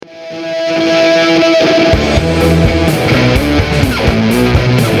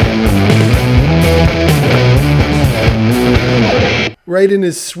right in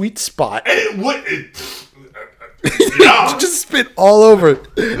his sweet spot. Yeah. Just spit all over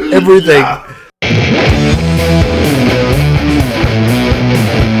everything. Yeah.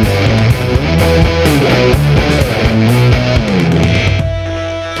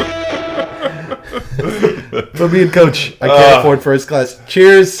 For me and Coach, I can't afford first class.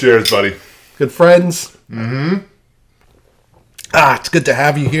 Cheers. Cheers, buddy. Good friends. Mm-hmm. It's good to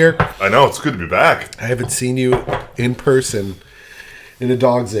have you here. I know, it's good to be back. I haven't seen you in person in a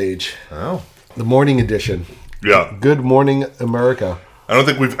dog's age. Oh. The morning edition. Yeah. Good morning, America. I don't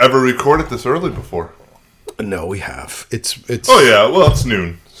think we've ever recorded this early before. No, we have. It's. Oh, yeah. Well, it's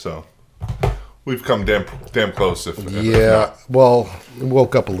noon, so we've come damn close. If Yeah. Well,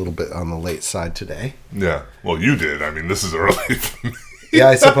 woke up a little bit on the late side today. Yeah. Well, you did. I mean, this is early for me. Yeah,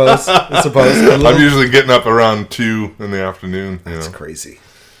 I suppose. I'm usually getting up around 2 in the afternoon. That's crazy.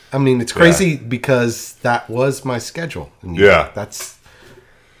 I mean, it's crazy because that was my schedule. And Yeah.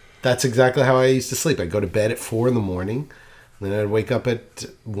 That's exactly how I used to sleep. I'd go to bed at 4 in the morning, then I'd wake up at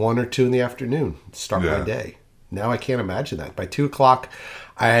 1 or 2 in the afternoon, start my day. Now I can't imagine that. By 2 o'clock,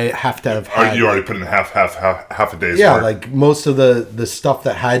 I have to have had... You already put in half a day's Yeah, work. like most of the stuff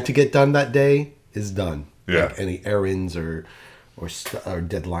that had to get done that day is done. Yeah. Like any errands or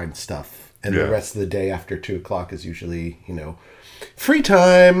deadline stuff. And the rest of the day after 2 o'clock is usually, free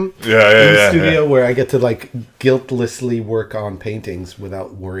time in the studio where I get to like guiltlessly work on paintings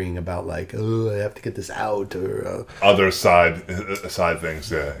without worrying about like, oh, I have to get this out or other side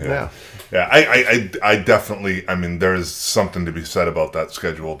things. Yeah. I definitely. I mean, there is something to be said about that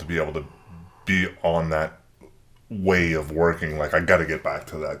schedule to be able to be on that way of working. Like, I got to get back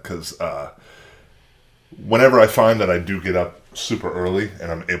to that because whenever I find that I do get up super early and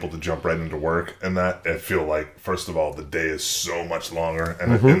I'm able to jump right into work and that, I feel like, first of all, the day is so much longer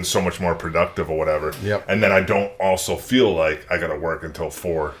and so much more productive or whatever. Yep. And then I don't also feel like I got to work until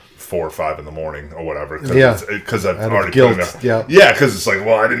 4 or 5 in the morning or whatever. Because I've already guilt. put enough. Yeah. Yeah, because it's like,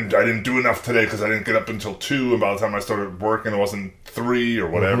 well, I didn't do enough today because I didn't get up until 2, and by the time I started working, it wasn't 3 or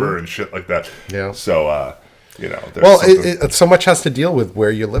whatever and shit like that. Yeah. So, there's well, something... so much has to deal with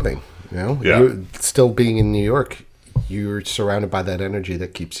where you're living. Yeah. You're still being in New York, you're surrounded by that energy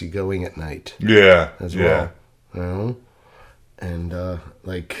that keeps you going at night. Yeah. As well. And yeah,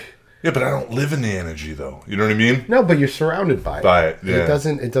 but I don't live in the energy though. You know what I mean? No, but you're surrounded by it. Yeah.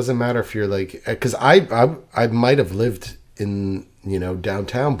 It doesn't matter if you're like, because I might have lived in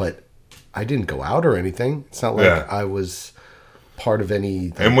downtown, but I didn't go out or anything. It's not like I was part of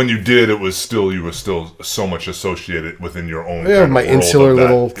any. And when you did, you were still so much associated within your own. Yeah, my insular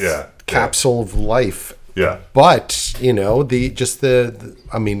little capsule of life. Yeah. But I mean,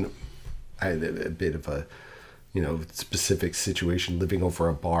 I had a bit of a specific situation living over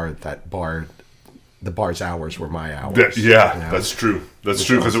a bar. The bar's hours were my hours. That's true. That's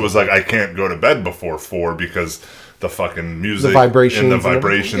true, because it was like, I can't go to bed before 4 because the fucking music, the vibrations,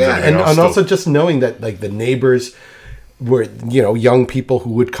 and also just knowing that like the neighbors were young people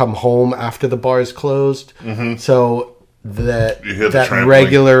who would come home after the bars closed. Mm-hmm. So that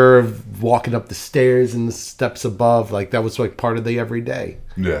regular walking up the stairs and the steps above, like that was like part of the everyday.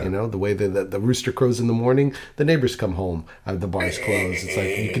 Yeah. The way the rooster crows in the morning, the neighbors come home after the bars closed. It's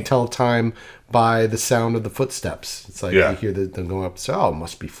like you can tell time by the sound of the footsteps. It's like you hear them going up. So it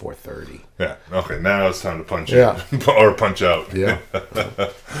must be 4:30. Yeah. Okay. Now it's time to punch in. Or punch out. Yeah.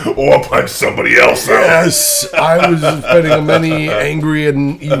 Or punch somebody else out. Yes. I was spending many angry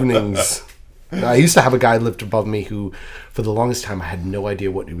evenings. I used to have a guy lived above me who, for the longest time, I had no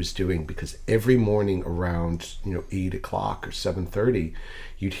idea what he was doing, because every morning around 8 o'clock or 7:30,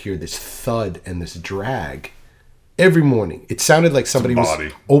 you'd hear this thud and this drag. Every morning, it sounded like somebody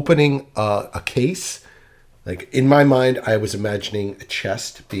was opening a case. Like in my mind, I was imagining a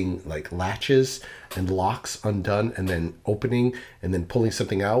chest being like latches and locks undone, and then opening, and then pulling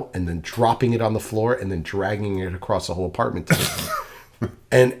something out, and then dropping it on the floor, and then dragging it across the whole apartment.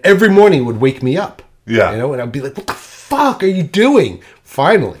 And every morning would wake me up. Yeah. And I'd be like, what the fuck are you doing?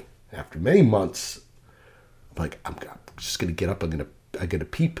 Finally, after many months, I'm like, I'm just going to get up. I got to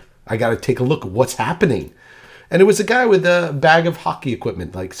peep. I got to take a look at what's happening. And it was a guy with a bag of hockey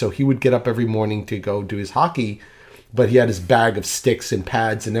equipment. Like, so he would get up every morning to go do his hockey, but he had his bag of sticks and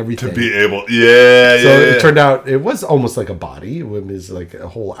pads and everything. To be able, So it turned out it was almost like a body. It was like a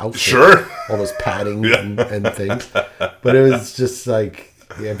whole outfit. Sure. All those padding and things. But it was just like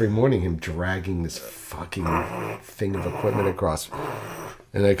every morning him dragging this fucking thing of equipment across.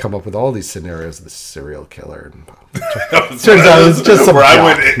 And I come up with all these scenarios of the serial killer. And turns out it's just some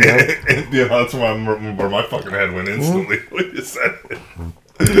that's where my fucking head went instantly when you said it.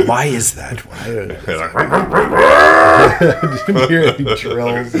 Why is that? Why?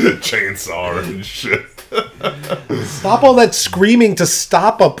 Drills, chainsaw and shit. Stop all that screaming to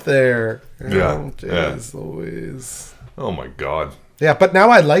stop up there. Yeah, Louise. Oh my god. Yeah, but now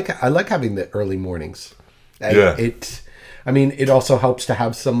I like having the early mornings. It also helps to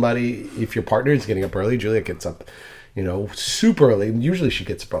have somebody. If your partner is getting up early, Julia gets up, super early. And usually she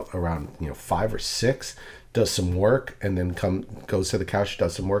gets up around 5 or 6. Does some work and then goes to the couch,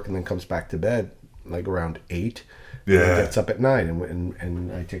 does some work, and then comes back to bed like around 8. Yeah, and gets up at 9,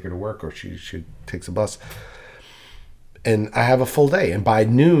 and I take her to work, or she takes a bus, and I have a full day. And by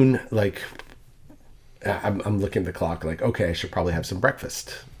noon, like I'm looking at the clock, like okay, I should probably have some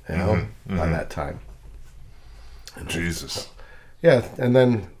breakfast, by that time. And Jesus. And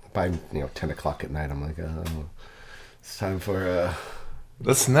then by 10 o'clock at night, I'm like, oh, it's time for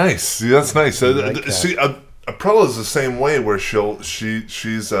That's nice. See, that's nice. See, Aprella's the same way, where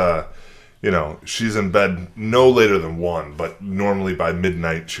she's in bed no later than 1, but normally by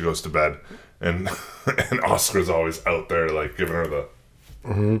midnight she goes to bed, and Oscar's always out there like giving her the,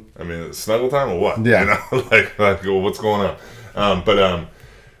 I mean, snuggle time or what? Yeah, like what's going on?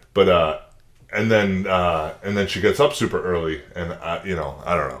 And then she gets up super early, and I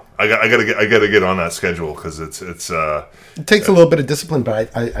don't know. I gotta get on that schedule, because it takes a little bit of discipline,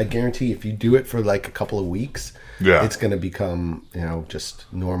 but I guarantee if you do it for like a couple of weeks, it's gonna become just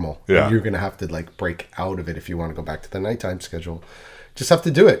normal. Yeah, and you're gonna have to like break out of it if you want to go back to the nighttime schedule. Just have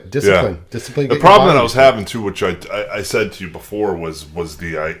to do it. Discipline. The problem that I was having too, which I said to you before, was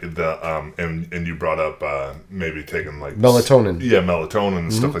and you brought up maybe taking like melatonin. Melatonin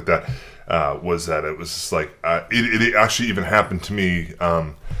and stuff like that. Was that it was just like it actually even happened to me a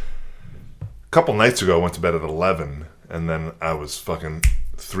couple nights ago. I went to bed at 11, and then I was fucking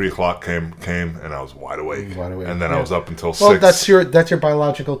 3 o'clock came and I was wide awake. And then I was up until 6. Well, that's your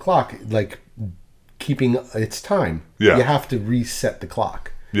biological clock, like keeping its time. Yeah, you have to reset the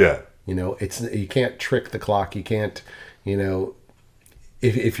clock. Yeah, you can't trick the clock. You can't,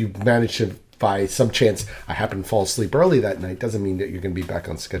 if you manage to, by some chance, I happen to fall asleep early that night, doesn't mean that you're going to be back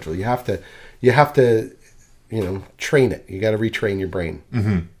on schedule. You have to, train it. You got to retrain your brain.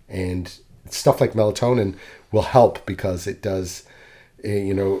 And stuff like melatonin will help, because it does,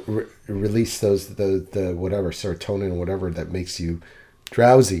 release the whatever, serotonin or whatever that makes you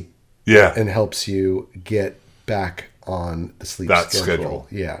drowsy. Yeah. And helps you get back on the sleep schedule.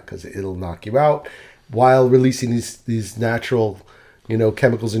 Yeah, because it'll knock you out while releasing these natural,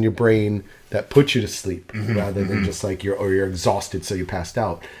 chemicals in your brain that put you to sleep, rather than just like you're exhausted, so you passed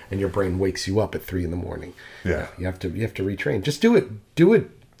out and your brain wakes you up at 3 a.m. Yeah, you have to retrain. Just do it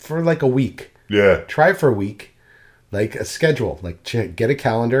for like a week. Yeah, try it for a week, like a schedule, like get a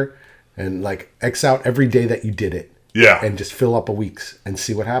calendar and like X out every day that you did it. Yeah, and just fill up a week's and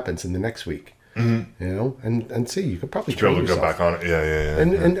see what happens in the next week. And see, you could probably train yourself. Go back on it. Yeah.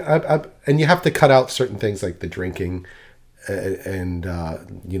 And you have to cut out certain things like the drinking, and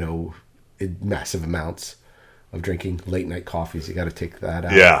massive amounts of drinking, late night coffees. You got to take that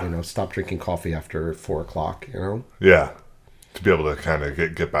out. Yeah. Stop drinking coffee after 4 o'clock. Yeah, to be able to kind of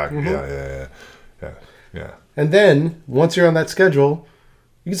get back. Yeah. And then once you're on that schedule,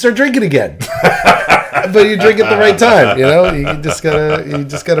 you can start drinking again. But you drink at the right time. You just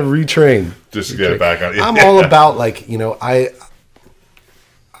gotta retrain. Just to get it back on. I'm all about like I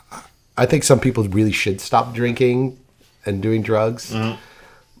think some people really should stop drinking and doing drugs,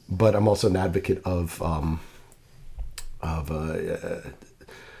 but I'm also an advocate of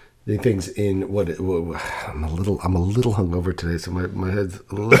the things in I'm a little hungover today, so my head's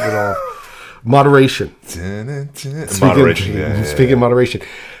a little bit off. Moderation. Speaking of moderation.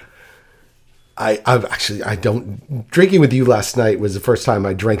 Drinking with you last night was the first time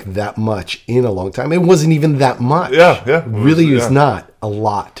I drank that much in a long time. It wasn't even that much. Yeah. It really is not a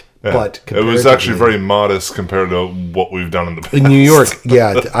lot. Yeah. But it was actually very modest compared to what we've done in the past. In New York,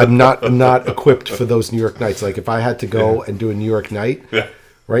 yeah. I'm not equipped for those New York nights. Like if I had to go and do a New York night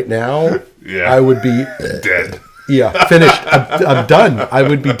right now, I would be dead. Yeah, finished. I'm done. I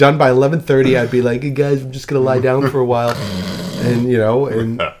would be done by 11:30. I'd be like, hey guys, I'm just gonna lie down for a while,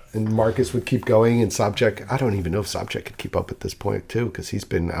 and Marcus would keep going, and Sobchak. I don't even know if Sobchak could keep up at this point too, because he's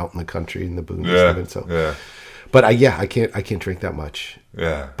been out in the country in the Bundesliga. But I can't drink that much.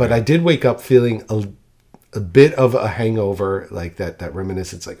 Yeah. But I did wake up feeling a bit of a hangover, like that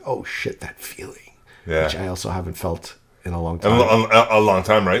reminiscence, like oh shit, that feeling, which I also haven't felt in a long time. A long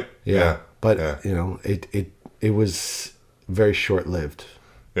time, right? Yeah. But it was very short-lived.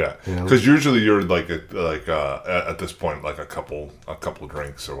 Yeah, You know? because usually you're like at this point like a couple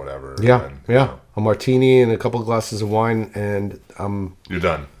drinks or whatever. Yeah, and, yeah. A martini and a couple of glasses of wine, and you're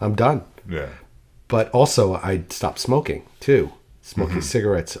done. I'm done. Yeah, But also, I stopped smoking too. Smoking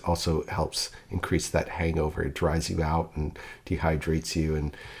cigarettes also helps increase that hangover. It dries you out and dehydrates you,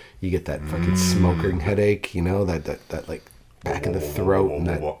 and you get that fucking smoking headache. You know, that like back of the throat and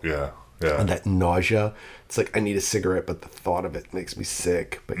that and that nausea. It's like I need a cigarette, but the thought of it makes me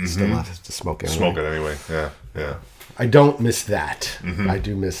sick. But you still have to smoke anyway. Smoke it anyway. Yeah, yeah. I don't miss that. I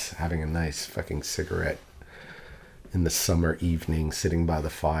do miss having a nice fucking cigarette in the summer evening, sitting by the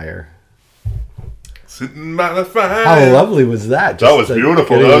fire. Sitting by the fire. How lovely was that? That was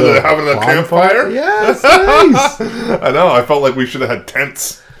beautiful. Having a campfire? Yes, nice. I know. I felt like we should have had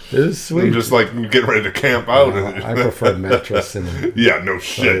tents. It was sweet. And just like get ready to camp out. I prefer mattress. And yeah, no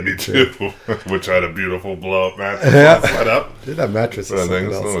shit, me too. Which had a beautiful blow up mattress set up. Dude, that mattress is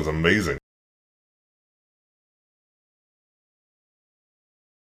something else. That was amazing.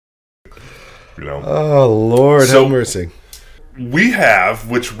 You know. Oh Lord, have mercy. We have,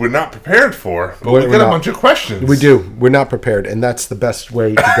 which we're not prepared for, but we got a bunch of questions. We do. We're not prepared, and that's the best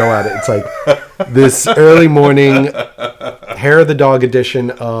way to go at it. It's like this early morning hair of the dog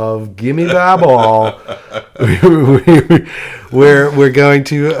edition of Gimme That Ball. We're going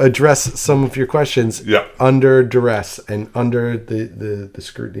to address some of your questions under duress and under the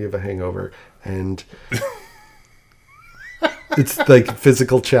scrutiny of a hangover, and it's like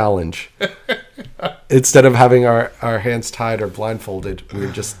physical challenge. Instead of having our hands tied or blindfolded,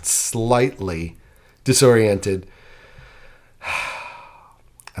 we're just slightly disoriented,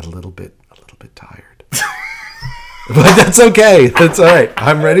 a little bit tired. But that's okay. That's all right.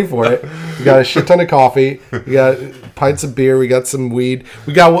 I'm ready for it. We got a shit ton of coffee. We got pints of beer. We got some weed.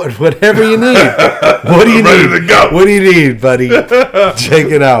 We got whatever you need. What do you need? Ready to go. What do you need, buddy? Check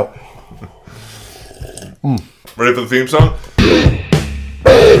it out. Ready for the theme song?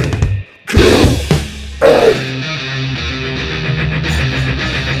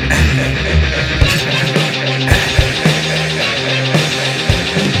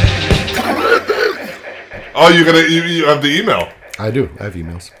 Oh, you have the email. I do. I have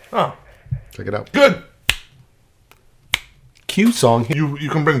emails. Oh, check it out. Good. Q song. You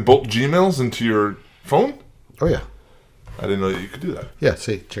can bring both Gmails into your phone? Oh yeah. I didn't know that you could do that. Yeah.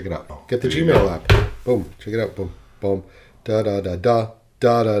 See, check it out. Get the Gmail app. Boom. Check it out. Boom. Boom. Da da da da.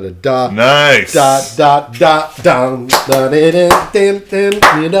 Da da da da. Nice. Da da da down. Da da din din.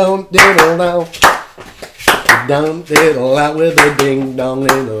 You don't diddle now. You don't diddle out with a ding dong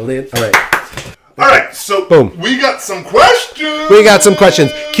little it. All right. All right. So boom. We got some questions. We got some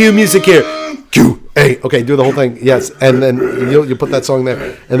questions. Cue music here. Q A. Okay, do the whole thing. Yes, and then you put that song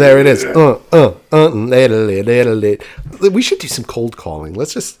there, and there it is. We should do some cold calling.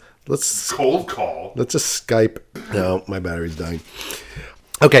 Let's cold call. Let's just Skype. No, my battery's dying.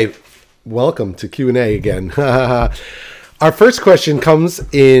 Okay, welcome to Q&A again. Our first question comes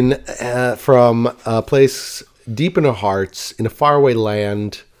in from a place deep in our hearts, in a faraway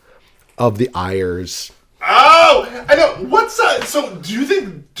land of the Ayers. Oh, I know. What's that? So, do you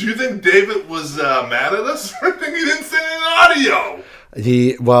think David was mad at us? I think he didn't send an audio.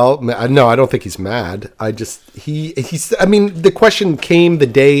 No, I don't think he's mad. I mean, the question came the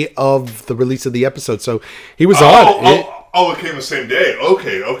day of the release of the episode, so he was on. It came the same day.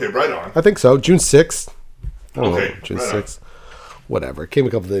 Okay, right on. I think so. June 6th. Okay, June 6th. Whatever. It came a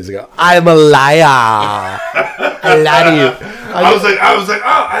couple days ago. I'm a liar. I lie to you. I was like,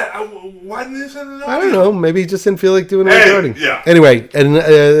 why didn't they send an audio? I don't know. Maybe he just didn't feel like doing a recording. Yeah. Anyway, and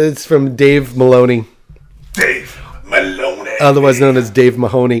it's from Dave Maloney. Dave Maloney. Otherwise known as Dave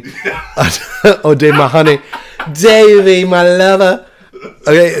Mahoney. Oh, Dave Mahoney. Davey, my lover.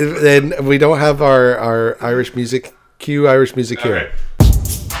 Okay, and we don't have our Irish music. Cue Irish music here. Okay.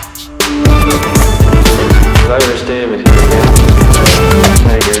 Irish David.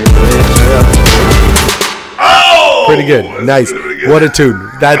 Oh! Pretty good. Nice. What a tune.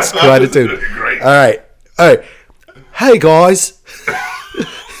 That's quite a tune. Great. All right. Hey, guys.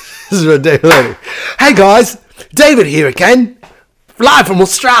 This is what David Maloney. Hey, guys. David here again. Live from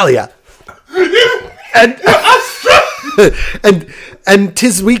Australia. And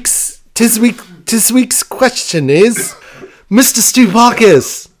tis week's question is, Mr. Stu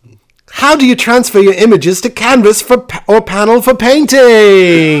Parkes, how do you transfer your images to canvas or panel for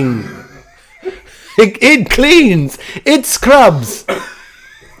painting? It cleans. It scrubs.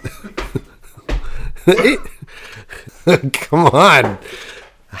 Come on.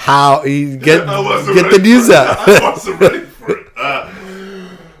 How you get the news out? I wasn't ready for it.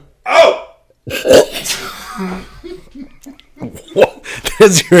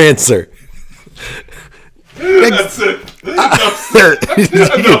 Here's your answer. That's it. Enough said.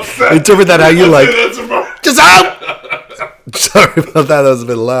 Interpret that how you like. That's it. Just out. Sorry about that. That was a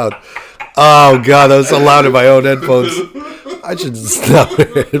bit loud. Oh god, that was so loud in my own headphones. I should stop my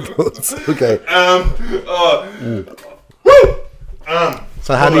headphones. Okay.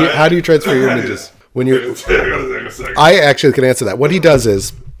 So how do you transfer your images when you're? I actually can answer that. What he does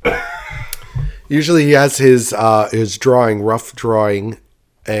is, usually he has his drawing, rough drawing,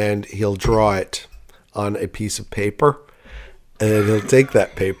 and he'll draw it on a piece of paper, and he'll take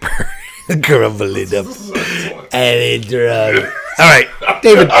that paper, crumble it up, and draw it. All right,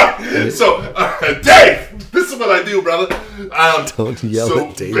 David. So, Dave, this is what I do, brother. Don't yell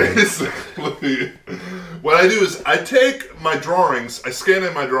at David. Basically, what I do is I take my drawings, I scan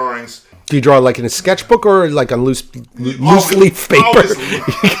in my drawings. Do you draw like in a sketchbook or like on loose leaf paper? Always,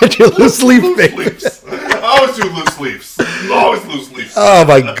 You get your loose leaf paper. leaves. I always do loose leaves. Always loose leaves. Oh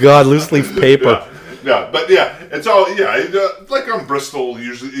my god, loose leaf paper. Yeah, but yeah, it's all like on Bristol.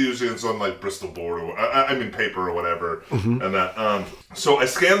 Usually it's on like Bristol board or I mean paper or whatever, and that. So I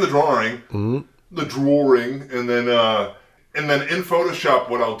scan the drawing, and then in Photoshop,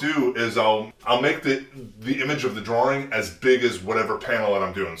 what I'll do is I'll make the image of the drawing as big as whatever panel that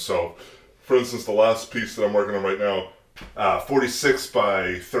I'm doing. So, for instance, the last piece that I'm working on right now, 46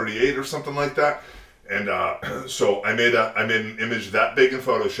 by 38 or something like that, and so I made an image that big in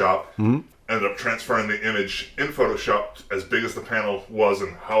Photoshop. Ended up transferring the image in Photoshop as big as the panel was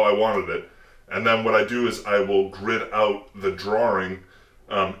and how I wanted it. And then what I do is I will grid out the drawing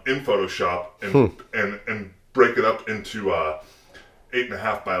in Photoshop and break it up into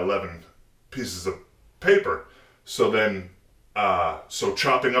 8.5 by 11 pieces of paper. So then, so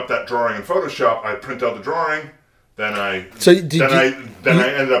chopping up that drawing in Photoshop, I print out the drawing. Then I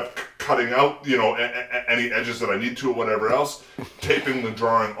ended up cutting out, any edges that I need to or whatever else, taping the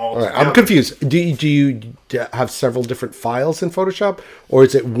drawing all together. I'm confused. Do you have several different files in Photoshop, or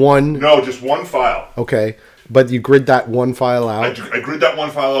is it one? No, just one file. Okay, but you grid that one file out. I grid that one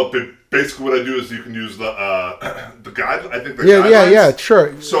file out. But basically, what I do is you can use the guide. I think the guidelines. Yeah,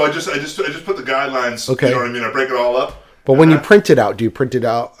 sure. So I just put the guidelines. Okay. You know what I mean? I break it all up. But when you print it out, do you print it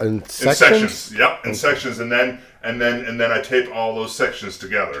out in sections? In sections. Yep, in sections, and then I tape all those sections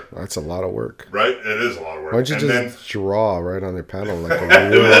together. That's a lot of work. Right? It is a lot of work. Why don't you just draw right on your panel like a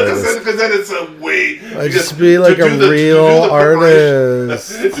real artist? Because then it's a way. Just be like a real artist.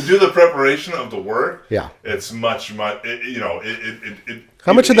 To do the preparation of the work, yeah, it's much. How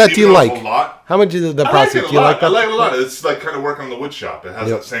much of that do you like? How much of the process do you like that? I like it a lot. It's like kind of working on the wood shop. It has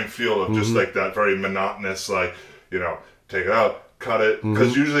that same feel of just like that very monotonous, like, take it out, cut it.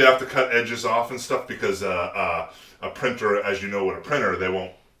 Because usually I have to cut edges off and stuff because a printer, as you know with a printer, they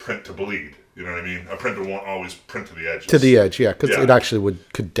won't print to bleed. You know what I mean? A printer won't always print to the edges. To the edge, yeah, because it actually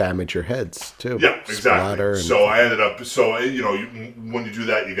could damage your heads too. Yeah, exactly. So I ended up, when you do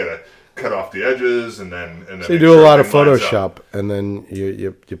that, you got to cut off the edges and then so you do a lot of Photoshop and then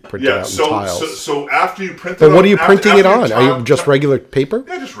you print it out in tiles. So after you print it, but what are you printing it on? Are you just regular paper?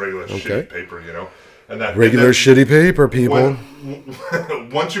 Yeah, just regular shitty paper, And that shitty paper, people.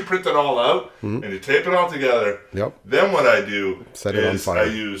 Once you print it all out and you tape it all together, then what I do set it on fire. I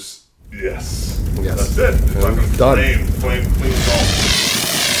use that's it. Fucking done. Flame clean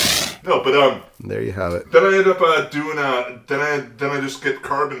salt. No, but there you have it. Then I end up doing then I just get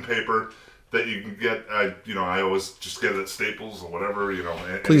carbon paper that you can get. I always just get it at Staples or whatever.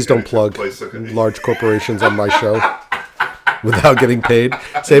 Please don't plug large corporations on my show without getting paid.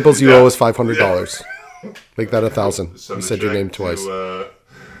 Staples, you owe us $500. Make that 1,000. You said your name twice.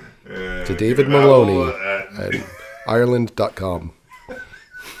 To David Maloney at Ireland.com.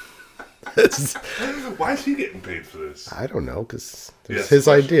 Why is he getting paid for this? I don't know, because it's his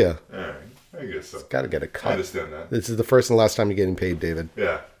idea. All right, I guess so. It's got to get a cut. I understand that. This is the first and last time you're getting paid, David.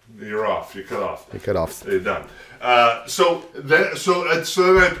 Yeah, you're off. You're cut off. You're cut off. You're done. So then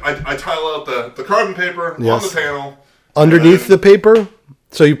I tile out the carbon paper on the panel. Underneath the paper?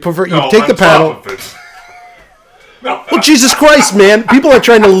 So you take the panel. No. Well, Jesus Christ, man. People are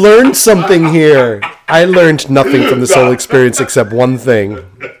trying to learn something here. I learned nothing from this whole experience except one thing.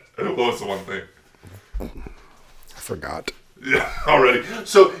 What was the one thing? I forgot. Yeah, already.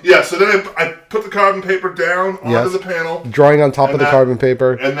 So then I put the carbon paper down onto the panel. Drawing on top of the carbon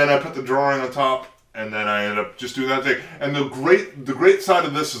paper. And then I put the drawing on top, and then I ended up just doing that thing. And the great side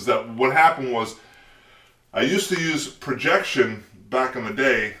of this is that what happened was I used to use projection back in the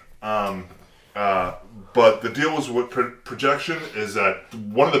day, but the deal was with projection is that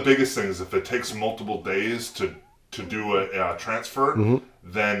one of the biggest things, if it takes multiple days to do a transfer,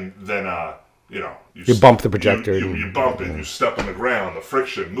 then You bump the projector. You bump it, you step on the ground, the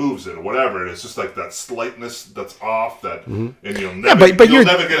friction moves it, or whatever, and it's just like that slightness that's off, and you'll never, you'll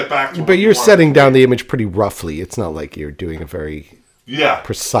never get it back to. But you're setting down the image pretty roughly. It's not like you're doing a very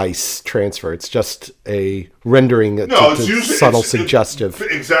precise transfer. It's just a rendering. It's usually subtle, suggestive.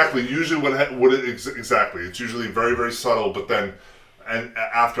 Exactly. Usually, exactly. It's usually very, very subtle. But then, and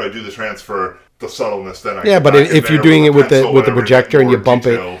after I do the transfer, the subtleness. Then but if you're doing it with the projector and you bump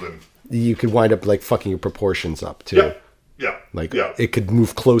it, you could wind up like fucking your proportions up too. Yeah. It could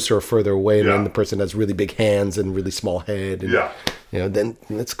move closer or further away, and then the person has really big hands and really small head. And, then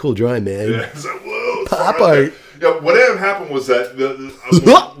that's a cool drawing, man. Yeah. It's like, whoa, pop art. Yeah, what ended up happening was that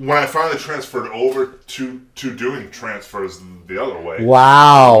when I finally transferred over to doing transfers the other way.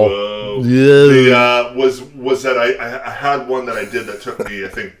 Wow. Was that I had one that I did that took me, I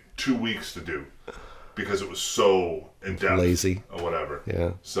think, 2 weeks to do because it was so in depth, lazy or whatever.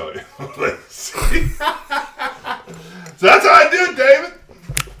 Yeah. So so that's how I do it, David.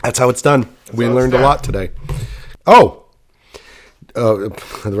 That's how it's done. We learned a lot today. The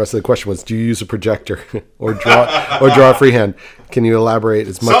rest of the question was: do you use a projector or draw freehand? Can you elaborate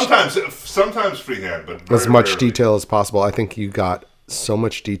as much? Sometimes freehand, but as much rarely. Detail as possible. I think you got so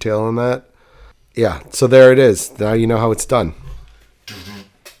much detail in that. Yeah. So there it is. Now you know how it's done.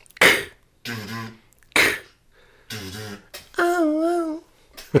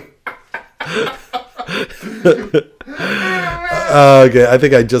 Okay, I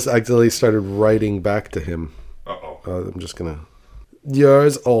think I just accidentally started writing back to him. I'm just gonna.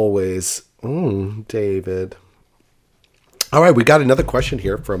 Yours always, David. All right, we got another question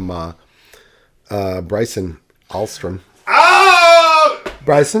here from Bryson Alstrom. Oh!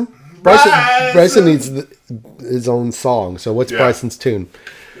 Bryson needs his own song. So what's Bryson's tune?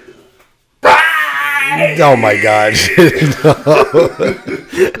 Oh my God!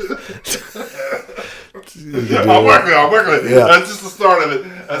 I'm working on it. Yeah. That's just the start of it.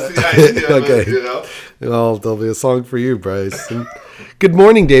 That's the idea of it, Well, there'll be a song for you, Bryce. Good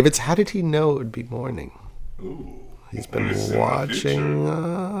morning, Davids. How did he know it would be morning? Ooh, he's been watching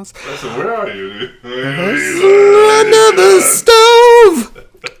us. Listen, where are you? Under the stove.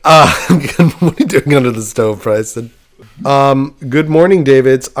 What are you doing under the stove, Bryson? Good morning,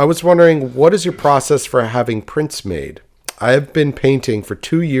 Davids. I was wondering, what is your process for having prints made? I have been painting for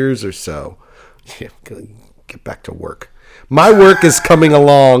 2 years or so. Yeah, get back to work. My work is coming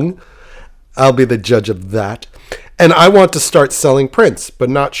along. I'll be the judge of that. And I want to start selling prints, but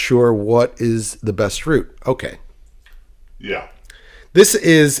not sure what is the best route. Okay. Yeah. This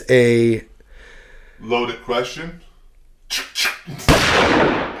is a loaded question.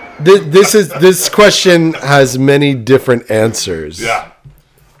 This question has many different answers. Yeah.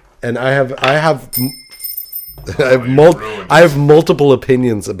 And I have multiple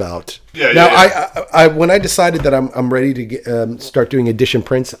opinions about. I when I decided that I'm ready to start doing edition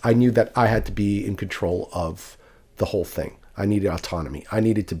prints, I knew that I had to be in control of the whole thing. I needed autonomy. I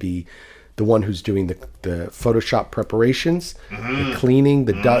needed to be the one who's doing the Photoshop preparations, the cleaning,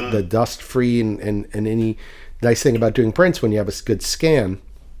 the dust free, and any nice thing about doing prints when you have a good scan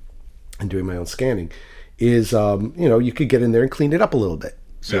and doing my own scanning is you could get in there and clean it up a little bit.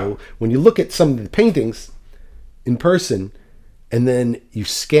 So when you look at some of the paintings in person and then you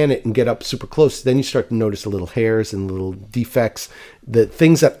scan it and get up super close, then you start to notice the little hairs and little defects, the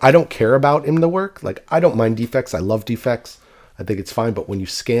things that I don't care about in the work. Like, I don't mind defects. I love defects. I think it's fine. But when you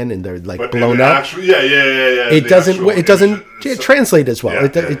scan and they're blown up, it doesn't translate as well.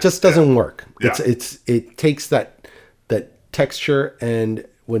 It just doesn't work. Yeah. It takes that texture, and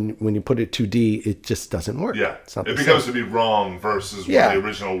when you put it 2D, it just doesn't work. Yeah, it becomes to be wrong versus when the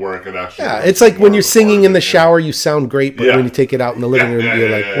original work it actually. Yeah, it's like when you're singing in the shower, you sound great, but when you take it out in the living room, you're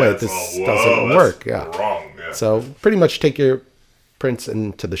like, wait, this doesn't work. Yeah, wrong. Yeah. So pretty much take your prints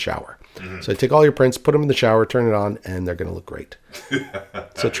into the shower. Mm-hmm. So take all your prints, put them in the shower, turn it on, and they're going to look great.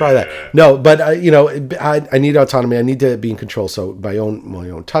 So try that. No, but I need autonomy. I need to be in control. So my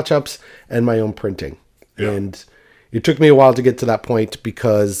own touch-ups and my own printing. Yeah. And it took me a while to get to that point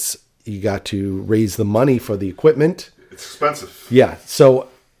because you got to raise the money for the equipment. It's expensive. Yeah. So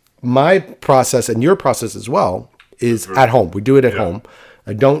my process, and your process as well, is at home. We do it at home.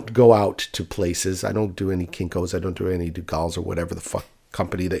 I don't go out to places. I don't do any Kinkos. I don't do any Dugals or whatever the fuck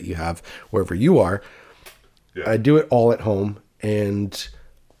company that you have wherever you are. Yeah. I do it all at home, and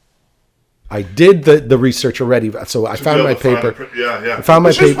I did the research already. So I found my paper. I found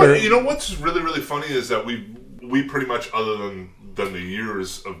my paper. Funny. You know what's really, really funny is that we pretty much, other than the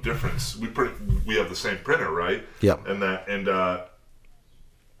years of difference, we have the same printer, right? Yeah. And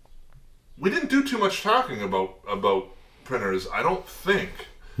we didn't do too much talking about printers, I don't think.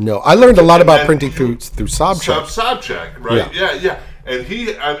 No, I learned a lot about printing through Sobchak. Sobchak, right? Yeah.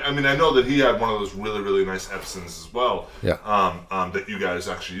 And I know that he had one of those really, really nice Epsons as well. Yeah. That you guys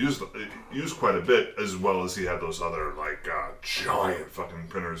actually used quite a bit, as well as he had those other giant fucking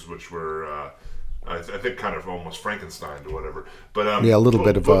printers, which were I think kind of almost Frankenstein or whatever. But a little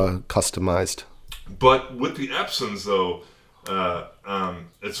bit of customized. But with the Epsons though,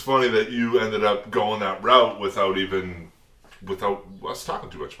 it's funny that you ended up going that route without us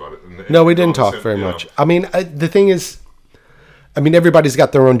talking too much about it. No, we didn't talk very much. I mean, the thing is, everybody's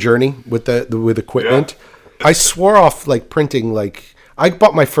got their own journey with equipment. Yeah. I swore off printing. I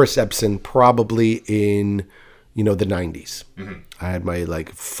bought my first Epson probably in the 90s. Mm-hmm. I had my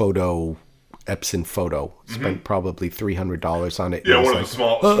Epson photo. Spent probably $300 on it. Yeah, one of the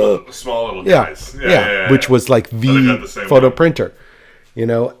small little guys. Yeah, which was the photo printer.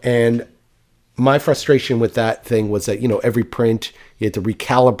 And my frustration with that thing was that, every print you had to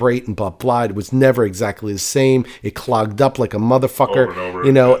recalibrate and blah, blah. It was never exactly the same. It clogged up like a motherfucker, over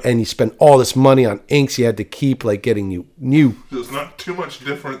and over, and you spent all this money on inks you had to keep getting new. It's not too much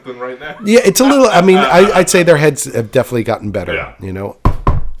different than right now. Yeah, it's a little, I'd say their heads have definitely gotten better,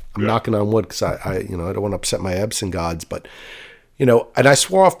 I'm knocking on wood because I don't want to upset my Epson gods, but, and I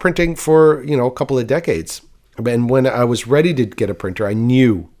swore off printing for, a couple of decades. And when I was ready to get a printer, I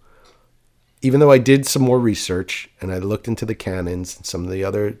knew, even though I did some more research and I looked into the Canons and some of the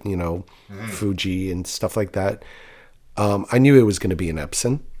other, Fuji and stuff like that, I knew it was going to be an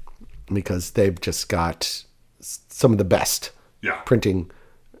Epson because they've just got some of the best printing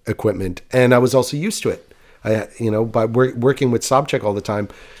equipment. And I was also used to it. By working with Sobchak all the time,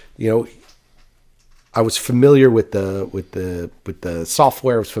 I was familiar with the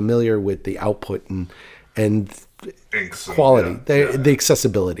software. I was familiar with the output and quality, the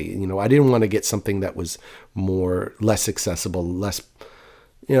accessibility. I didn't want to get something that was less accessible, less.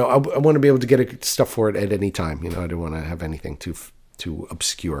 I want to be able to get stuff for it at any time. I didn't want to have anything too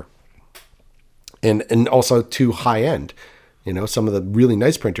obscure, and also too high end. Some of the really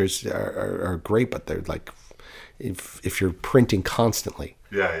nice printers are great, but they're if you're printing constantly.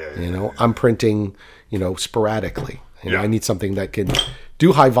 I'm printing, sporadically. I need something that could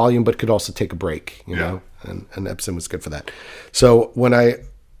do high volume, but could also take a break, know, and Epson was good for that. So when I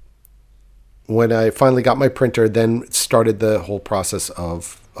finally got my printer, then started the whole process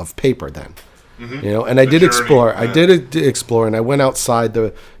of paper then, and I did explore. I did explore, and I went outside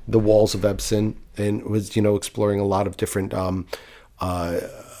the walls of Epson and was, exploring a lot of different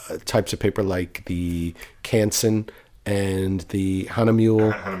types of paper, like the Canson and the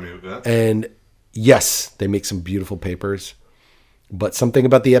Hahnemühle. And yes, they make some beautiful papers. But something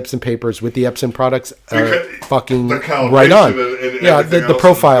about the Epson papers with the Epson products are fucking right on. The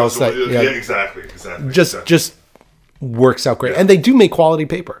profiles exactly. Just works out great, and they do make quality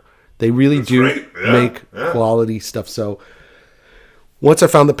paper. They really do make quality stuff. So once I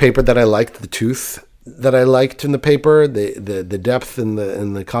found the paper that I liked, the tooth that I liked in the paper, the depth and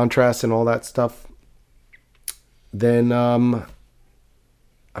the contrast and all that stuff, then I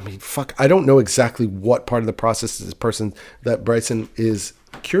don't know exactly what part of the process that Bryson is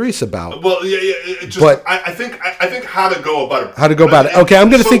curious about. Well, but I think how to go about it. How to go about it. Okay, I'm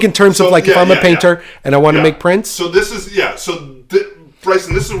going to think in terms of if I'm a painter and I want to make prints. So this is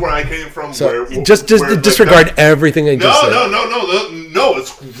Bryson, this is where I came from. So just disregard everything I just said. No.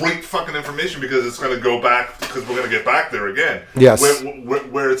 It's great fucking information because it's going to go back because we're going to get back there again. Yes.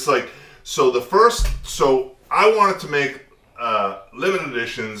 Where it's so I wanted to make limited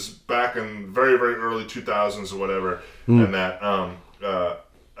editions back in very, very early 2000s or whatever, and that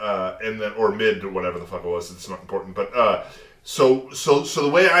and then or mid or whatever the fuck it was. It's not important, but so the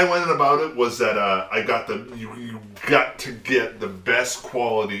way I went about it was that I got you got to get the best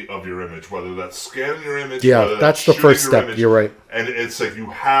quality of your image, whether that's scanning your image. Yeah, that's the first step. Image, you're right, and it's you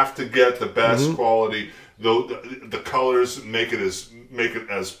have to get the best quality. Though the colors make it as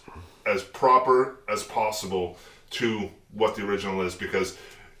proper as possible to what the original is, because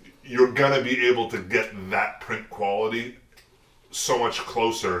you're gonna be able to get that print quality so much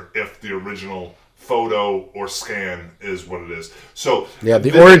closer if the original photo or scan is what it is. So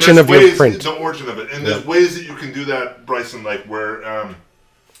the origin of your print, the origin of it, and there's ways that you can do that, Bryson. Where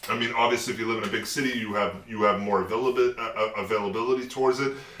obviously, if you live in a big city, you have more availability towards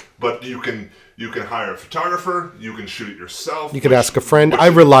it. But you can hire a photographer. You can shoot it yourself. You could ask a friend. I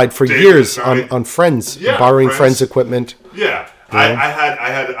relied for years on friends, borrowing friends' equipment. Yeah, I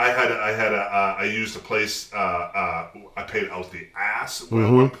used a place. I paid out the ass at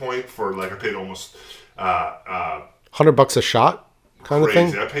one point for I paid almost $100 a shot, kind of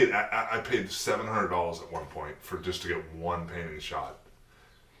thing. I paid $700 at one point for just to get one painting shot.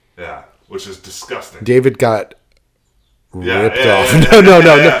 Yeah, which is disgusting. David got ripped off. No.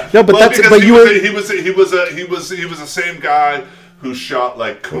 No. But well, but he was the same guy who shot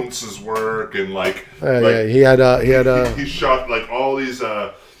like Kuntz's work and like he had he shot like all these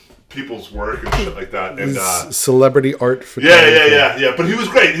people's work and shit like that, and celebrity art photography. Yeah. But he was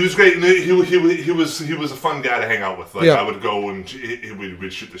great. He was great, and he was a fun guy to hang out with. Like I would go and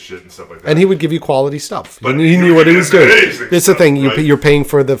we'd shoot the shit and stuff like that. And he would give you quality stuff. But he knew what he was doing. It's the thing. Right? You're paying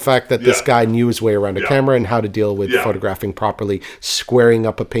for the fact that this guy knew his way around a camera and how to deal with photographing properly, squaring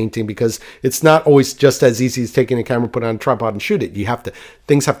up a painting, because it's not always just as easy as taking a camera, put it on a tripod, and shoot it.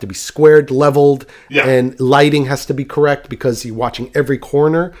 Things have to be squared, leveled, and lighting has to be correct because you're watching every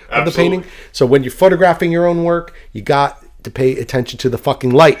corner of the painting. So when you're photographing your own work, you got to pay attention to the fucking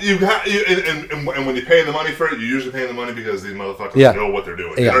light. And when you're paying the money for it, you're usually paying the money because these motherfuckers know what they're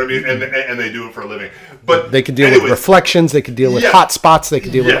doing. You know what I mean? And they do it for a living. But they could deal with reflections. They could deal with hot spots. They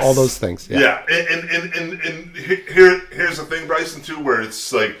could deal with all those things. Yeah. And here's the thing, Bryson, too, where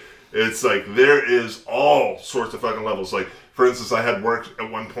it's like there is all sorts of fucking levels. Like, for instance, I had work at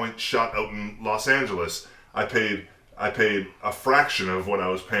one point shot out in Los Angeles. I paid a fraction of what I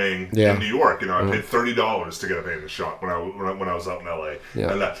was paying in New York. I paid $30 to get a painting shot when I was out in LA.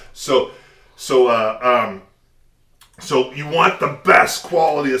 Yeah. And that, so you want the best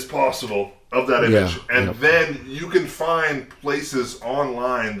quality as possible of that image, and then you can find places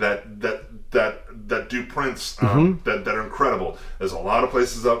online that do prints that are incredible. There's a lot of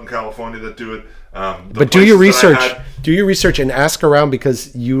places out in California that do it. But do your research. Do your research and ask around,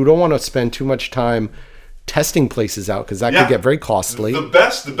 because you don't want to spend too much time testing places out, because that could get very costly. The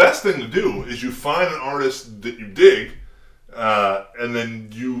best thing to do is you find an artist that you dig, and then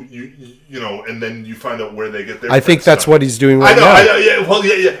and then you find out where they get their. I think that's what he's doing right now. I know. Yeah. Well,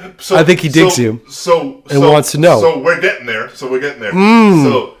 yeah. So I think he digs you. And wants to know. So we're getting there. So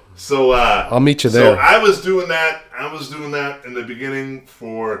I'll meet you there. So I was doing that in the beginning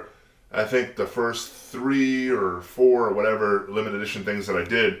for, I think, the first 3 or 4 or whatever limited edition things that I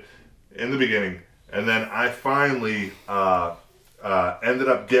did in the beginning. And then I finally ended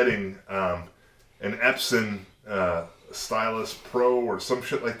up getting an Epson Stylus Pro or some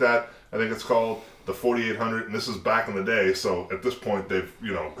shit like that. I think it's called the 4800, and this is back in the day. So at this point, they've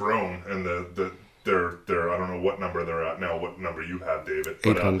grown, and they're I don't know what number they're at now. What number you have, David?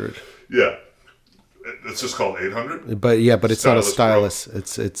 But, 800. Yeah, it's just called 800. But it's not a Stylus. Pro.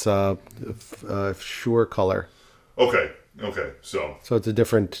 It's a Shure color. Okay. So it's a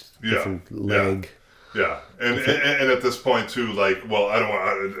different leg. Yeah, and at this point too, like, well, I don't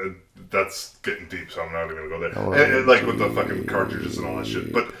want. That's getting deep, so I'm not even gonna go there. And like with the fucking cartridges and all that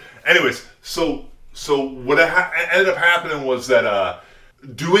shit. But anyways, so what ended up happening was that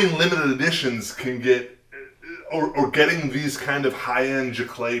doing limited editions can get, or getting these kind of high-end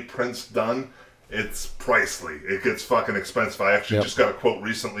Giclée prints done, it's pricey. It gets fucking expensive. I actually just got a quote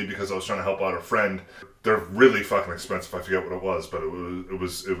recently because I was trying to help out a friend. They're really fucking expensive. I forget what it was, but it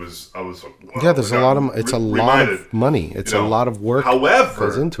was. I was like, wow, yeah. There's a lot of. It's a lot of money. It's a lot of work. However,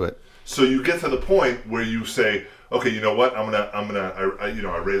 goes into it. So you get to the point where you say, okay, you know what? I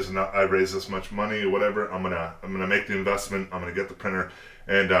raise this much money or whatever. I'm gonna make the investment. I'm gonna get the printer,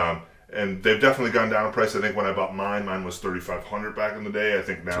 and they've definitely gone down in price. I think when I bought mine was $3,500 back in the day. I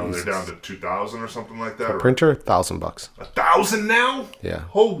think now they're down to $2,000 or something like that. A printer, $1,000. $1,000 now? Yeah.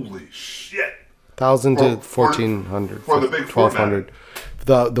 Holy shit. 1,000 to 1,400 for the big 1,200.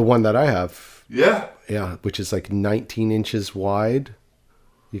 The one that I have. Yeah. Yeah, which is like 19 inches wide.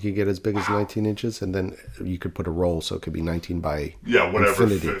 You could get as big as 19 inches, and then you could put a roll, so it could be 19 by whatever.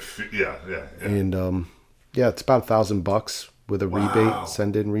 infinity. Yeah. And it's about $1,000 with a rebate,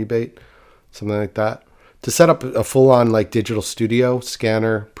 send-in rebate, something like that. To set up a full-on like digital studio,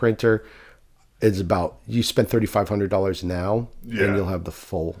 scanner, printer, it's about, you spend $3,500 now, and you'll have the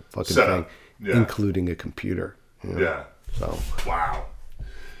full fucking thing, including a computer. Yeah. So wow.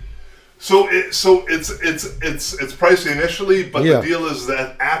 So it's pricey initially, but the deal is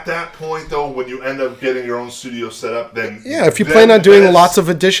that at that point though, when you end up getting your own studio set up, then if you plan on doing lots of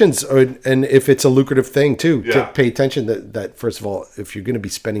editions, and if it's a lucrative thing too, to pay attention that first of all, if you're going to be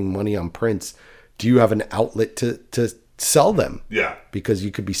spending money on prints, do you have an outlet to sell them? Yeah, because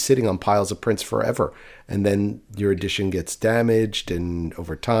you could be sitting on piles of prints forever, and then your edition gets damaged, and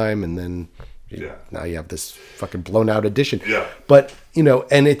over time, and then. Now you have this fucking blown out edition. Yeah. But,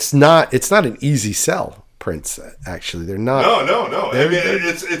 and it's not an easy sell, prints, actually. They're not. No. I mean,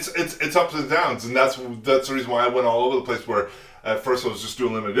 it's ups and downs, and that's the reason why I went all over the place, where at first I was just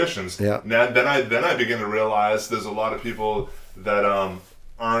doing limited editions. Yeah. Now, then I began to realize there's a lot of people that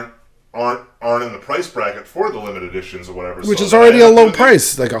aren't in the price bracket for the limited editions or whatever. Which so is then I already a ended up low doing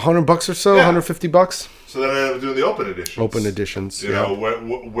price, like $100 or so, Yeah. $150. So then I ended up doing the open editions. Open editions, You yeah. know,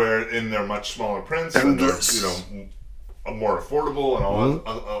 where in their much smaller prints and they're, you know, more affordable and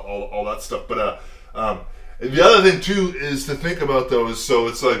all that stuff. But the other thing too is to think about those. So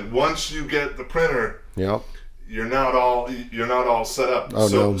it's like once you get the printer, Yeah. you're not all set up. Oh,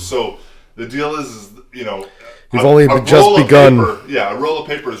 no. So the deal is, you know, You've only just roll of begun. Paper, a roll of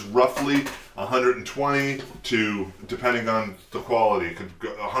paper is roughly 120 to, depending on the quality, could go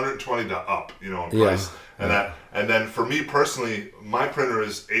 120 to up, you know, in price. And then for me personally, my printer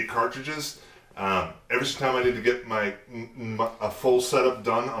is 8 cartridges. Every time I need to get a full setup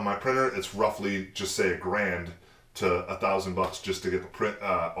done on my printer, it's roughly just say $1,000 to $1,000 just to get the print,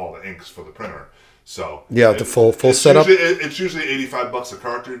 all the inks for the printer. So Yeah, the full setup. It's usually $85 a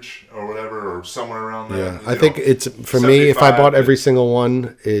cartridge or whatever, or somewhere around there. Yeah, I think it's for me. If I bought every single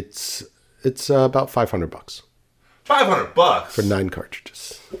one, it's about $500 $500 for 9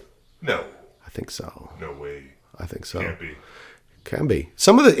 cartridges. No, I think so. no way. I think so. Can't be. Can be.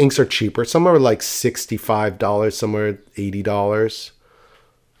 Some of the inks are cheaper. Some are like $65. Some are $80.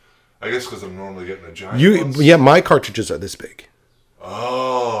 I guess because I'm normally getting a giant. ones. Yeah, my cartridges are this big.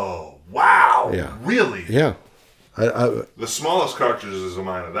 Oh wow! Yeah. Really? Yeah. The smallest cartridges of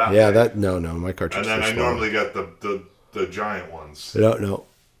mine are that. Yeah, big. no, my cartridges. And then are I small. normally get the giant ones. No.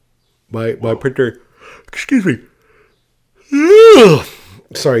 My printer. Excuse me. Ugh.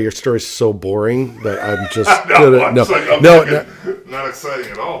 Sorry, your story's so boring that I'm just Not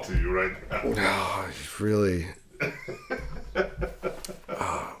exciting at all to you right now. Oh, really.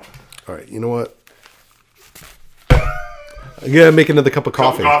 All right, you know what? I'm gonna make another cup of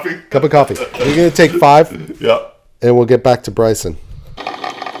coffee. Cup of coffee. We're gonna take 5. Yep. And we'll get back to Bryson.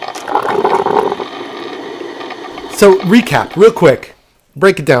 So, recap, real quick.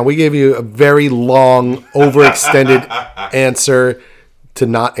 Break it down. We gave you a very long, overextended answer to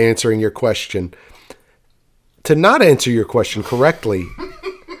not answering your question. To not answer your question correctly,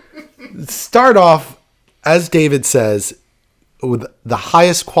 start off, as David says, with the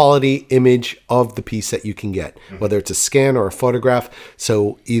highest quality image of the piece that you can get, whether it's a scan or a photograph.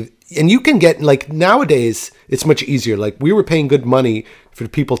 So, and you can get, like, nowadays, it's much easier. Like, we were paying good money for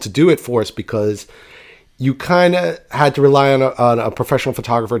people to do it for us because you kind of had to rely on a professional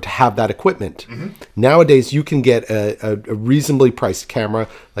photographer to have that equipment. Nowadays, you can get a reasonably priced camera.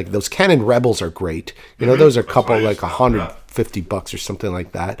 Like, those Canon Rebels are great. You know, those are a couple, like $150 or something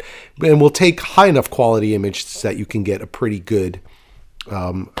like that. And we'll take high enough quality images that you can get a pretty good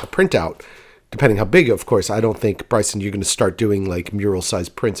printout, depending how big, of course. I don't think, Bryson, you're going to start doing, like,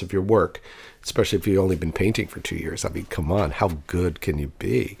 mural-sized prints of your work, especially if you've only been painting for 2 years. I mean, come on, how good can you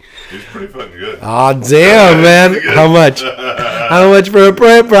be? He's pretty fucking good. Oh, damn, man. How much? How much for a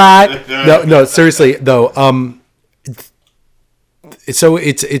print, Brad? No, seriously, though. So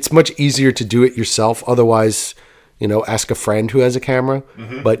it's much easier to do it yourself. Otherwise, you know, ask a friend who has a camera.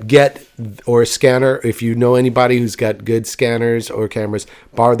 But or a scanner. If you know anybody who's got good scanners or cameras,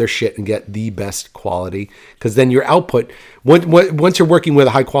 borrow their shit and get the best quality. Because then your output, once you're working with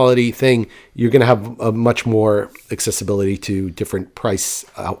a high quality thing, you're going to have a much more accessibility to different price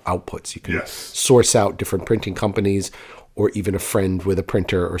outputs. You can source out different printing companies or even a friend with a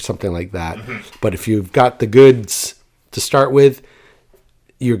printer or something like that. But if you've got the goods to start with,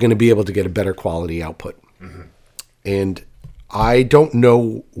 you're going to be able to get a better quality output. And I don't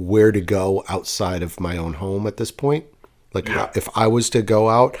know where to go outside of my own home at this point. Like, if I was to go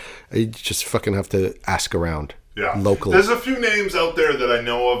out, I just fucking have to ask around locally. There's a few names out there that I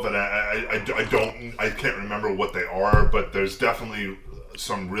know of, and I can't remember what they are, but there's definitely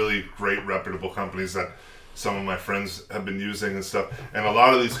some really great reputable companies that some of my friends have been using and stuff. And a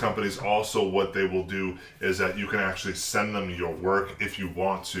lot of these companies also, what they will do is that you can actually send them your work if you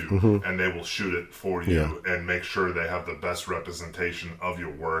want to, and they will shoot it for you and make sure they have the best representation of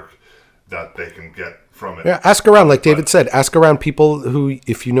your work that they can get from it. Yeah, ask around, like David said. Ask around people who,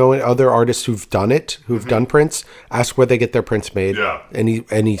 if you know other artists who've done it, who've done prints, ask where they get their prints made. Yeah.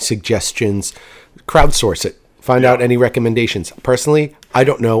 Any suggestions, crowdsource it. Find out any recommendations. Personally, I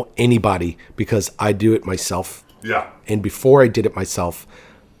don't know anybody because I do it myself. Yeah. And before I did it myself,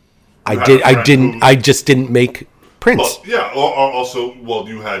 I just didn't make prints. Well, yeah. Also, well,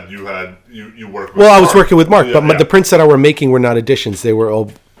 you work with Well, I was Mark. working with Mark, but the prints that I were making were not editions. They were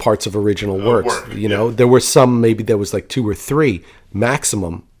all parts of original works. You know, there were some, maybe there was like 2 or 3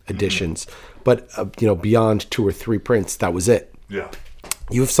 maximum editions, but beyond 2 or 3 prints, that was it. Yeah.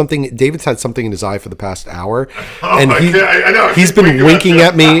 You have something. David's had something in his eye for the past hour, I know. he's been winking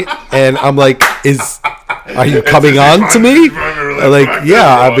at me, and I'm like, "Is Are you coming on to me? Really Like,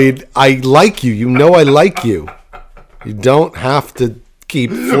 yeah, I mean, I like you. You know I like you. You don't have to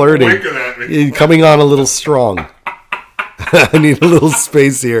keep flirting. Winking at me. You're coming on a little strong. I need a little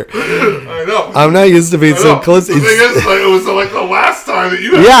space here. I know. I'm not used to being so close. The thing is, like, it was like the last time that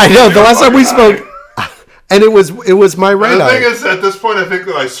you. Yeah, I know. The last time we spoke, and it was my right The eye. thing is, at this point, I think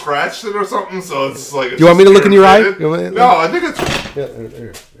that I scratched it or something. So it's like. You want me to look in your eye? irritated. No, I think it's. Yeah,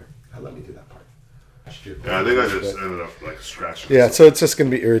 here. Let me do that part. Yeah, I think I just ended up like scratching. Yeah, so it's just gonna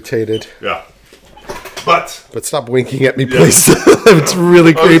be irritated. Yeah. But Stop winking at me, please. It's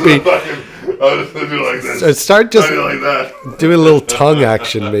really creepy. I was gonna do like this. Start just I do like that. doing a little tongue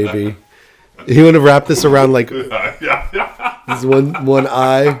action, maybe. You want to wrap this around like Yeah. this one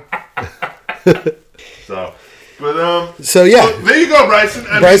eye? So, but So yeah, there you go, Bryson.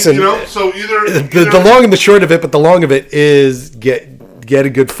 I mean, Bryson, you know, so either the long and the short of it, but the long of it is get a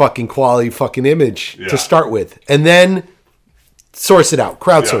good fucking quality fucking image Yeah. to start with, and then source it out,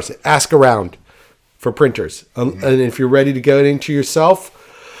 crowdsource it, ask around for printers, and if you're ready to go into yourself,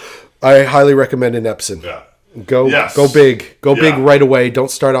 I highly recommend an Epson. Yeah. Go big, big right away.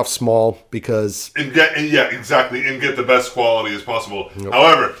 Don't start off small because and get the best quality as possible.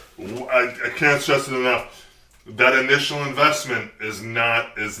 However, I can't stress it enough. That initial investment is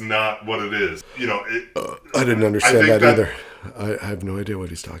not what it is. You know, I didn't understand think that that- either. I have no idea what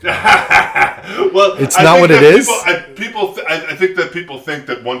he's talking about. well, It's I not think what it that is? I think that people think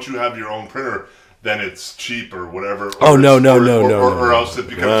that once you have your own printer, then it's cheap or whatever. Oh, no, or else it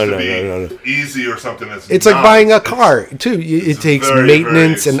becomes No, to be no. easy or something. It's like buying a car too. It takes very,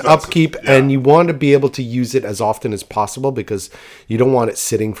 maintenance very and expensive. upkeep, Yeah. and you want to be able to use it as often as possible because you don't want it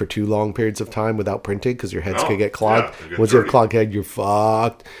sitting for too long periods of time without printing because your heads No. could get clogged. Yeah, they get Once you have a dirty. clogged head, you're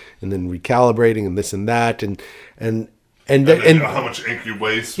fucked. And then recalibrating and this and that and And you know how much ink you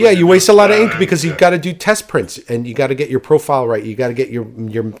waste. yeah, when you do waste a lot of that, ink because you've yeah. got to do test prints and you got to get your profile right. You got to get your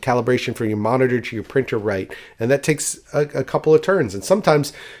calibration for your monitor to your printer right. And that takes a couple of turns. And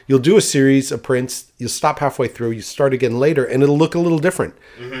sometimes you'll do a series of prints, you'll stop halfway through, you start again later, and it'll look a little different.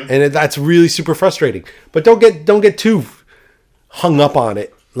 And that's really super frustrating. But don't get too hung up on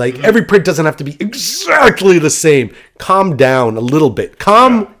it. Like every print doesn't have to be exactly the same. Calm down a little bit.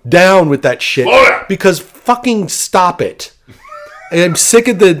 Calm down with that shit. Slow down. Because fucking stop it. I'm sick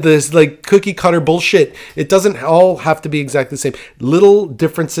of this like cookie cutter bullshit. It doesn't all have to be exactly the same. Little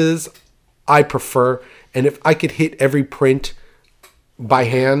differences I prefer. And if I could hit every print by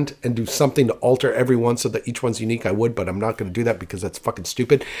hand and do something to alter every one so that each one's unique, I would, but I'm not going to do that because that's fucking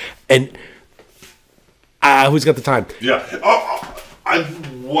stupid. And who's got the time? Yeah.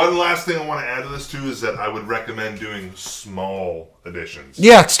 One last thing I want to add to this too is that I would recommend doing small editions.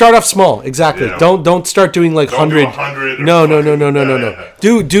 Yeah, start off small. Exactly. Yeah. Don't start doing like Don't do 100. 100 or No. fucking-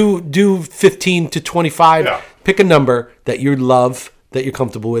 yeah. Do 15 to 25. Yeah. Pick a number that you love, that you're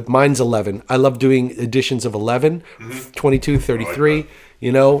comfortable with. Mine's 11. I love doing editions of 11, 22, 33.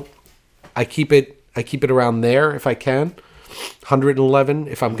 You know, I keep it around there if I can. 111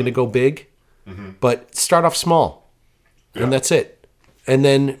 if I'm going to go big. But start off small. And that's it. And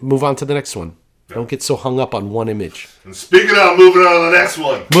then move on to the next one. Don't get so hung up on one image. And speaking of moving on to the next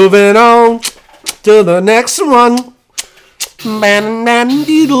one. Moving on to the next one.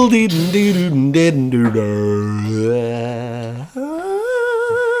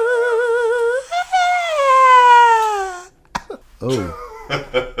 Oh.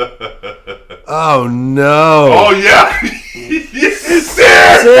 Oh no. Oh yeah.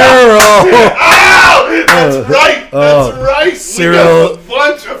 Cyril. Oh, that's right. That's right. Cyril. We got a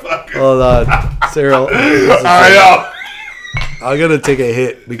bunch of fucking. Hold on. Cyril. I know. I'm gonna take a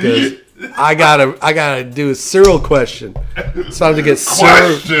hit because I gotta do a Cyril question. It's time to get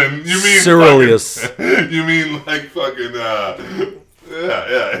Question. You mean Cyrilius. fucking- You mean like fucking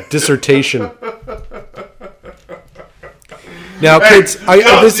yeah. dissertation. Now, Hey, kids,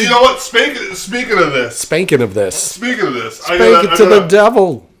 you know what? Speaking of this, spanking of this. Spank Spank it to the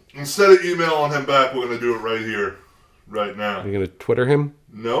devil. Instead of emailing him back, we're gonna do it right here, right now. You're gonna Twitter him?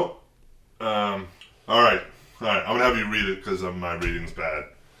 No. All right. I'm gonna have you read it because my reading's bad.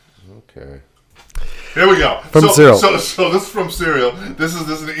 Okay. Here we go. From Cyril. So this is from Cyril. This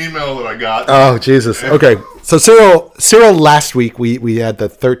is an email that I got. Oh Jesus. Okay. So Cyril. Last week we had the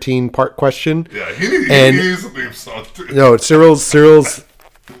 13-part question. Yeah, he And- needs a theme song too. No, Cyril's.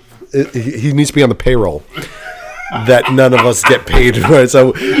 He needs to be on the payroll. That none of us get paid for.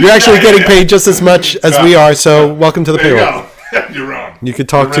 So you're actually getting paid just as much as we are. So welcome to the There you payroll. go. You're wrong. You could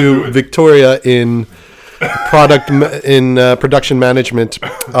talk You're to right, Victoria in production management.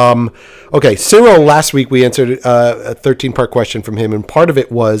 Okay, Cyril. Last week we answered a 13-part question from him, and part of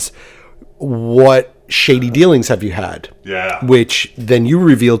it was, what shady dealings have you had? Yeah. Which then you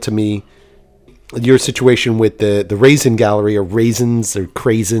revealed to me your situation with the Raisin Gallery, or Raisins, or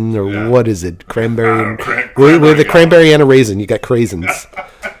Craisin, or what is it? Cranberry. With the Cranberry and a Raisin. You got Craisins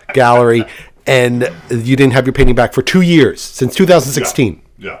Gallery. And you didn't have your painting back for 2 years, since 2016.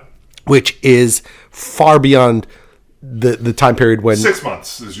 Yeah. Which is far beyond the time period when 6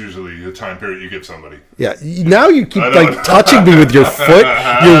 months is usually the time period you give somebody. Yeah. Now you keep touching me with your foot.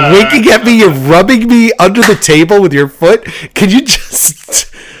 You're winking at me. You're rubbing me under the table with your foot. Can you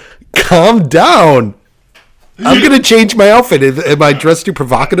just calm down? I'm going to change my outfit. Am I dressed too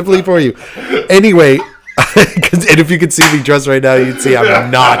provocatively for you? Anyway, and if you could see me dressed right now, you'd see I'm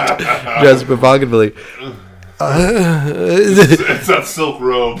not dressed provocatively. It's that silk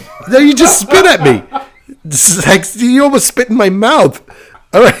robe. No, you just spit at me. You almost spit in my mouth.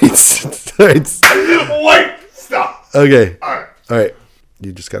 All right. Wait, stop. Okay. All right.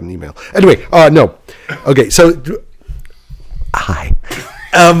 You just got an email. Anyway, no. Okay, so hi.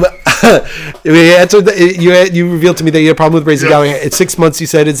 You revealed to me that you had a problem with Raisin Gallery. At 6 months, you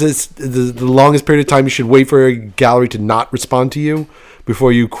said is the longest period of time you should wait for a gallery to not respond to you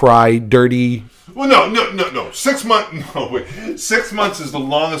before you cry dirty. Well, no. 6 months. No, wait. 6 months is the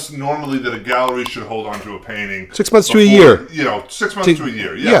longest normally that a gallery should hold on to a painting. 6 months to a year. 6 months to a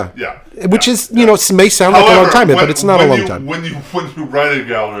year. Yeah. Which is, may sound like a long time, but it's not a long time. When you write a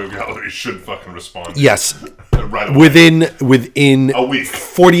gallery should fucking respond. Yes. Right away. Within a week,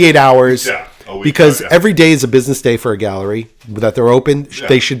 48 hours. Yeah. Because every day is a business day for a gallery that they're open.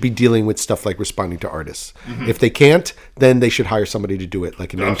 They should be dealing with stuff like responding to artists. Mm-hmm. If they can't, then they should hire somebody to do it,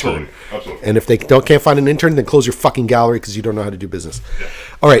 like an intern. Absolutely. And if they can't find an intern, then close your fucking gallery because you don't know how to do business. Yeah.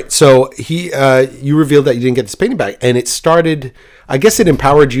 All right. So you revealed that you didn't get this painting back, and it started. I guess it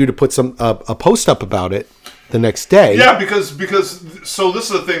empowered you to put a post up about it the next day. Yeah, because so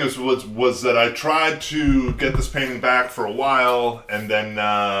this is the thing was that I tried to get this painting back for a while, and then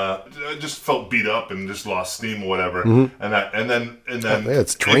I just felt beat up and just lost steam or whatever, and then it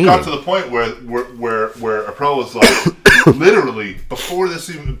got to the point where a pro was like literally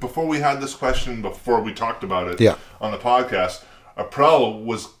before we had this question, before we talked about it on the podcast. April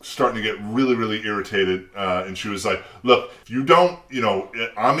was starting to get really, really irritated, and she was like, "Look, if you don't,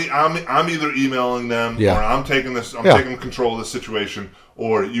 I'm either emailing them or I'm taking control of this situation,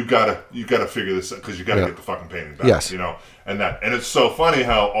 or you gotta figure this out because you gotta get the fucking painting back." Yes. And it's so funny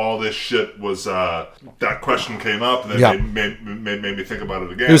how all this shit was. That question came up, and then made me think about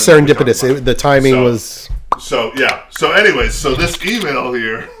it again. It was serendipitous. The timing was. So anyways, so this email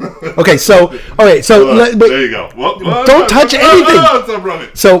here. Okay, so all right, so there you go. Well, don't touch anything. Running.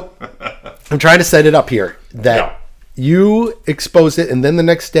 So I'm trying to set it up here that you exposed it, and then the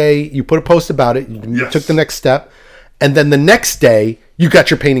next day you put a post about it. You took the next step, and then the next day you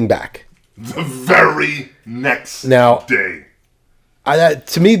got your painting back. The very next day.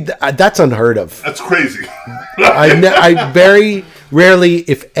 To me, that's unheard of. That's crazy. I very rarely,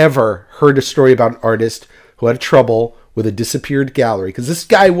 if ever, heard a story about an artist who had trouble with a disappeared gallery, because this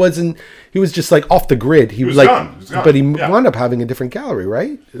guy he was just like off the grid. He was like gone. But he wound up having a different gallery,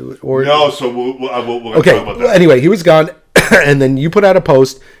 right? Or no, so we'll okay. talk about that. Anyway, he was gone, and then you put out a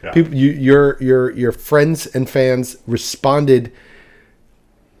post. People, your friends and fans responded,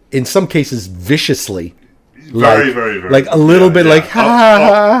 in some cases viciously. Very, very, like a little bit like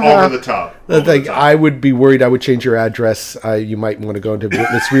over the top. I would be worried I would change your address. You might want to go into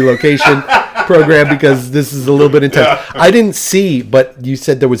this relocation program because this is a little bit intense. Yeah. I didn't see, but you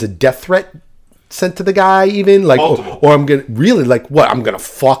said there was a death threat sent to the guy, even like, or I'm gonna really like what? I'm gonna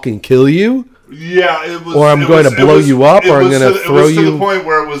fucking kill you. Yeah, it was. Or I'm going to blow you up, or I'm going to throw you. It was to the point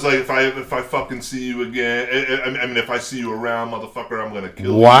where it was like, if I fucking see you again, I mean, if I see you around, motherfucker, I'm going to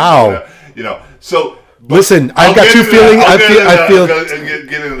kill you. Wow. So. Listen, I've got two feelings. I feel.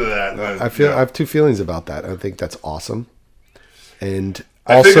 Get into that. I have two feelings about that. I think that's awesome, and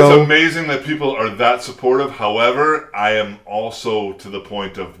I think it's amazing that people are that supportive. However, I am also to the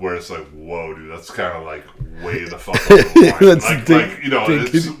point of where it's like, whoa, dude, that's kind of like way the fuck over the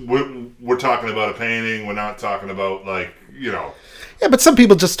line. We're talking about a painting. We're not talking about Yeah, but some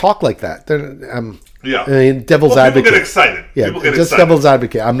people just talk like that. They're, I mean, devil's advocate. People get excited. Yeah, just devil's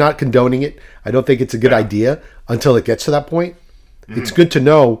advocate. I'm not condoning it. I don't think it's a good idea until it gets to that point. Mm-hmm. It's good to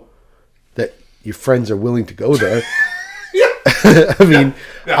know that your friends are willing to go there. I mean,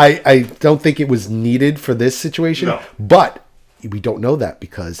 I don't think it was needed for this situation, but we don't know that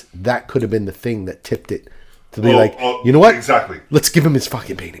because that could have been the thing that tipped it to be you know what? Exactly. Let's give him his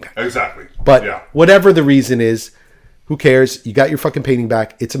fucking painting back. Exactly. But whatever the reason is, who cares? You got your fucking painting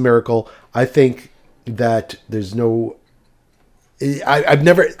back. It's a miracle. I think that there's no. I've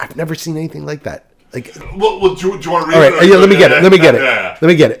never seen anything like that. Like, Well, do you want to read all right, it? yeah, let me get it. Let me get it. Yeah. Let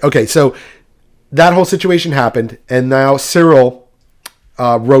me get it. Okay, so that whole situation happened, and now Cyril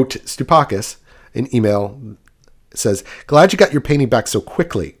wrote Stupakis an email. It says, "Glad you got your painting back so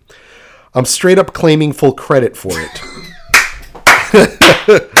quickly. I'm straight up claiming full credit for it."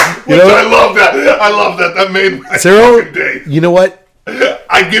 I love that. I love that. That made my Cyril, fucking day. you know what?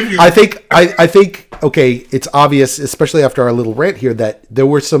 I give you. I think okay, it's obvious, especially after our little rant here, that there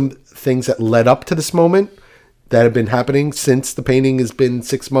were some things that led up to this moment that have been happening since the painting has been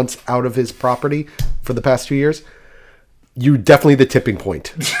 6 months out of his property for the past 2 years. You're definitely the tipping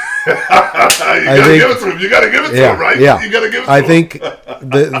point. You gotta give it to him. You gotta give it to him, right? Yeah. You gotta give it to I him. think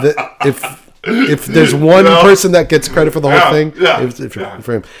if there's one person that gets credit for the whole thing, it's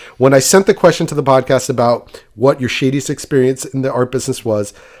for him. When I sent the question to the podcast about what your shadiest experience in the art business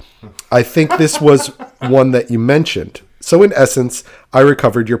was, I think this was one that you mentioned. So in essence, I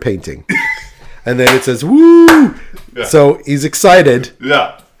recovered your painting. And then it says, woo! Yeah. So he's excited.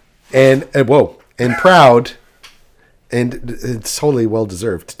 Yeah. And proud. And it's totally well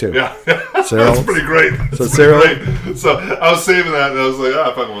deserved too. Yeah, Cyril, that's pretty great. Cyril, So I was saving that, and I was like,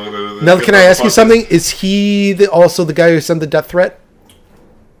 "Ah, fucking look at it." Now, can I ask you something? Is he also the guy who sent the death threat?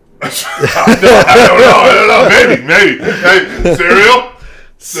 I don't know. Maybe. Hey,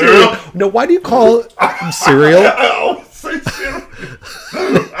 Cyril. No, why do you call him cereal? I always say cereal.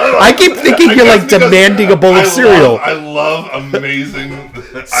 I keep thinking you're like demanding a bowl of cereal. I love amazing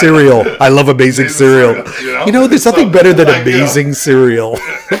cereal. I love amazing cereal. You know, there's nothing better than amazing cereal.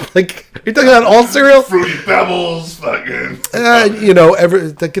 Like, you're talking about all cereal? Fruity Pebbles, fucking.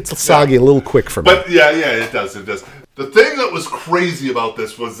 That gets soggy a little quick for me. But yeah, it does. The thing that was crazy about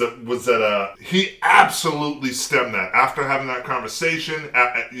this was that he absolutely stemmed that after having that conversation,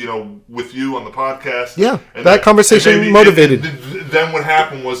 with you on the podcast. Yeah, that conversation motivated. Then what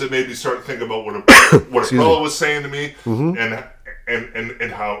happened was it made me start to think about what a girl was saying to me,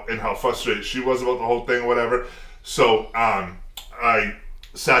 and how frustrated she was about the whole thing, or whatever. So I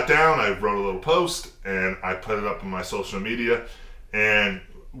sat down, I wrote a little post, and I put it up on my social media, and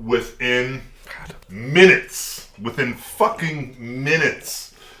within fucking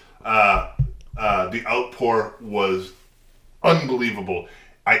minutes, the outpour was unbelievable.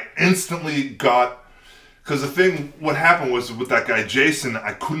 I instantly got, because what happened was with that guy Jason,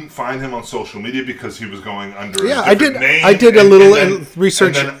 I couldn't find him on social media because he was going under a different name. I did a little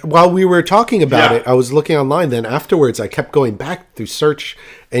research while we were talking about it. I was looking online. Then afterwards, I kept going back through search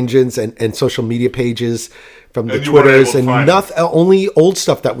engines and social media pages from the Twitters and only old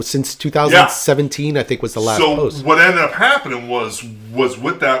stuff that was since 2017. I think was the last post. So what ended up happening was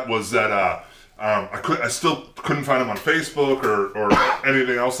that I still couldn't find him on Facebook or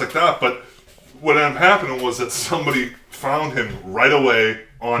anything else like that. But what ended up happening was that somebody found him right away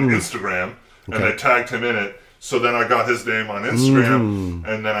on Instagram, and I tagged him in it. So then I got his name on Instagram,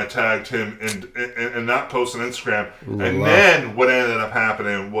 and then I tagged him in that post on Instagram. Then what ended up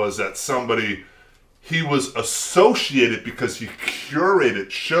happening was that he was associated because he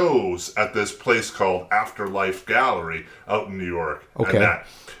curated shows at this place called Afterlife Gallery out in New York. Okay. And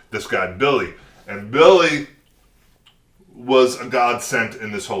this guy, Billy. And Billy was a godsend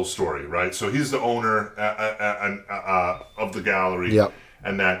in this whole story, right? So he's the owner of the gallery. Yep.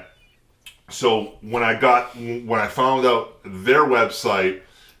 And that. So when I found out their website,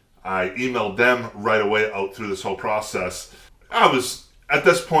 I emailed them right away out through this whole process. At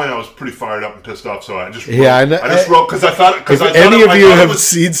this point, I was pretty fired up and pissed off, so I just wrote. Yeah, I just wrote because I thought. If any of you have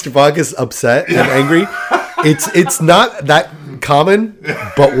seen Stupakis upset and angry, it's not that common,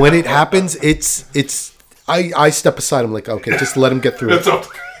 but when it happens, I step aside. I'm like, okay, just let him get through it.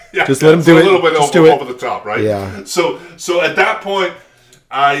 Just let him do it. A little bit over the top, right? Yeah. So at that point,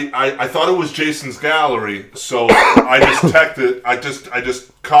 I thought it was Jason's gallery, so I just texted. I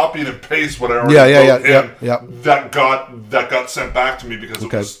just copied and pasted what I already wrote him. Yeah. That got sent back to me because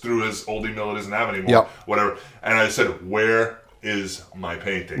it was through his old email. It doesn't have anymore. Whatever. And I said, "Where is my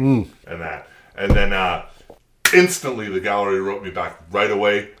painting?" And that. And then instantly the gallery wrote me back right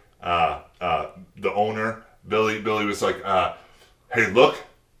away. The owner, Billy was like, "Hey, look,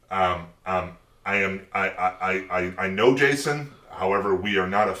 I know Jason. However, we are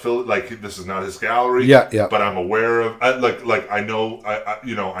not affiliated. Like, this is not his gallery. Yeah. But I'm aware of. I know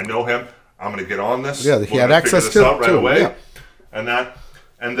him. I'm going to get on this. Yeah, he had access to it right away. Yeah. And that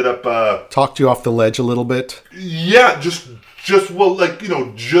ended up talked you off the ledge a little bit. Yeah, just in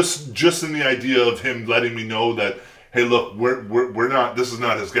the idea of him letting me know that, hey, look, we're not. This is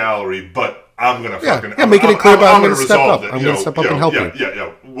not his gallery, but I'm gonna making it clear about I'm gonna step up. I'm gonna step up and help you.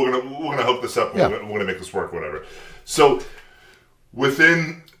 Yeah. We're gonna hook this up. We're gonna make this work. Whatever. So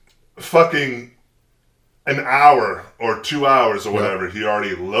within fucking an hour or 2 hours or whatever, he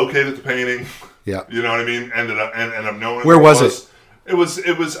already located the painting. Yeah. You know what I mean? Ended up knowing where was it? It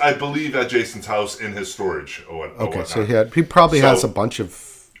was I believe at Jason's house in his storage or whatnot. So he probably has a bunch of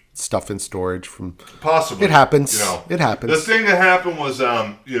stuff in storage from possibly. It happens. It The happens. thing that happened was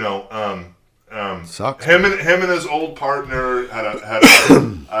Sucks. him and his old partner had a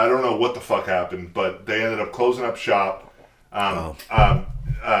I don't know what the fuck happened, but they ended up closing up shop.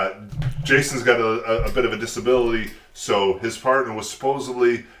 Jason's got a bit of a disability, so his partner was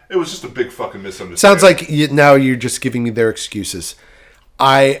supposedly, it was just a big fucking misunderstanding. Sounds like now you're just giving me their excuses.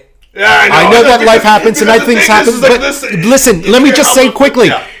 I I know that life happens and things happen, but listen, let me just say quickly,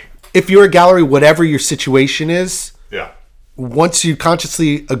 if you're a gallery, whatever your situation is, once you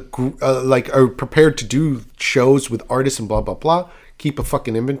consciously are prepared to do shows with artists and blah, blah, blah, keep a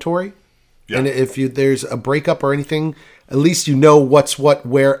fucking inventory. Yeah. And if there's a breakup or anything, at least you know what's what,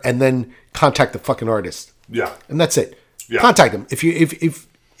 where, and then contact the fucking artist. Yeah. And that's it. Yeah. Contact them. If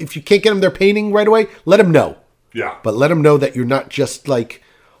you can't get them their painting right away, let them know. Yeah. But let them know that you're not just like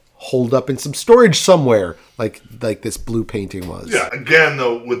holed up in some storage somewhere like this blue painting was. Yeah. Again,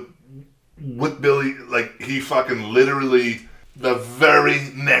 though, with Billy, like, he fucking literally the very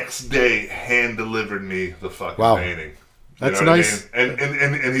next day hand delivered me the fucking painting. That's nice. I mean?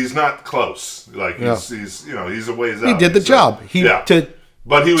 And he's not close. Like, he's a ways out. He did the job.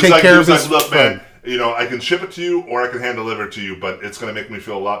 But he was like, look, man, I can ship it to you or I can hand deliver it to you, but it's going to make me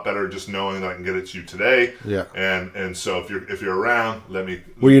feel a lot better just knowing that I can get it to you today. Yeah. And so if you're around, let me.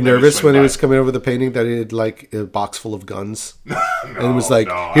 Were you nervous when he was coming over the painting that he had like a box full of guns? No, and it was like,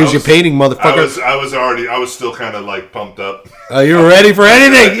 here's your painting, motherfucker. I was still kind of like pumped up. You're ready for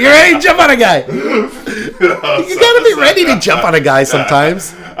anything. You're ready to jump on a guy. You gotta be ready to jump on a guy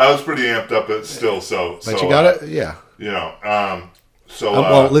sometimes. I was pretty amped up still, But you got it, yeah.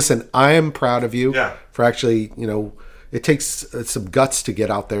 Well, listen, I am proud of you for actually, it takes some guts to get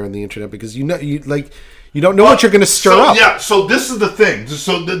out there on the internet because you don't know what you're going to stir up. Yeah, so this is the thing.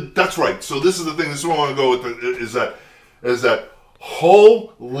 That's right. So this is the thing. This is what I want to go with. Is that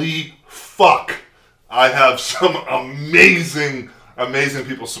holy fuck? I have some amazing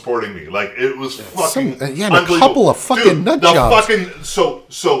people supporting me. Like, it was fucking a couple of fucking nut jobs. So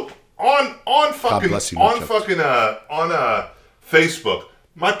on Facebook,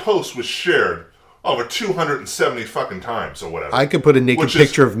 my post was shared over 270 fucking times or whatever. I could put a naked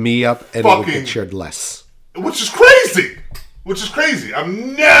picture of me up and it would get shared less. Which is crazy. I've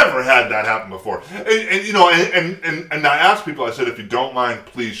never had that happen before. And I asked people, I said, if you don't mind,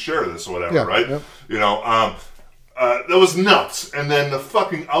 please share this or whatever, right? Yeah. That was nuts. And then the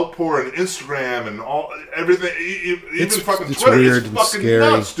fucking outpour on Instagram and everything, even fucking Twitter, weird it's fucking scary.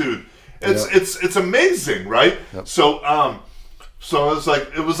 Nuts, dude. It's amazing, right? Yep. So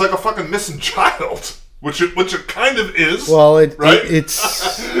it was like a fucking missing child, which it kind of is. Well, right?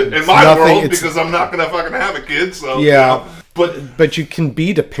 It's in my world because I'm not gonna fucking have a kid. So yeah, but you can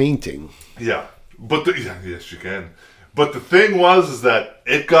beat a painting. Yeah, yes you can. But the thing is that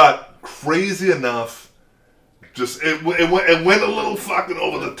it got crazy enough. Just it went a little fucking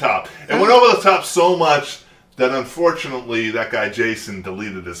over the top. It went over the top so much that unfortunately that guy Jason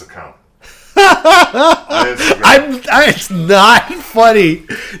deleted his account. It's not funny.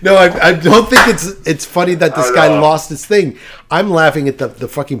 No, I don't think it's funny that this guy lost his thing. I'm laughing at the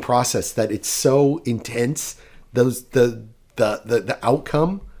fucking process that it's so intense. The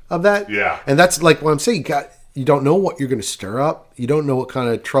outcome of that. Yeah. And that's like what I'm saying. You don't know what you're going to stir up. You don't know what kind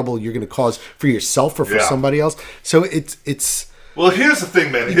of trouble you're going to cause for yourself or for somebody else. So it's. Well, here's the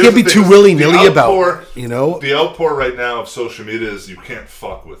thing, man. You can't be too willy-nilly about it, The outpour right now of social media is you can't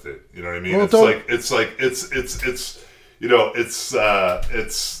fuck with it. You know what I mean? Well,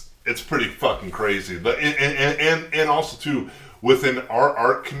 it's pretty fucking crazy. But and also too within our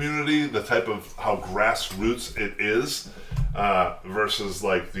art community, the type of how grassroots it is versus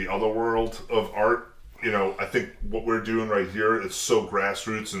like the other world of art. I think what we're doing right here is so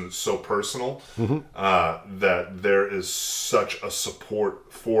grassroots and it's so personal that there is such a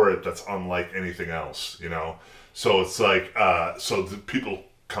support for it that's unlike anything else, So it's like, so the people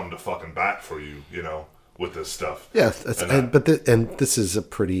come to fucking bat for you, with this stuff. Yeah, but this is a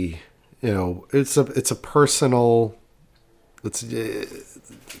pretty, it's a personal,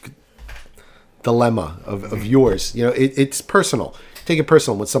 dilemma of yours. It's personal. Take it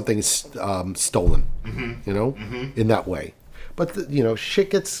personal when something is stolen, in that way. But,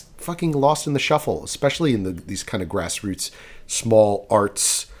 shit gets fucking lost in the shuffle, especially in these kind of grassroots, small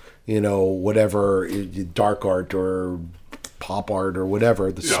arts, whatever, dark art or pop art or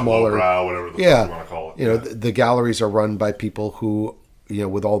whatever, the smaller. Lowbrow, whatever the fuck you want to call it. The galleries are run by people who,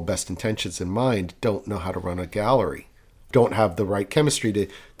 with all best intentions in mind, don't know how to run a gallery, don't have the right chemistry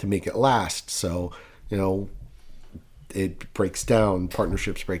to make it last. So, it breaks down,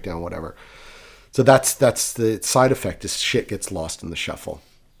 partnerships break down, whatever. So that's the side effect is shit gets lost in the shuffle.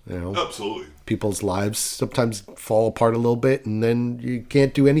 Absolutely. People's lives sometimes fall apart a little bit, and then you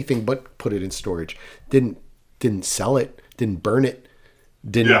can't do anything but put it in storage. Didn't sell it, didn't burn it,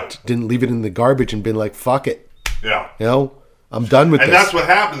 didn't leave it in the garbage and been like, fuck it. Yeah. I'm done with this. And that's what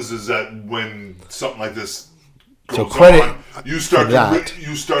happens is that when something like this goes credit on, you start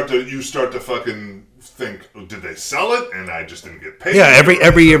to fucking think, did they sell it? And I just didn't get paid. Yeah, every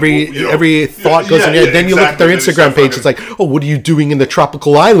thought goes in your head. Then you look at their Instagram page. It's like, oh, what are you doing in the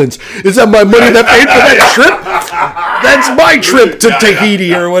tropical islands? Is that my money that paid for that trip? That's my trip to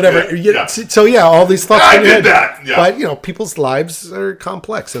Tahiti or whatever. So all these thoughts. I did that. Yeah. But people's lives are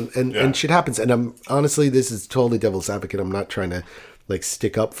complex and shit happens. And I'm honestly, this is totally devil's advocate. I'm not trying to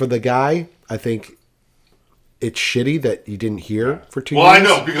stick up for the guy. I think it's shitty that you didn't hear for 2 years. Well, I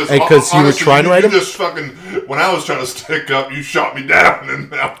know because you were trying to write him. Just fucking when I was trying to stick up, you shot me down, and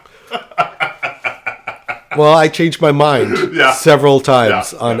now. Well, I changed my mind several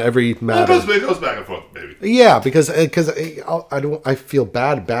times on every matter. It goes back and forth, baby. Yeah, because I feel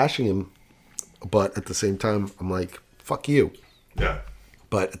bad bashing him, but at the same time I'm like, fuck you. Yeah.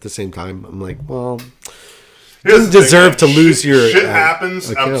 But at the same time I'm like, well, you didn't deserve to lose your. Shit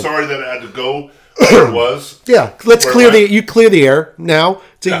happens. I'm sorry that I had to go. It was. Yeah, let's clear the air now.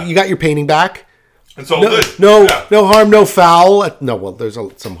 So you got your painting back. It's all good. No harm, no foul. No, well, there's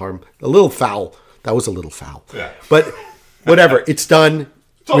some harm. A little foul. That was a little foul. Yeah. But whatever, it's done.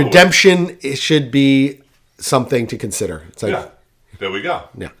 It's Redemption, it should be something to consider. It's like, there we go.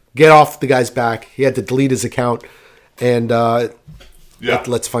 Yeah, get off the guy's back. He had to delete his account, and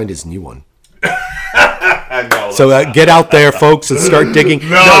let's find his new one. So get out there, folks, and start digging.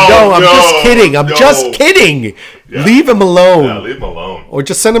 No, I'm just kidding. I'm just kidding. Yeah. Leave him alone. Yeah, leave him alone. Or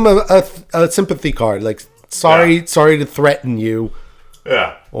just send him a sympathy card. Like, sorry to threaten you.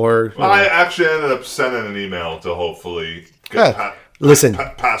 Yeah. Or I actually ended up sending an email to hopefully get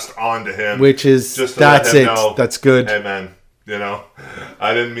passed on to him. Which is just that's it. Know, that's good. Hey man,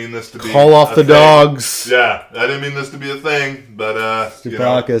 I didn't mean this to be call off the thing. Dogs. Yeah, I didn't mean this to be a thing, but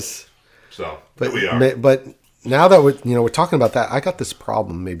So but here we are. But now that we're talking about that, I got this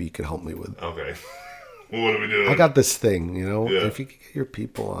problem. Maybe you could help me with. Okay. What are we doing? I got this thing. If you could get your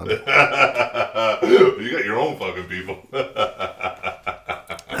people on it. You got your own fucking people.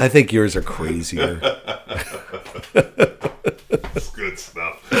 I think yours are crazier. That's good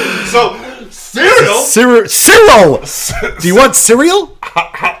stuff. So, cereal. Cyril. Do you want cereal?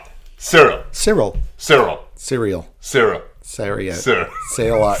 Cyril. Cereal. Cereal. Say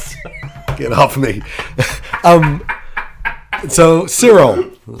a lot. Get off me. So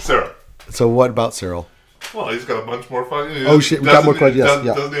Cyril. So what about Cyril? Well, he's got a bunch more fucking. Oh shit, we got more questions. Yes,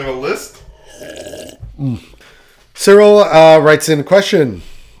 doesn't he have a list? Cyril writes in a question.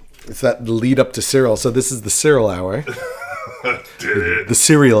 It's that lead up to Cyril. So this is the Cyril hour. Did it? The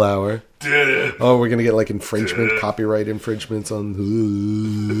cereal hour. Did it? Oh, we're gonna get like infringement, copyright infringements on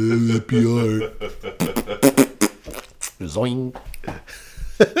PR. Zoing.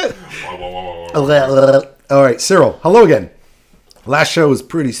 All right, Cyril. Hello again. Last show was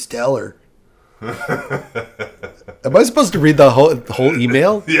pretty stellar. Am I supposed to read the whole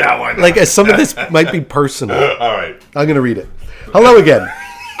email? Yeah, why not? Like, some of this might be personal. All right. I'm going to read it. Hello again.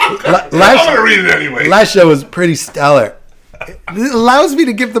 I'm going to read it anyway. Last show was pretty stellar. It allows me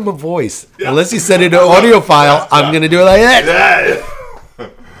to give them a voice. Yeah. Unless you send it in an audio file, I'm going to do it like that. Yeah.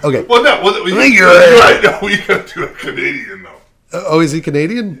 Okay. Well, no. You're right. No, we got to do a Canadian, though. Oh, is he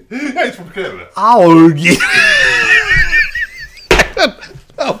Canadian? Yeah, he's from Canada. Oh, yeah.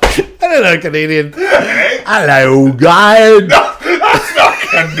 I don't know Canadian. Hey. Hello, guys. No, that's not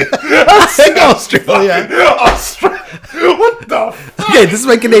Canadian. I think Australia. What the fuck? Okay, this is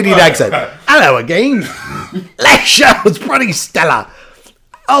my Canadian accent. Hello again. Last show was pretty stellar.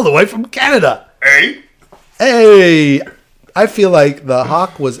 All the way from Canada. Hey. I feel like the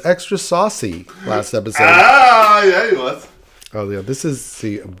Hawk was extra saucy last episode. Yeah, he was. Oh, yeah, this is,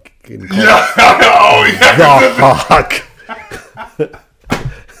 see, I'm getting called The Hawk.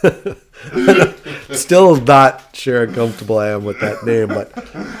 Still not sure how comfortable I am with that name, but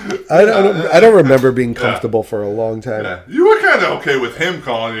I don't remember being comfortable for a long time. Yeah. You were kind of okay with him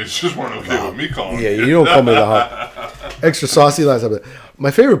calling you, just weren't okay with me calling you. Yeah, you don't call me the Hawk. Extra saucy last episode.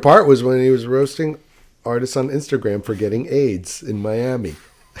 My favorite part was when he was roasting artists on Instagram for getting AIDS in Miami.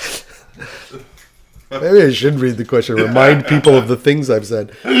 Maybe I should read the question. Remind people of the things I've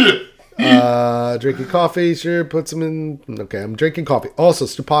said. Drinking coffee, sure, put some in. Okay, I'm drinking coffee. Also,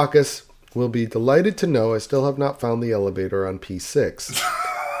 Stupakis will be delighted to know I still have not found the elevator on P6.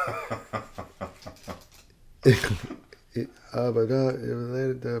 Oh my god!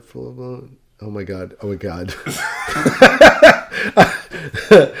 Oh my god! Oh my god!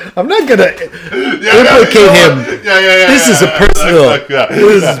 I'm not gonna implicate him. This is a personal.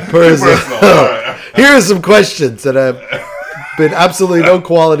 This is personal. Right. Here are some questions that have been absolutely no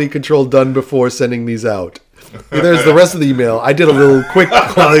quality control done before sending these out. There's the rest of the email. I did a little quick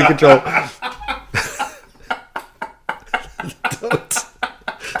quality control.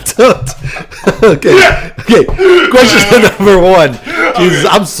 Don't. Okay. Question number 1. Jesus,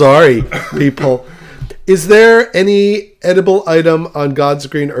 I'm sorry, people. Is there any edible item on God's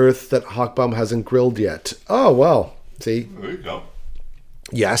green earth that Hawkbomb hasn't grilled yet? Oh, well. See? There you go.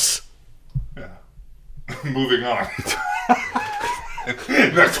 Yes. Yeah. Moving on.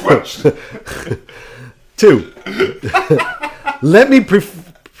 Next question. 2. Let me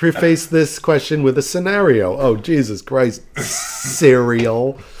preface this question with a scenario. Oh, Jesus Christ.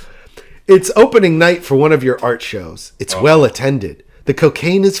 Cereal. It's opening night for one of your art shows. It's well attended. The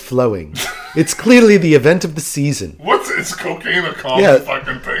cocaine is flowing. It's clearly the event of the season. Is cocaine a common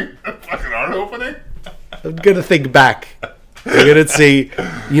fucking thing? A fucking art opening? I'm going to think back. I'm going to say,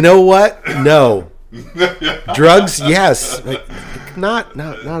 you know what? No. Drugs, yes. Like, not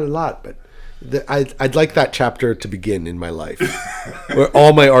a lot, but I'd like that chapter to begin in my life. Where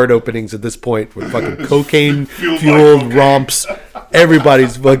all my art openings at this point were fucking cocaine-fueled romps.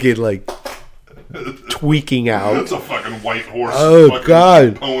 Everybody's fucking like tweaking out. It's a fucking white horse. Oh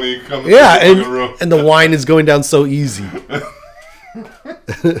god! Pony coming. Yeah, and the wine is going down so easy.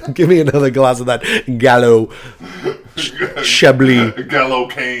 Give me another glass of that Gallo Chablis. Gallo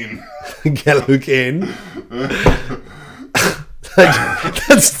cane. Gallo cane.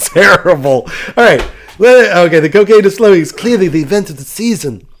 That's terrible. All right. Okay, the cocaine is flowing. It's clearly the event of the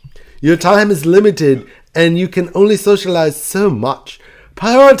season. Your time is limited, and you can only socialize so much.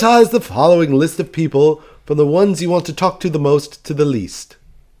 Prioritize the following list of people from the ones you want to talk to the most to the least.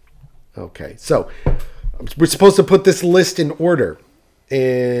 Okay, so we're supposed to put this list in order.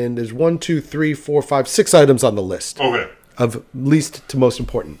 And there's 1, 2, 3, 4, 5, 6 items on the list. Okay. Of least to most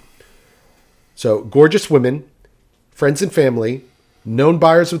important. So, gorgeous women, friends and family, known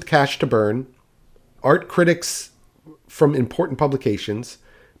buyers with cash to burn, art critics from important publications,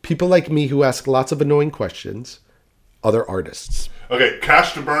 people like me who ask lots of annoying questions, other artists. Okay,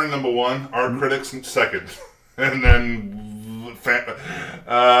 cash to burn, number 1, art critics, second. And then...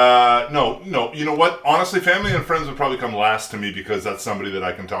 no. You know what? Honestly, family and friends would probably come last to me because that's somebody that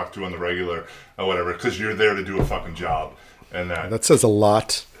I can talk to on the regular or whatever. Because you're there to do a fucking job, and that says a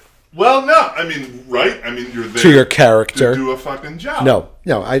lot. Well, no, I mean, right? I mean, you're there to your character to do a fucking job. No,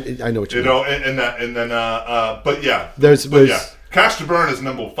 I know what you mean. Know, and then, but yeah, there's cash to burn is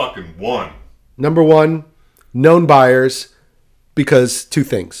number fucking 1. Number 1, known buyers, because 2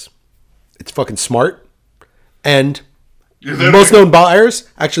 things: it's fucking smart, and most known buyers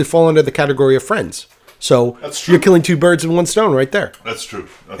actually fall under the category of friends. So you're killing 2 birds with 1 stone right there. That's true.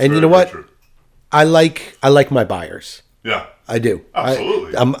 That's and you know what? I like my buyers. Yeah, I do.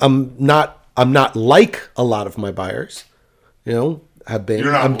 Absolutely. I'm not like a lot of my buyers. You know, have been.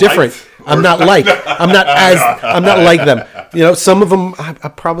 I'm different. I'm not like like them. You know, some of them I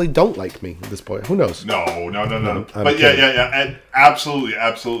probably don't like me at this point. Who knows? No. But yeah, and absolutely.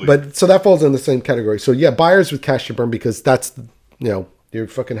 But so that falls in the same category. So yeah, buyers with cash to burn because that's you're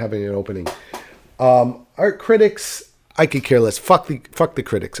fucking having an opening. Art critics, I could care less. Fuck the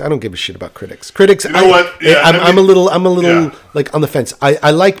critics. I don't give a shit about critics. Critics. You know what? Yeah, I'm a little like on the fence.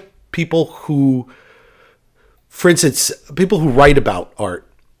 I like people who, for instance, people who write about art.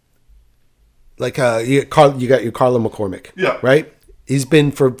 Like you got your Carlin McCormick. Yeah. Right. He's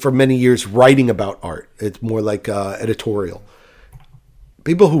been for many years writing about art. It's more like editorial.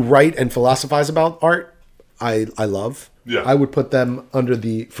 People who write and philosophize about art, I love. Yeah. I would put them under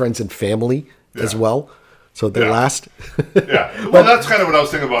the friends and family as well. So they're last. Yeah. Well, that's kind of what I was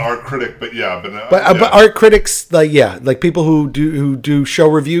thinking about art critic, but but art critics, like people who do show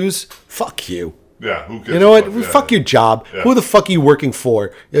reviews, fuck you. Yeah, who cares? You know what? Fuck your job. Yeah. Who the fuck are you working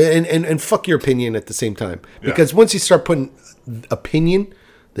for? And fuck your opinion at the same time. Because once you start putting opinion,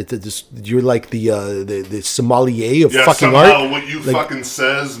 you're like the sommelier of fucking art. What you fucking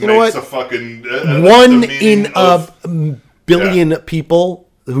says you makes a fucking 1 in a billion people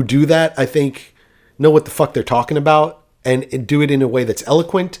who do that. I think know what the fuck they're talking about and do it in a way that's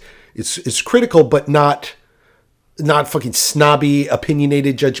eloquent. It's critical, but not fucking snobby,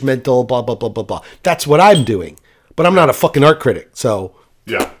 opinionated, judgmental, blah, blah, blah, blah, blah. That's what I'm doing. But I'm not a fucking art critic. So,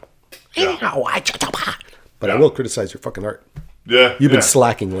 yeah. But I will criticize your fucking art. Yeah, You've been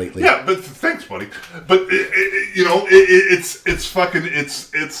slacking lately. Yeah, but thanks, buddy. But it's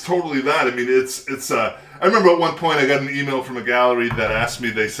totally that. I mean, it's. I remember at one point I got an email from a gallery that asked me.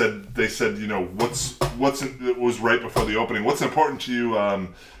 They said it was right before the opening. What's important to you?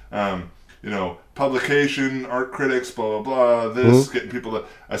 Publication, art critics, blah blah blah. This getting people to.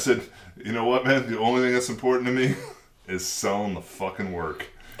 I said, you know what, man? The only thing that's important to me is selling the fucking work.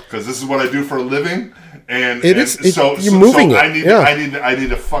 Because this is what I do for a living, and you're moving it. I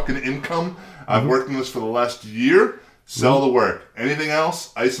need a fucking income. I've worked on this for the last year. Sell the work. Anything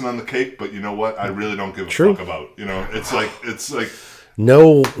else, icing on the cake. But you know what? I really don't give a fuck about. It's like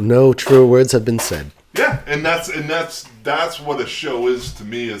no true words have been said. Yeah, and that's what a show is to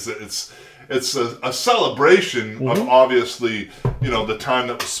me. Is it's a celebration of obviously the time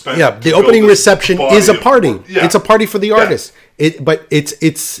that was spent. Yeah, the opening reception is a party. It's a party for the artist. But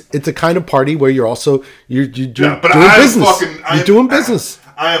it's a kind of party where you're also you're doing business. You're doing business.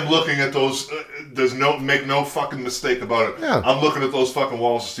 I am looking at those. Make no fucking mistake about it. Yeah. I'm looking at those fucking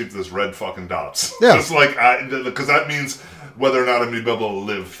walls to see if there's red fucking dots. Yeah, it's like because that means whether or not I'm gonna be able to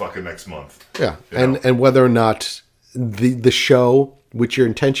live fucking next month. Yeah, and whether or not the show, which your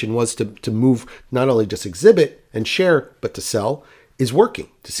intention was to move, not only just exhibit and share, but to sell, is working,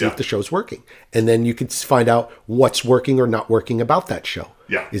 to see if the show's working. And then you could find out what's working or not working about that show.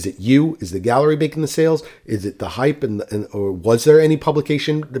 Yeah. Is it you? Is the gallery making the sales? Is it the hype? Or was there any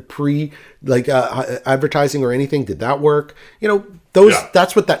publication, advertising or anything? Did that work?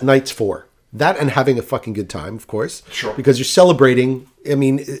 That's what that night's for. That and having a fucking good time, of course. Sure. Because you're celebrating. I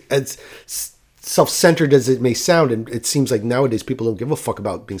mean, as self-centered as it may sound, and it seems like nowadays people don't give a fuck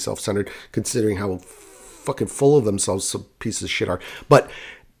about being self-centered, considering how fucking full of themselves some pieces of shit are. But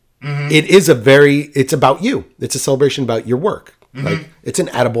it's about you. It's a celebration about your work. Like, it's an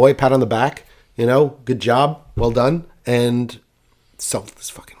attaboy, pat on the back, good job, well done, and sell this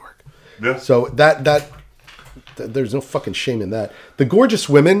fucking work. Yeah. So that there's no fucking shame in that. The gorgeous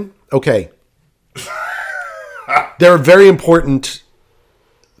women, okay. There are very important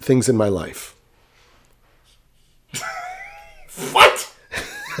things in my life. What?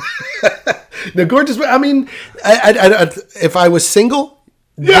 The gorgeous. I mean, if I was single,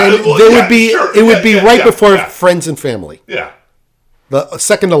 it would be right before friends and family. Yeah. The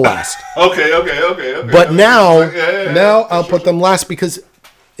second to last. Okay. But now I'll put them last because,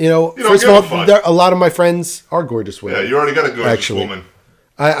 first of all, a lot of my friends are gorgeous women. Yeah, you already got a gorgeous woman.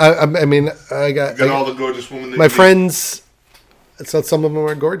 I mean, I got all the gorgeous women. My friends, so some of them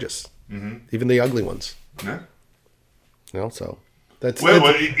are gorgeous, even the ugly ones. Yeah. So that's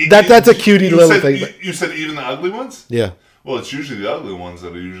a cutie little thing. You said even the ugly ones? Yeah. Well, it's usually the ugly ones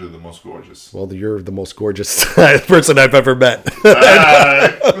that are usually the most gorgeous. Well, you're the most gorgeous person I've ever met.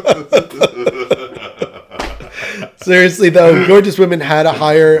 Seriously, though, gorgeous women had a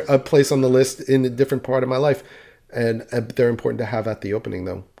higher place on the list in a different part of my life. And they're important to have at the opening,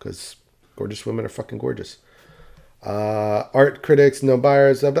 though, because gorgeous women are fucking gorgeous. Art critics, no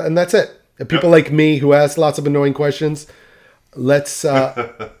buyers, and that's it. And people like me who ask lots of annoying questions, let's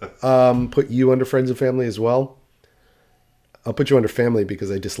put you under friends and family as well. I'll put you under family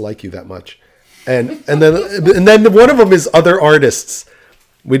because I dislike you that much. And then one of them is other artists.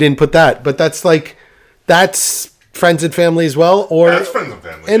 We didn't put that, but that's friends and family as well. Or that's friends and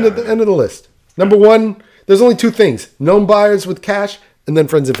family. End of the list. Number one, there's only two things: known buyers with cash, and then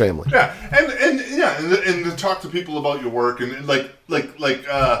friends and family. Yeah, and to talk to people about your work and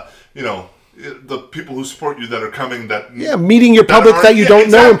the people who support you that are coming. Meeting your public that you don't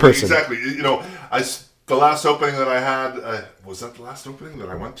know in person. Exactly. The last opening that I had, was that the last opening that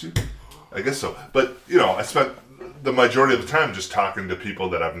I went to? I guess so. But, I spent the majority of the time just talking to people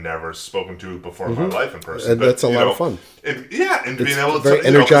that I've never spoken to before in my life in person. And that's a lot of fun. And being able to... very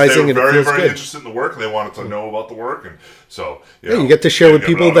energizing they were and it feels very good. interested in the work. And they wanted to know about the work. And so, you get to share with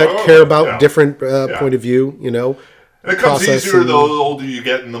people that care about different point of view, And it comes easier the older you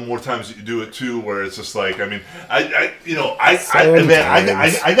get, and the more times that you do it too. Where it's just like, I mean, I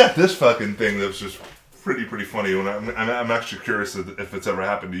got this fucking thing that's just pretty funny. When I'm actually curious if it's ever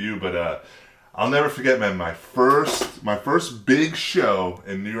happened to you, but I'll never forget, man. My first big show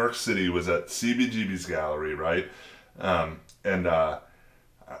in New York City was at CBGB's gallery, right?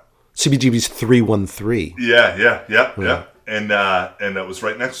 CBGB's 313. Yeah. And it was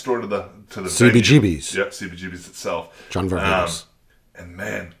right next door to the CBGB's. Venue. Yep, CBGB's itself. John Verhoeven's. And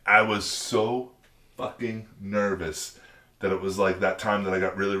man, I was so fucking nervous that it was like that time that I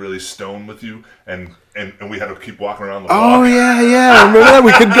got really, really stoned with you, and we had to keep walking around the block. Oh yeah. I remember that.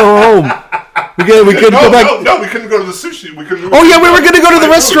 We couldn't go home. We couldn't go back. No, we couldn't go to the sushi. We couldn't. Oh yeah, we were going to go to the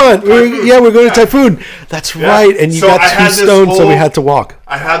Typhoon. restaurant. We're going to Typhoon. That's right. And you So got I had 2 this stones, so we whole- had to walk.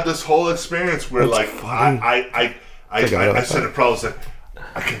 I had this whole experience where, That's like, funny. I said to Prowell, like,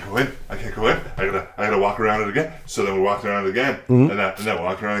 I can't go in. I gotta walk around it again. So then we walked around it again, and then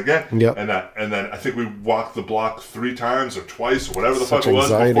walked around it again, Yep. and then I think we walked the block 3 times or twice or whatever the Such fuck it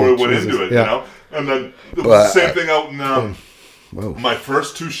was anxiety, before we went Jesus. into it. Yeah. You know, and then it was the same thing out in Whoa. my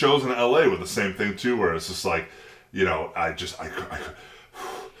first 2 shows in LA were the same thing too, where it's just like, you know, I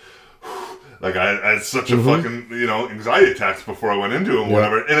like I had such a fucking, you know, anxiety attacks before I went into it and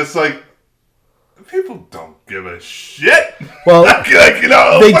whatever, and it's like, people don't give a shit. Well, like, you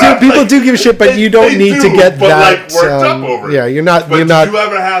know, They do. whatever, People like, do give a shit, but you don't they need do, to get but, that like, worked up over it. Yeah, you're not. But You're did not. you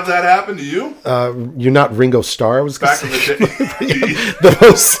ever have that happen to you? You're not Ringo Starr. I was gonna Back in say. the day. The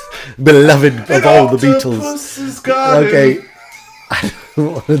most beloved of all the Beatles. Octopus has got Okay, him. I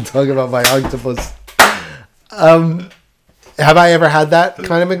don't want to talk about my octopus. Have I ever had that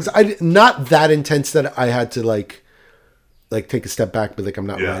kind of anxiety? Not that intense that I had to like take a step back, but like I'm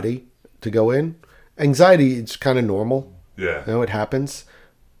not ready to go in. Anxiety, it's kind of normal. Yeah. You know, it happens.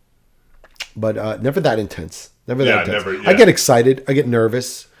 But never that intense. Never that Yeah, intense. never, I yeah. get excited. I get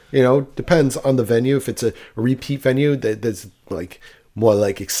nervous. You know, depends on the venue. If it's a repeat venue, there's like more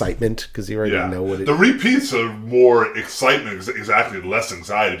like excitement because you already know what it is. The repeats are more excitement, exactly, less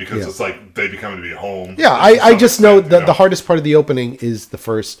anxiety because Yeah. it's like they become to be home. Yeah, I just know that the hardest part of the opening is the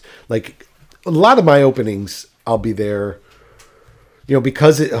first. Like a lot of my openings, I'll be there. You know,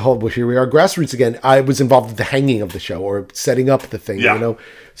 because here we are, Grassroots again. I was involved with the hanging of the show or setting up the thing. Yeah. You know,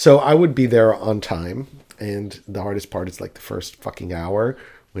 so I would be there on time, and the hardest part is like the first fucking hour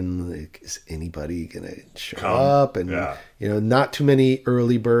when like is anybody gonna show up, and you know, not too many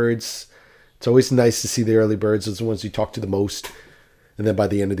early birds. It's always nice to see the early birds. Those are the ones you talk to the most. And then by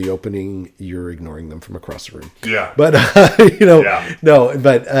the end of the opening, you're ignoring them from across the room. Yeah. But you know, no.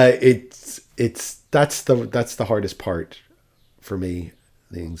 But that's the hardest part for me,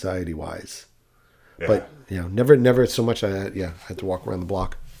 the anxiety wise. Yeah. But you know, never so much. I had to walk around the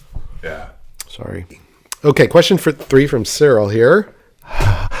block. Yeah. Sorry. Okay, question 3 from Cyril here.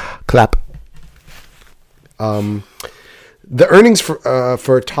 Clap. The earnings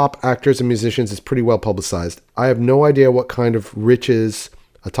for top actors and musicians is pretty well publicized. I have no idea what kind of riches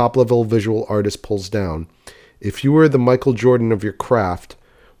a top-level visual artist pulls down. If you were the Michael Jordan of your craft,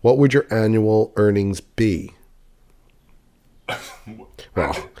 what would your annual earnings be?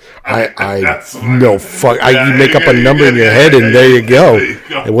 Well, no fuck. You make up a number in your head, and there you go.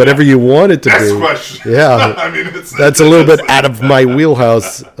 And whatever you want it to Next be. question. Yeah, I mean, that's a little bit out of my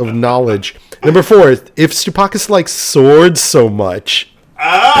wheelhouse of knowledge. Number 4, if Stupakis likes swords so much.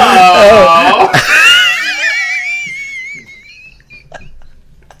 Oh.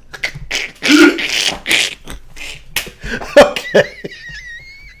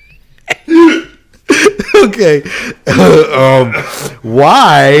 Okay.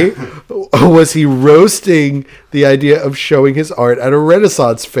 Why was he roasting the idea of showing his art at a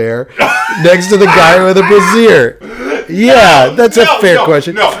Renaissance fair next to the guy with a brassiere? Yeah, that's a fair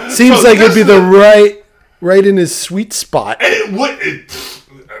question. Seems So like it'd be this the right in his sweet spot. It would.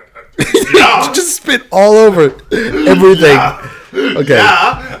 Yeah. Just spit all over everything. Okay.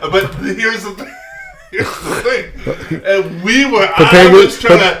 Yeah, but here's the thing. Here's the thing. And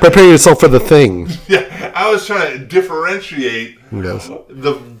Prepare yourself for the thing. Yeah, I was trying to differentiate Yes.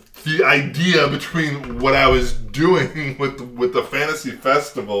 the idea between what I was doing with the fantasy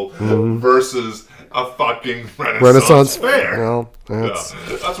festival versus a fucking Renaissance fair. Well, that's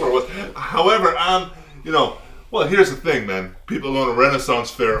what it was. However, you know, well, here's the thing, man. People go to Renaissance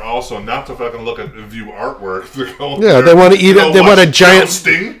fair also not to fucking look at view artwork. They go there, they want to eat it. They want a giant,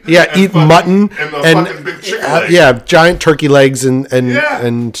 jousting eat fucking, mutton and fucking big chicken legs. giant turkey legs and yeah.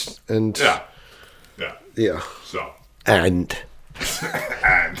 So and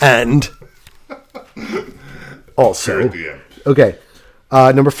also at the end. okay.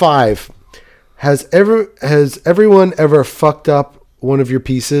 Number 5. Has everyone ever fucked up one of your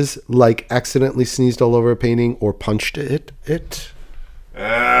pieces, like accidentally sneezed all over a painting or punched it?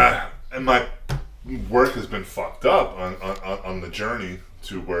 And my work has been fucked up on the journey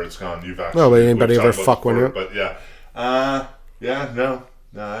to where it's gone. You've actually. No, but anybody we've ever talked fuck about one before, up? But no,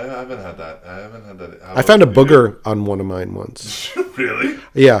 I haven't had that. I found a booger on one of mine once. Really?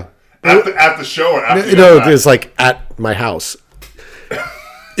 Yeah. At the show or after? No, it was like at my house.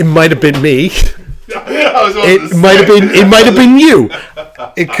 It might have been me. It might have been you.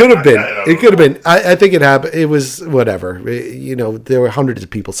 It could have been. I think it happened. It was whatever. You know, there were hundreds of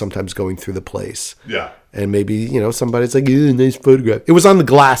people sometimes going through the place. Yeah. And maybe, somebody's like, nice photograph. It was on the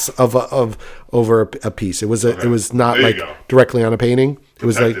glass of over a piece. It was it was not There you like go. directly on a painting. It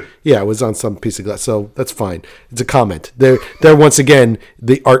was like, Protected. it was on some piece of glass. So that's fine. It's a comment. There once again,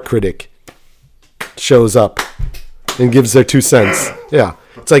 the art critic shows up and gives their 2 cents. Yeah.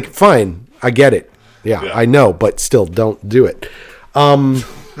 It's like, fine, I get it. Yeah. I know, but still don't do it. What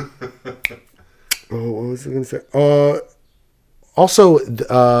was I going to say? Also,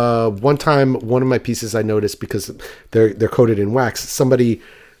 one time, one of my pieces I noticed, because they're coated in wax, somebody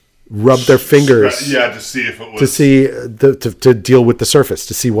rubbed their fingers to see if it was to see to deal with the surface,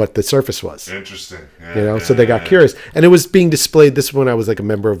 to see what the surface was. interesting. So they got curious, and it was being displayed. This is when I was like a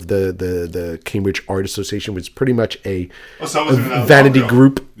member of the Cambridge Art Association, which is pretty much a So that was in vanity logo.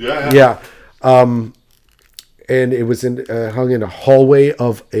 group. Yeah. And it was hung in a hallway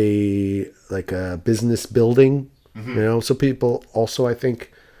of a business building. So people also, I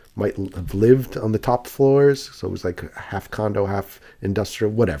think, might have lived on the top floors. So it was like half condo, half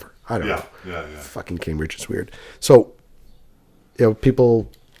industrial, whatever. I don't know. Yeah. Fucking Cambridge is weird. So,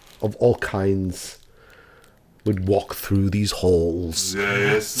 people of all kinds would walk through these holes.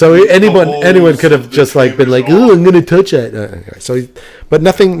 Yes. So anyone could have just like been like, "Oh, I'm gonna touch it." Anyway, so, but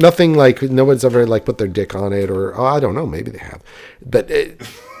nothing like, no one's ever like put their dick on it, or I don't know, maybe they have, but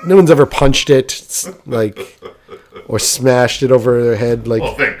no one's ever punched it like or smashed it over their head. Like,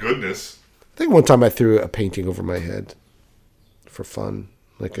 Well, thank goodness. I think one time I threw a painting over my head for fun,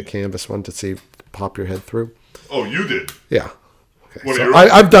 like a canvas one to see pop your head through. Oh, you did. Yeah. Okay. What, So your-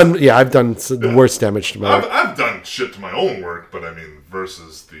 I've done the worst damage to my. I've done shit to my own work, but I mean,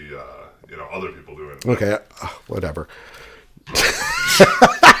 versus the other people doing it. Okay, whatever.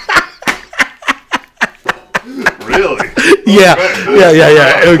 Really? Yeah.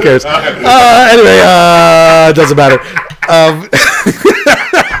 Who cares? Anyway, it doesn't matter. All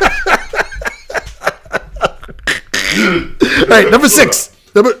right, number 6.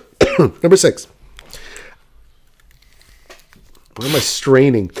 Number 6. Why am I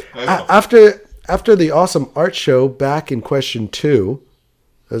straining? After the awesome art show back in question 2,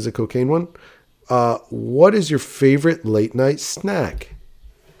 that was a cocaine one. What is your favorite late night snack?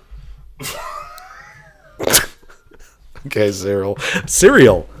 Okay, cereal.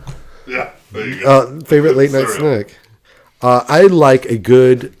 Yeah. There you go. Favorite late night Cereal. snack. I like a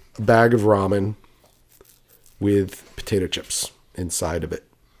good bag of ramen with potato chips inside of it.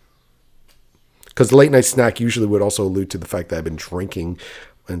 Because late night snack usually would also allude to the fact that I've been drinking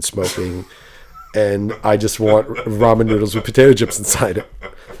and smoking, and I just want ramen noodles with potato chips inside it.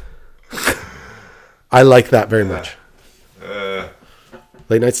 I like that very much.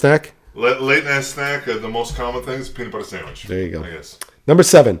 Late night snack? Late night snack. The most common thing is peanut butter sandwich. There you go. I guess. Number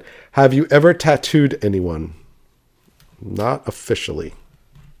 7. Have you ever tattooed anyone? Not officially.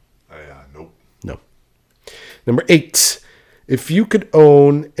 Nope. No. Number 8. If you could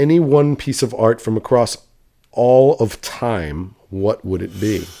own any one piece of art from across all of time, what would it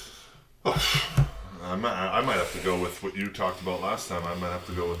be? I might have to go with what you talked about last time. I might have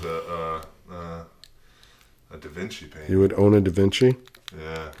to go with a Da Vinci painting. You would own a Da Vinci?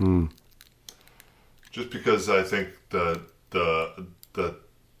 Yeah. Just because I think the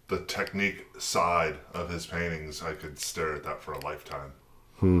technique side of his paintings, I could stare at that for a lifetime.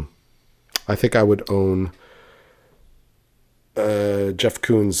 I think I would own Jeff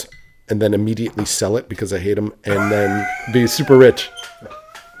Koons and then immediately sell it because I hate him, and then be super rich.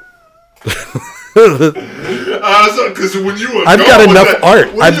 Because when you were I've got enough art.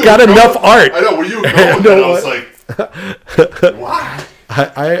 I've got enough art. I know, when you were going, No, I was like, what?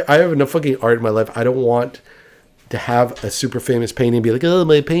 I have enough fucking art in my life. I don't want to have a super famous painting and be like, oh,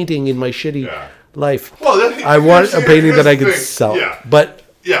 my painting in my shitty life. Well, I want a painting that I can can sell. Yeah. But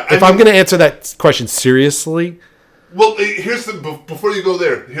Yeah, if I'm going to answer that question seriously, Well, here's the before you go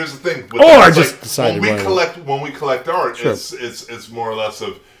there. Here's the thing. With I it's just decided when right we collect art. Sure. It's more or less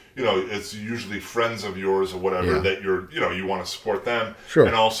of it's usually friends of yours or whatever that you want to support them. Sure.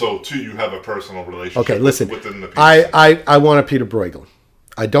 And also too, you have a personal relationship. okay, listen. Within the piece. I want a Peter Bruegel.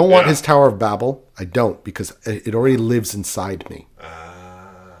 I don't want Yeah. his Tower of Babel. I don't, because it already lives inside me.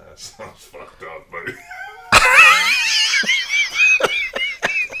 That sounds fucked up, buddy.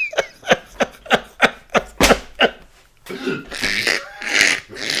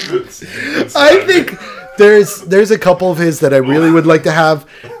 I think there's a couple of his that I really would like to have,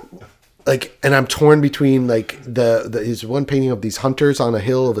 like, and I'm torn between like the his one painting of these hunters on a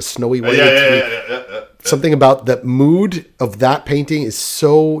hill of a snowy way. Yeah. Something about the mood of that painting is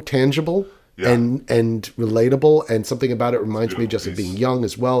so tangible and relatable, and something about it reminds me Beautiful just of piece. being young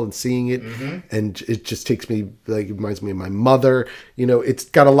as well and seeing it, and it just takes me, like, it reminds me of my mother. You know, it's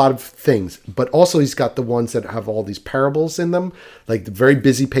got a lot of things, but also he's got the ones that have all these parables in them, like the very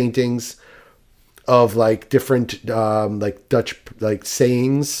busy paintings of like different like Dutch like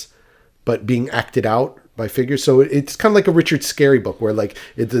sayings, but being acted out by figures. So it's kind of like a Richard Scarry book where like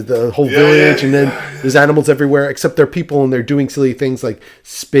the whole village and then there's animals everywhere, except they're people and they're doing silly things like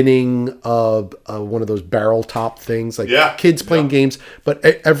spinning one of those barrel top things, like kids playing games. But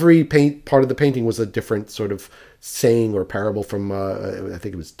every part of the painting was a different sort of saying or parable from I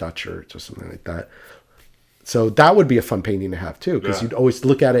think it was Dutch or something like that. So that would be a fun painting to have too, because you'd always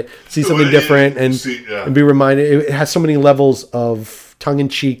look at it, see something different, and be reminded. It has so many levels of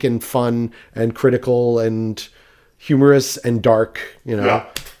tongue-in-cheek and fun and critical and humorous and dark,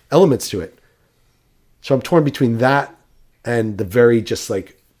 elements to it. So I'm torn between that and the very just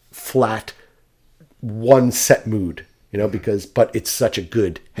like flat one set mood, but it's such a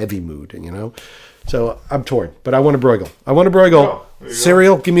good heavy mood, So I'm torn, but I want a Bruegel. Oh,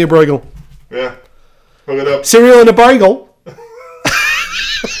 Cereal, give me a Bruegel. Yeah. Hook it up. Cereal and a bagel.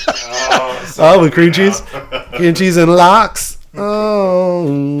 With cream cheese. Cream cheese and lox.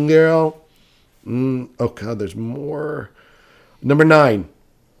 Oh, girl. Oh, God, there's more. Number 9.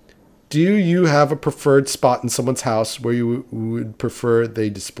 Do you have a preferred spot in someone's house where you would prefer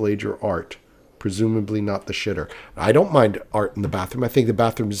they displayed your art? Presumably not the shitter. I don't mind art in the bathroom. I think the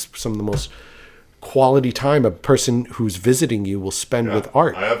bathroom is some of the most quality time a person who's visiting you will spend with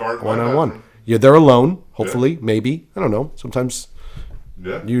art. I have art in my one-on-one. bathroom. You're there alone, hopefully, maybe. I don't know. Sometimes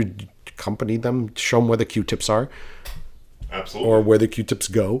Yeah. you accompany them, show them where the Q-tips are. Absolutely. Or where the Q-tips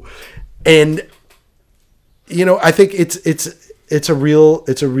go. And, I think it's a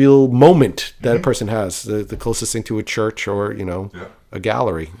real moment that a person has. The closest thing to a church or, a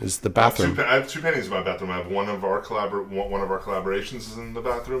gallery is the bathroom. I have 2 paintings in my bathroom. I have one of our collaborations is in the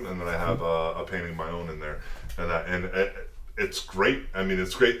bathroom, and then I have a painting of my own in there. And it's great. I mean,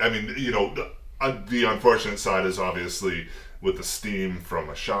 it's great. I mean, the unfortunate side is obviously with the steam from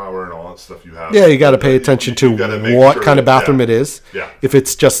a shower and all that stuff you have. Yeah, you got to pay attention to what kind of bathroom it is. Yeah. If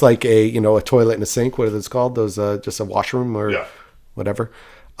it's just like a toilet and a sink, what are those called? Those just a washroom or whatever.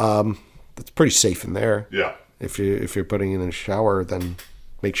 That's pretty safe in there. Yeah. If you're putting it in a shower, then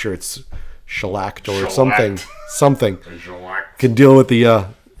make sure it's shellacked or something. Something can deal with the.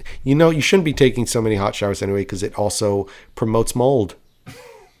 You shouldn't be taking so many hot showers anyway, because it also promotes mold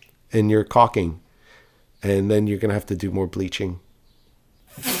in your caulking. And then you're going to have to do more bleaching.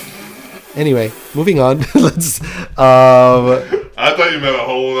 Anyway, moving on. Let's. I thought you meant a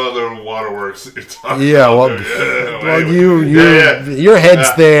whole other waterworks. Yeah, your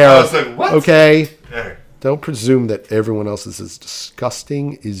head's there. I was like, what? Okay. Hey. Don't presume that everyone else is as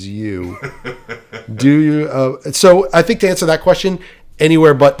disgusting as you. Do you? So I think to answer that question,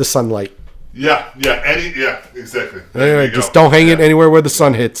 anywhere but the sunlight. Yeah, exactly. Anyway, just don't hang it anywhere where the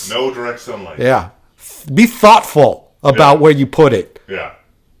sun hits. No direct sunlight. Yeah. Be thoughtful about where you put it. Yeah.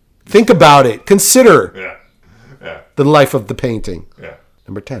 Think about it. Consider Yeah. the life of the painting. Yeah.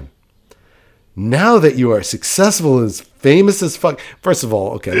 Number 10. Now that you are successful and as famous as fuck. First of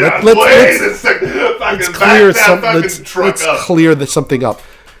all, okay. Let's clear something up.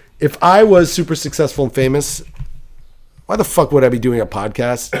 If I was super successful and famous, why the fuck would I be doing a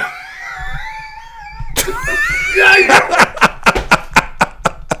podcast?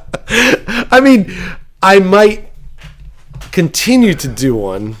 I mean, I might continue to do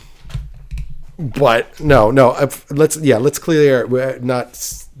one, but no. Let's clear. We're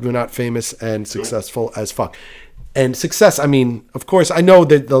not famous and successful as fuck. And success, I mean, of course, I know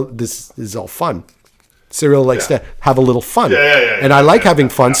that this is all fun. Cyril likes to have a little fun, and I like having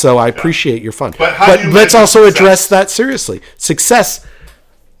fun, so I appreciate your fun. But let's also address that seriously. Success.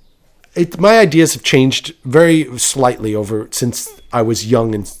 My ideas have changed very slightly since I was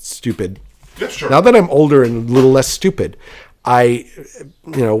young and stupid. Yeah, sure. Now that I'm older and a little less stupid, I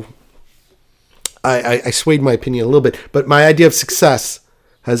swayed my opinion a little bit. But my idea of success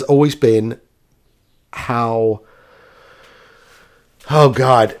has always been how,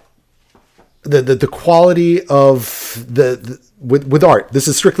 the quality of with art. This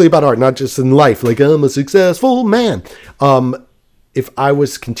is strictly about art, not just in life. Like, I'm a successful man. If I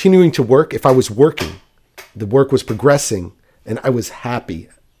was continuing to work, if I was working, the work was progressing, and I was happy,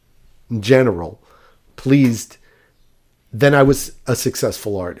 in general, pleased, then I was a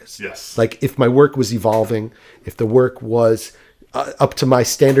successful artist. Yes. Like, if my work was evolving, if the work was up to my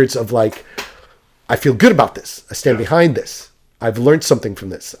standards of like, I feel good about this. I stand behind this. I've learned something from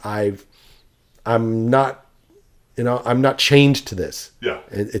this. I'm not I'm not chained to this. Yeah.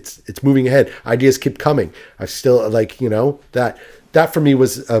 It's moving ahead. Ideas keep coming. I still that for me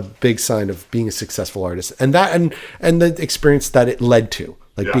was a big sign of being a successful artist, and the experience that it led to,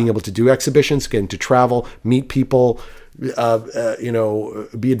 being able to do exhibitions, getting to travel, meet people, be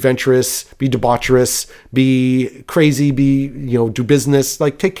adventurous, be debaucherous, be crazy, do business,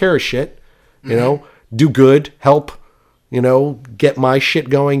 take care of shit, do good, help, get my shit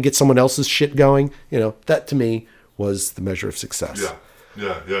going, get someone else's shit going. That to me was the measure of success.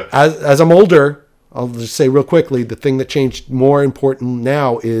 Yeah. As I'm older, I'll just say real quickly, the thing that changed more important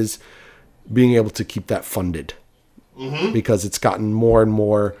now is being able to keep that funded, because it's gotten more and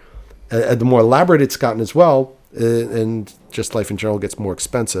more, the more elaborate it's gotten as well, and just life in general gets more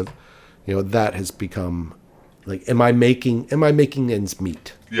expensive. That has become am I making ends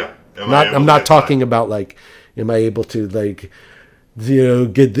meet? Yeah. I'm not talking about am I able to get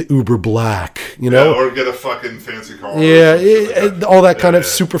the Uber Black, or get a fucking fancy car. All that kind of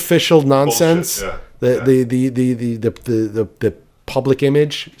superficial nonsense. Bullshit. The public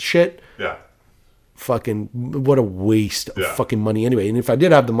image shit. Yeah. Fucking what a waste of fucking money anyway. And if I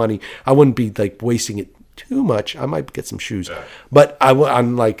did have the money, I wouldn't be wasting it too much. I might get some shoes, but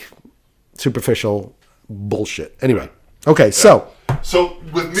I'm superficial bullshit. Anyway, okay, so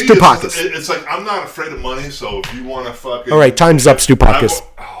with me, Stupakis. It's I'm not afraid of money. So if you want to fucking, all right, time's up, Stupakis.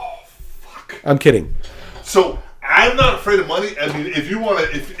 Oh fuck! I'm kidding. So I'm not afraid of money. I mean, if you want to,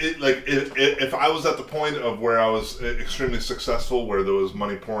 if I was at the point of where I was extremely successful, where there was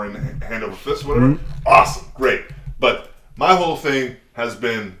money pouring hand over fist, whatever, awesome, great. But my whole thing has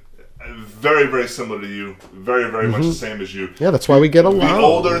been very, very similar to you, very, very much the same as you. Yeah, that's why we get along.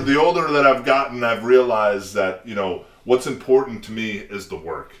 The older that I've gotten, I've realized that what's important to me is the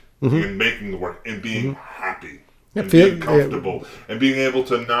work, and making the work, and being happy, and being comfortable, and being able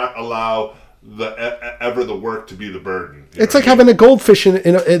to not allow the work to be the burden. It's like having a goldfish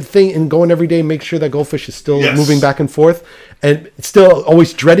in a thing and going every day, make sure that goldfish is still moving back and forth, and still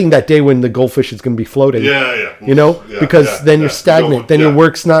always dreading that day when the goldfish is going to be floating. Because then you're stagnant, then your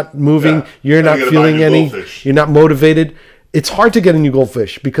work's not moving, you're not feeling you're not motivated. It's hard to get a new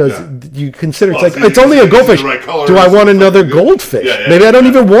goldfish because you consider it's only a goldfish. Do I want another goldfish? Maybe I don't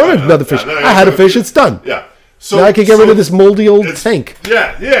even want another fish. I had a fish, it's done. Yeah. So now I can get rid of this moldy old tank.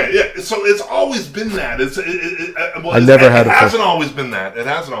 Yeah. So it's always been that. I never had a fish. It hasn't always been that.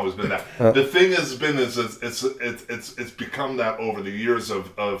 The thing has been it's become that over the years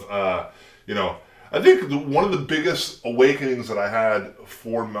of I think one of the biggest awakenings that I had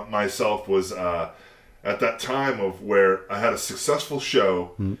for myself was at that time of where I had a successful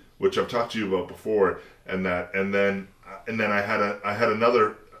show, which I've talked to you about before, and then I had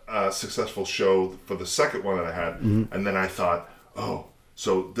another successful show for the second one that I had, and then I thought, oh,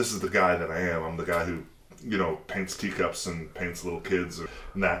 so this is the guy that I am. I'm the guy who paints teacups and paints little kids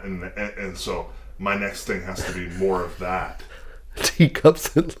and that, and so my next thing has to be more of that.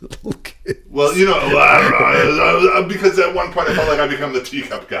 Teacups and little kids. Well, I don't know, because at one point I felt like I become the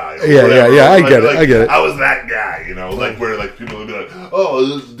teacup guy. Yeah. I get it. I was that guy, where people would be like, "Oh,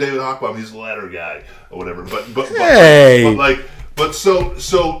 this is David Hochbaum. He's the ladder guy or whatever." But so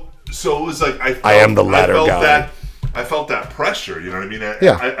it was like I am the ladder guy. I felt that pressure. You know what I mean?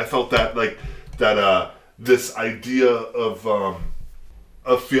 I felt that this idea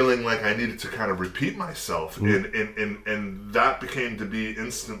of feeling like I needed to kind of repeat myself, and that became to be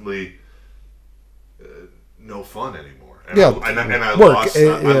instantly no fun anymore. I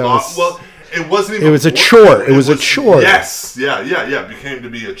lost. It wasn't even. It was a chore. It was a chore. Yes. Yeah. It became to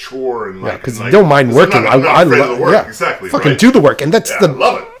be a chore, and because you don't mind working. I love the work. Exactly. Fucking do the work, and that's I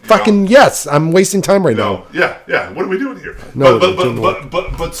love it. Fucking yes. I'm wasting time right now. Yeah. What are we doing here? No,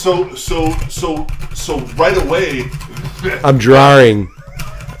 but so right away. I'm drawing.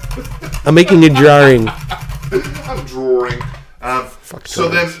 I'm making a drawing. I'm drawing. So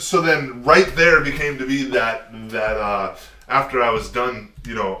then, right there became to be that after I was done,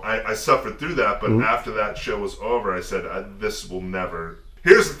 I suffered through that. But after that show was over, I said, "This will never."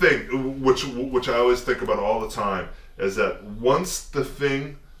 Here's the thing, which I always think about all the time, is that once the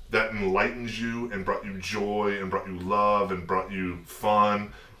thing that enlightens you and brought you joy and brought you love and brought you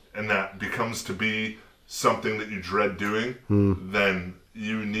fun, and that becomes to be something that you dread doing, then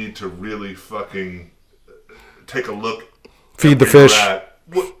you need to really fucking take a look. Feed the fish.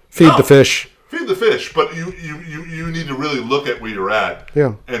 Feed the fish. Feed the fish, but you need to really look at where you're at.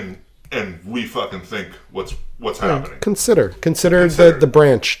 Yeah. And we fucking think what's happening. Consider the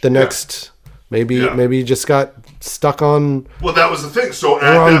branch, the next. Maybe you just got stuck on. Well, that was the thing. So at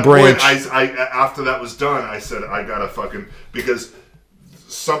that point, I after that was done, I said I gotta fucking, because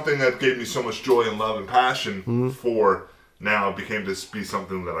something that gave me so much joy and love and passion Mm-hmm. for now became to be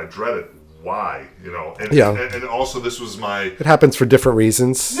something that I dreaded. Why? You know, and, Yeah. and also this was my It happens for different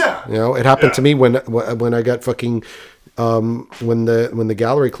reasons. Yeah. You know, it happened Yeah. to me when I got fucking when the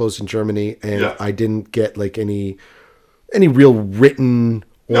gallery closed in Germany and Yeah. I didn't get like any real written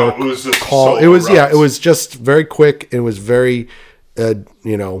or No, it was just call. so It was abrupt. it was just very quick. It was very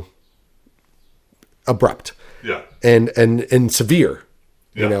you know, abrupt yeah. and severe.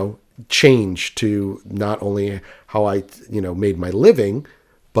 Yeah. You know, change to not only how I, you know, made my living,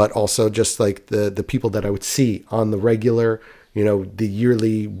 but also just like the people that I would see on the regular, you know, the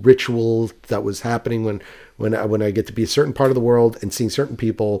yearly ritual that was happening when I get to be a certain part of the world and seeing certain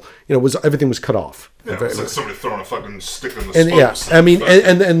people, you know, everything was cut off. Yeah, it's like somebody throwing a fucking stick in the And yeah, spokes. I mean,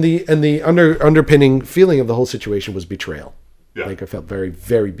 and the underpinning feeling of the whole situation was betrayal. Yeah. Like I felt very,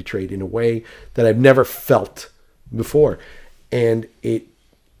 very betrayed in a way that I've never felt before, and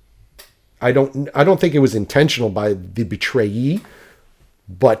I don't think it was intentional by the betrayee,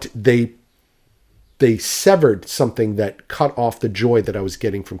 but they severed something that cut off the joy that I was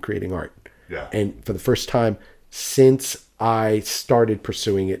getting from creating art. Yeah. And for the first time since I started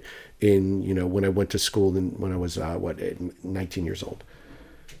pursuing it in, you know, when I went to school and when I was 19 years old,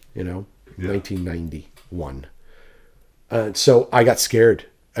 you know, 1991. So I got scared.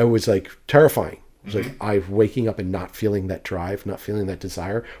 It was like terrifying. It was like I waking up and not feeling that drive, not feeling that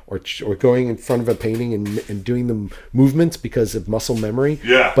desire, or going in front of a painting and doing the movements because of muscle memory,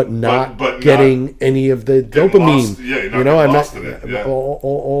 Yeah, but not but getting not any of the getting dopamine. lost. Yeah, you're not you know, getting I'm lost not in it. Yeah.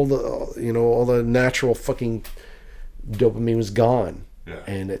 all the, you know, all the natural fucking dopamine was gone, Yeah.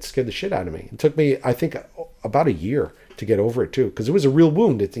 and it scared the shit out of me. It took me, I think, about a year to get over it too, because it was a real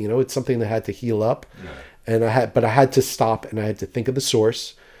wound. It's, you know, it's something that had to heal up, and I had to stop and I had to think of the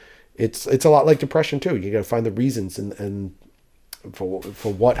source. It's a lot like depression too. You got to find the reasons and for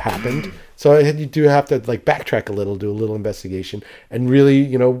what happened. So you do have to like backtrack a little, do a little investigation, and really,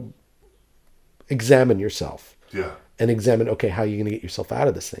 you know, examine yourself. Yeah. And examine, okay, how are you going to get yourself out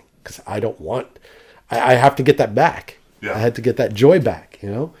of this thing? Because I don't want, I have to get that back. Yeah. I had to get that joy back, you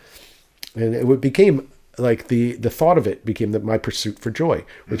know. And it became like the thought of it became my pursuit for joy,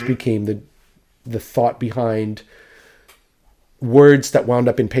 which became the thought behind words that wound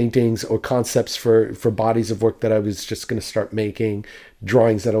up in paintings or concepts for bodies of work that I was just going to start making,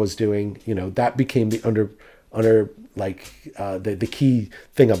 drawings that I was doing, you know, that became the the key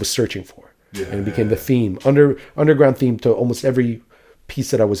thing I was searching for. Yeah. And it became the theme, underground theme to almost every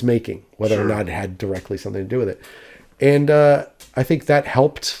piece that I was making, whether or not it had directly something to do with it. And I think that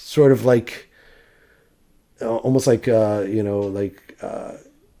helped sort of like, almost like, you know, like,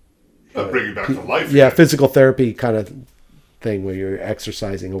 Bring you back to life. yeah, physical therapy kind of thing where you're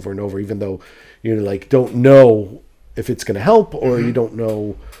exercising over and over, even though you like don't know if it's going to help, or you don't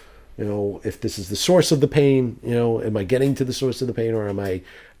know, you know, if this is the source of the pain. You know, am I getting to the source of the pain, or am I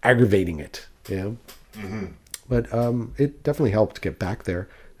aggravating it? You know, but it definitely helped get back there,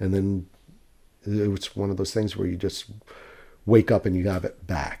 and then it was one of those things where you just wake up and you have it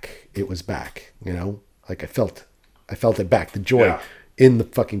back. It was back. You know, like I felt it back. The joy in the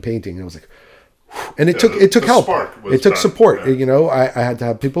fucking painting. And I was like. And it took help. It took support. Yeah. You know, I had to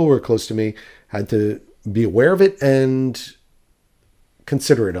have people who were close to me, had to be aware of it and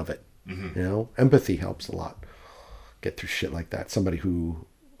considerate of it. You know, empathy helps a lot. Get through shit like that. Somebody who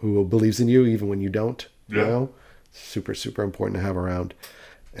believes in you even when you don't. You know, super important to have around,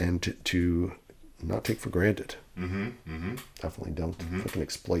 and to not take for granted. Definitely don't fucking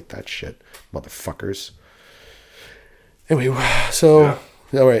exploit that shit, motherfuckers. Anyway, so. Yeah.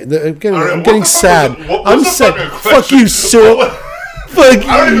 All right, I'm getting sad. I'm sad. Fuck you, Cyril. Fuck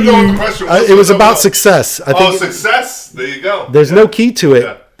I don't even know what the question was. It was about success. I think success. There you go. There's no key to it.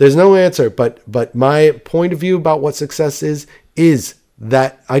 Yeah. There's no answer. But my point of view about what success is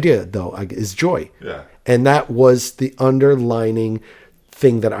that idea, though, is joy. Yeah. And that was the underlining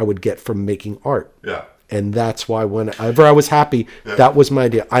thing that I would get from making art. Yeah. And that's why whenever I was happy, that was my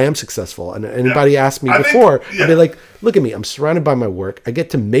idea. I am successful. And anybody asked me before, I'd be like, look at me. I'm surrounded by my work. I get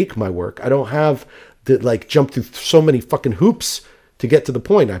to make my work. I don't have to like jump through so many fucking hoops to get to the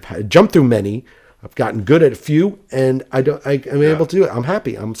point. I've jumped through many. I've gotten good at a few, and I'm able to do it. I'm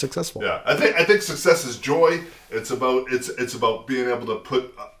happy. I'm successful. Yeah. I think success is joy. It's about being able to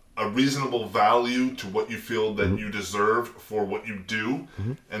put a reasonable value to what you feel that you deserve for what you do,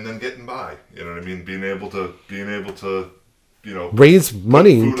 and then getting by. You know what I mean? Being able to, you know, raise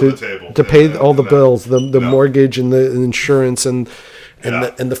money to pay all the bills, the mortgage and the insurance and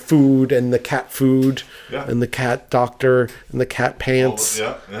the food and the cat food and the cat doctor and the cat pants.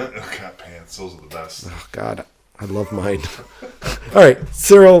 Cat pants. Those are the best. Oh God, I love mine. All right,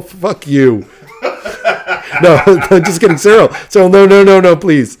 Cyril, fuck you. No, just kidding. Cyril, no,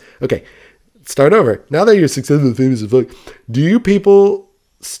 please. Okay, start over. Now that you're successful, famous as fuck, do people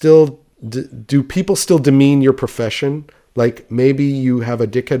still demean your profession? Like maybe you have a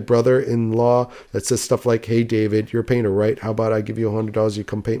dickhead brother-in-law that says stuff like, "Hey, David, you're a painter, right? How about I give you $100, you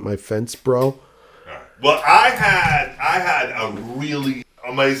come paint my fence, bro?" Well, I had a really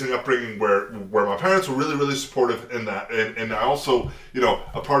amazing upbringing where my parents were really, really supportive in that, and I also,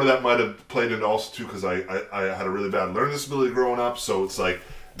 a part of that might have played into also too because I had a really bad learning disability growing up, so it's like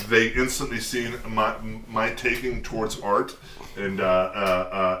they instantly seen my taking towards art and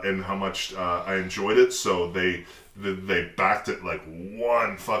how much I enjoyed it, so they backed it like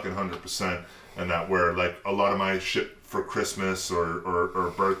 100%, and that where like a lot of my shit for Christmas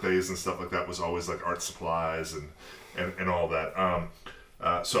or birthdays and stuff like that was always like art supplies and all that.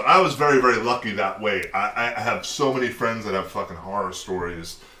 So I was very, very lucky that way. I have so many friends that have fucking horror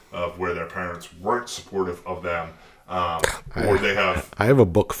stories of where their parents weren't supportive of them, or they have. I have a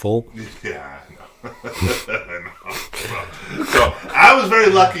book full. Yeah, I know. So I was very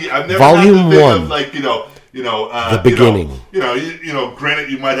lucky. I've never Volume had the thing 1. of like the beginning. Granted,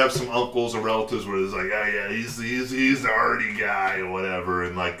 you might have some uncles or relatives where it's like, yeah, he's the arty guy or whatever,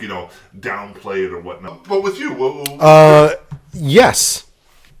 and like downplay it or whatnot. But with you, yes,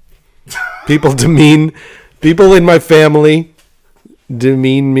 people in my family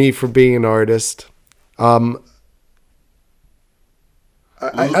demean me for being an artist.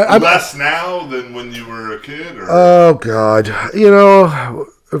 Less now than when you were a kid, or oh god,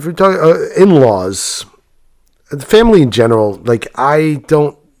 if we're talking in-laws. The family in general, like I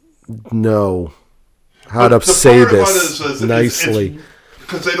don't know how to say this nicely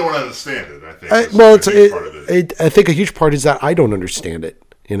because they don't understand it. I think. I think a huge part is that I don't understand it.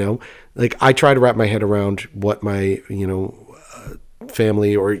 Like I try to wrap my head around what my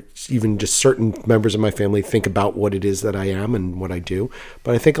family or even just certain members of my family think about what it is that I am and what I do.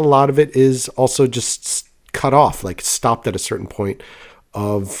 But I think a lot of it is also just cut off, like stopped at a certain point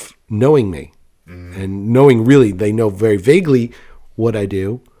of knowing me. And knowing really, they know very vaguely what I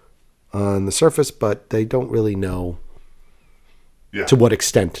do on the surface, but they don't really know to what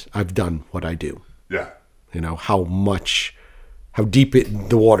extent I've done what I do. Yeah. How deep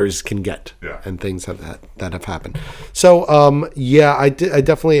the waters can get, and things that have happened. So, I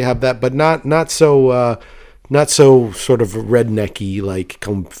definitely have that, but not so sort of rednecky, like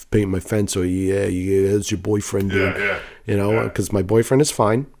come paint my fence or it's your boyfriend, because my boyfriend is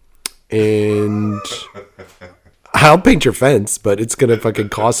fine. And I'll paint your fence, but it's gonna fucking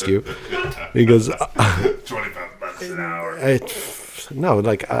cost you because $25 an hour. I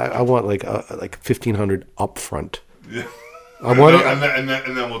want like $1,500 up front. Yeah. I want it, and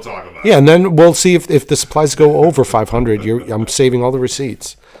then we'll talk about it. Yeah, and then we'll see if the supplies go over $500. I'm saving all the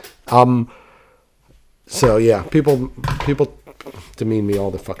receipts. So yeah, people demean me all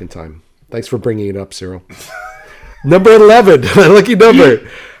the fucking time. Thanks for bringing it up, Cyril. Number 11, my lucky number.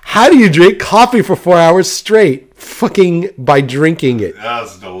 How do you drink coffee for 4 hours straight? Fucking by drinking it.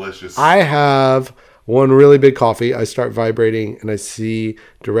 That's delicious. I have one really big coffee. I start vibrating and I see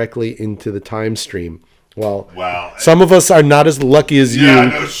directly into the time stream. Well, wow. Some of us are not as lucky as you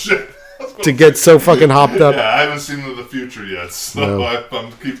no shit. to get so fucking hopped up. Yeah, I haven't seen the future yet, so No.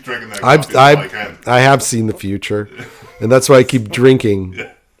 I'm keep drinking that coffee I can. I have seen the future, and that's why I keep drinking.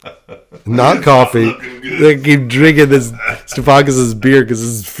 Not coffee. They keep drinking this Stefakis' beer because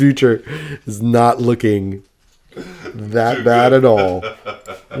his future is not looking that bad at all.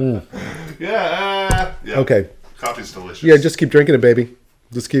 Yeah. Okay. Coffee's delicious. Yeah, just keep drinking it, baby.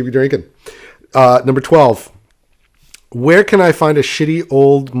 Just keep drinking. Number 12. Where can I find a shitty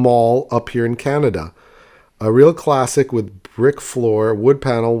old mall up here in Canada? A real classic with brick floor, wood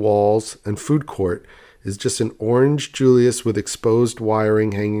panel walls, and food court is just an orange Julius with exposed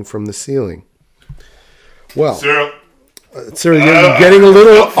wiring hanging from the ceiling. Well, Cyril, you're getting a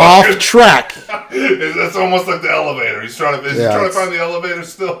little off track. That's almost like the elevator. He's trying to find the elevator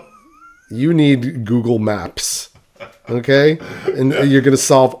still. You need Google Maps, okay? And you're going to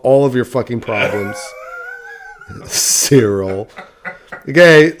solve all of your fucking problems. Cyril.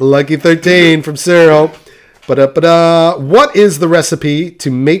 Okay, lucky 13 from Cyril. What is the recipe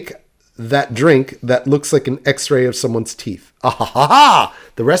to make that drink that looks like an x-ray of someone's teeth? The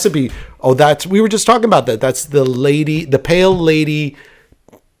recipe. Oh, we were just talking about that. That's the pale lady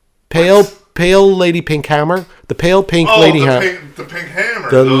pink hammer. The pale pink lady hammer. The pink hammer.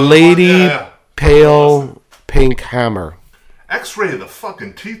 The lady pale pink hammer. X-ray of the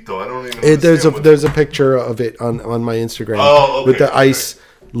fucking teeth, though. I don't even. There's a picture of it on my Instagram okay, with the ice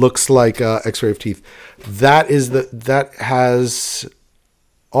Looks like X-ray of teeth. That has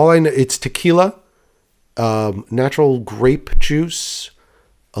all I know. It's tequila, natural grape juice,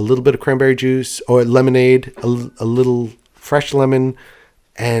 a little bit of cranberry juice or lemonade, a little fresh lemon,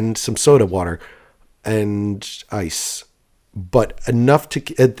 and some soda water and ice. But enough to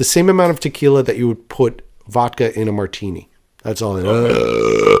the same amount of tequila that you would put vodka in a martini. That's all I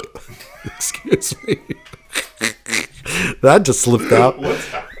know. Excuse me. That just slipped out.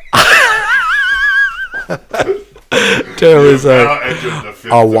 What's that? There was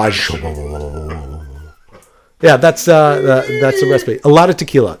yeah, that's the recipe. A lot of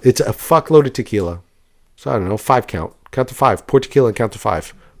tequila. It's a fuckload of tequila. So I don't know, 5 count. Count to 5. Pour tequila and count to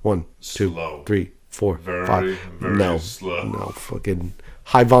 5. 1, 2, Slow. 3, 4, Very, 5. very No, slow. no, fucking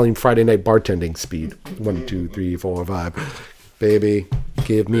high volume Friday night bartending speed. 1, 2, 3, 4, 5. Baby,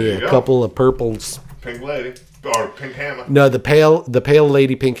 give me There you a go. couple of purples. Pink lady or pink hammer. No, the pale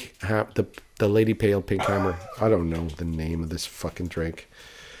lady pink, the lady pale pink hammer. I don't know the name of this fucking drink.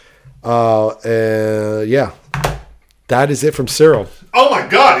 Yeah, that is it from Cyril. Oh my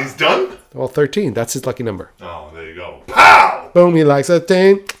God, he's done. Well, 13. That's his lucky number. Oh, there you go. Pow! Boom, he likes a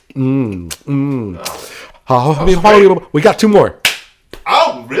thing. Oh, we got 2 more.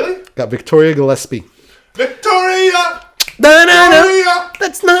 Oh, really? Got Victoria Gillespie. Victoria! Da-na-na. Victoria!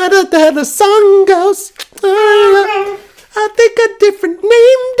 That's not how the song goes. I think a different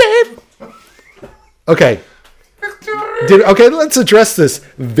name, Dave. Okay. Victoria! Okay, let's address this.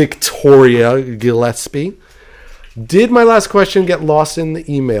 Victoria Gillespie. Did my last question get lost in the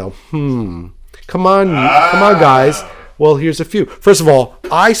email? Come on, guys. Well, here's a few. First of all,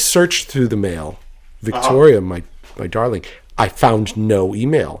 I searched through the mail. Victoria, my darling. I found no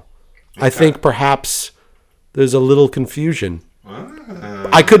email. Okay. I think perhaps there's a little confusion.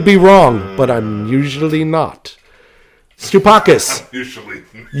 I could be wrong, but I'm usually not. Stupakis. Usually.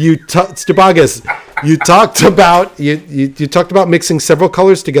 Stupakis. You talked about you talked about mixing several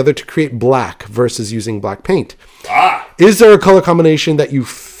colors together to create black versus using black paint. Is there a color combination that you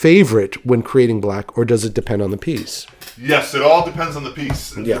favorite when creating black, or does it depend on the piece? Yes, it all depends on the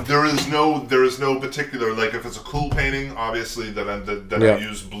piece. Yeah. There is no particular, like if it's a cool painting, obviously that I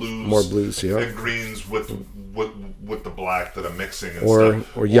use blues, more blues, yeah, and greens with the black that I'm mixing, and or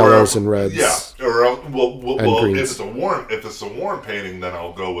stuff. or yellows and reds. Yeah, or well greens. if it's a warm painting, then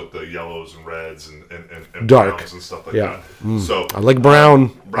I'll go with the yellows and reds and dark browns and stuff like that. So I like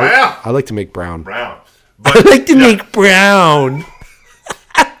brown. Brown. I like to make brown. Brown. But, I like to make brown.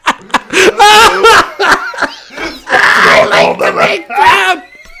 I like to make brown.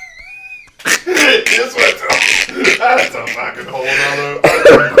 That's a fucking whole other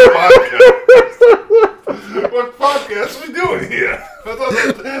podcast. What podcast are we doing here?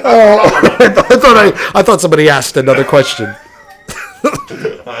 I thought somebody asked another question.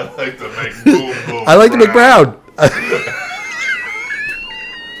 I like to make boom boom. I like to make brown.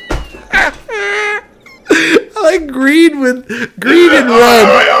 I like green and red.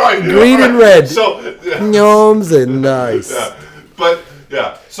 All right, green and red. So gnomes and nice. Yeah. But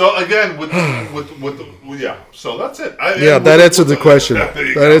yeah. So again, with yeah. So that's it. That answered the question.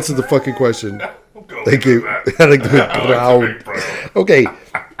 That answered the fucking question. Thank you. I like to make brown. Okay.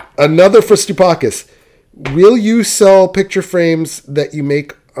 Another for Stupakis. Will you sell picture frames that you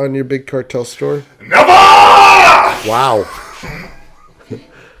make on your big cartel store? Never. Wow.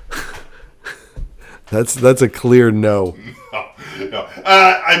 That's a clear no. No.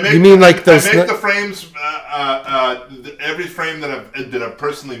 I make. You mean like those? I make the frames. Every frame that I've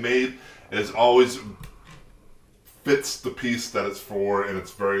personally made is always fits the piece that it's for, and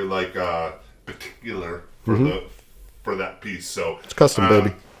it's very like particular for that piece. So it's custom,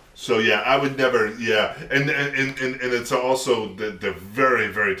 baby. So yeah, I would never. Yeah, and it's also they're very,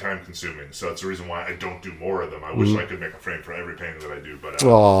 very time consuming. So that's the reason why I don't do more of them. I wish I could make a frame for every painting that I do, but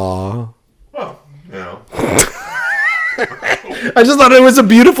aww. Well, you know. I just thought it was a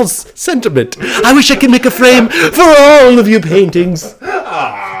beautiful sentiment. I wish I could make a frame for all of your paintings.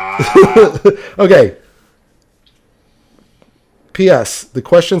 Okay. P.S. The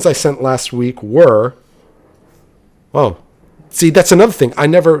questions I sent last week were... Oh. See, that's another thing. I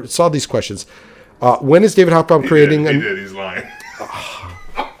never saw these questions. When is David Hopbaum creating... He did. He's lying.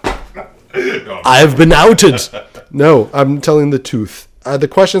 No, I've been outed. No, I'm telling the truth. The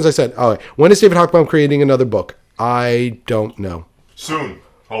questions I sent. Oh, when is David Hopbaum creating another book? I don't know. Soon,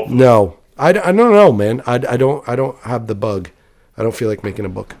 hopefully. No, I don't know, man. I don't have the bug. I don't feel like making a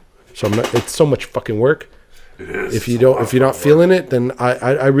book. So I'm not. It's so much fucking work. It is. If you're not feeling it, then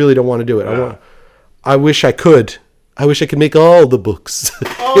I really don't want to do it. Yeah. I wish I could. I wish I could make all the books. I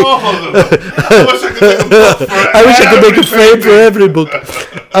wish I could make a book for I wish I could make a frame for every book.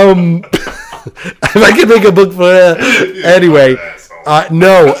 If I could make a book for anyway,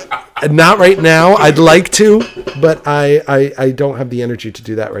 no, not right now. I'd like to, but I don't have the energy to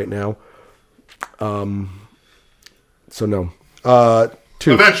do that right now. So no.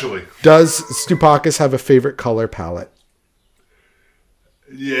 2. Eventually. Does Stupakis have a favorite color palette?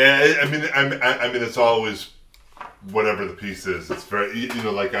 Yeah, I mean, it's always whatever the piece is. It's very, you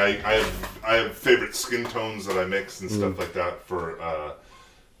know, like I have favorite skin tones that I mix and stuff like that for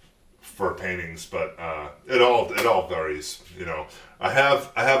paintings, but it all varies. You know, I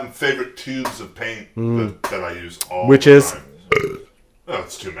have favorite tubes of paint that I use all Which the is? time. Oh,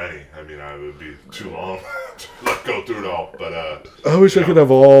 it's too many. I mean, it would be too long to go through it all. But I wish I could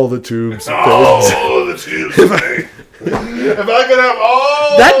have all the tubes. All the tubes of paint. If I could have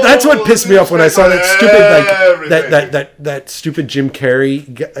all that's what pissed me off when I saw that stupid everything. that stupid Jim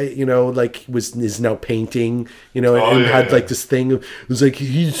Carrey, you know, like is now painting, you know, and had like this thing. It was like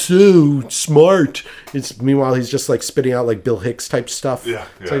he's so smart. Meanwhile he's just like spitting out like Bill Hicks type stuff.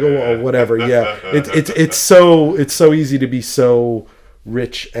 It's like whatever. Yeah, it's so easy to be so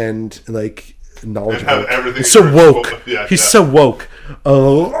rich and like knowledgeable. And have everything so woke. He's so woke.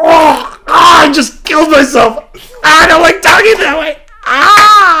 I just killed myself. I don't like talking that way.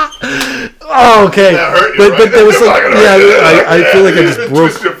 Oh, okay. That hurt you, but right? there was like, I feel like I just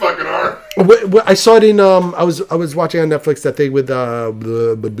broke. Twist your fucking arm. I saw it in I was watching on Netflix that thing with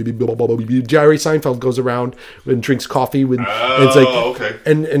Jerry Seinfeld goes around and drinks coffee with and it's like okay.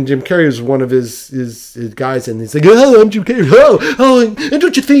 and Jim Carrey is one of his guys and he's like, oh, I'm Jim Carrey, and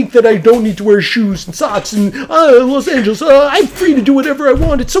don't you think that I don't need to wear shoes and socks and Los Angeles, I'm free to do whatever I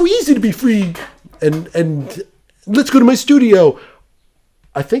want, it's so easy to be free, and let's go to my studio.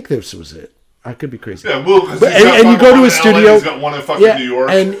 I think this was it. I could be crazy. Yeah, well, and you go to his studio. He's got one in fucking New York.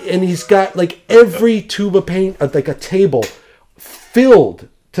 And he's got like every tube of paint, like a table filled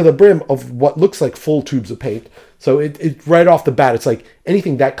to the brim of what looks like full tubes of paint. So it right off the bat, it's like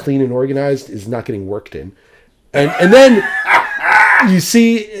anything that clean and organized is not getting worked in. And then you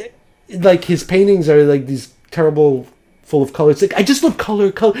see like his paintings are like these terrible full of colors. Like, I just love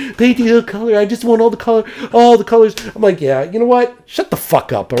color, painting color. I just want all the colors. I'm like, yeah, you know what? Shut the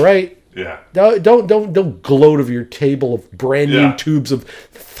fuck up, all right? Yeah. Don't gloat over your table of brand new tubes of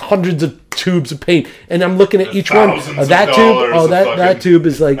hundreds of tubes of paint. And I'm looking at each one. That tube. That tube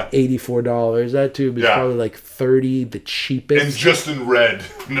is like $84. That tube is probably like $30, the cheapest. And just in red.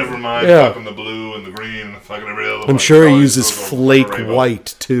 Never mind fucking the blue and the green and the fucking every other. I'm sure he uses flake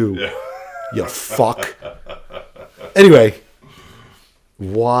white too. Yeah. You fuck. Anyway,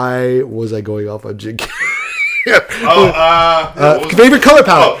 why was I going off on Jim Carrey? Favorite color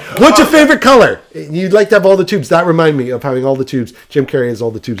palette. What's your favorite color? You'd like to have all the tubes. That remind me of having all the tubes. Jim Carrey has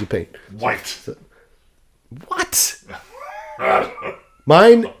all the tubes of paint. White. What?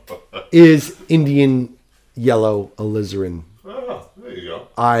 Mine is Indian yellow alizarin. Oh, there you go.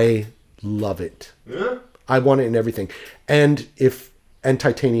 I love it. Yeah. I want it in everything. And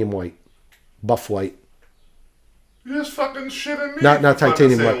titanium white. Buff white. You just fucking shitting me. Not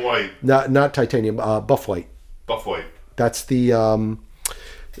titanium white. Not titanium. Buff white. Buff white. That's the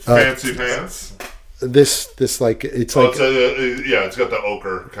fancy pants. This like it's like it's got the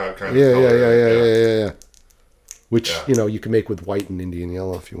ochre kind of color. Yeah. Which you know you can make with white and Indian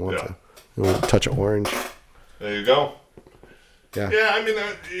yellow if you want to. You want a touch of orange. There you go. Yeah. Yeah, I mean,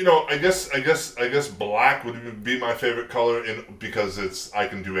 I guess black would be my favorite color because I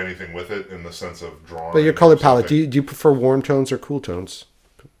can do anything with it in the sense of drawing. But your color palette, do you prefer warm tones or cool tones?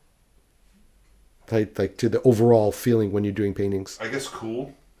 Like to the overall feeling when you're doing paintings. I guess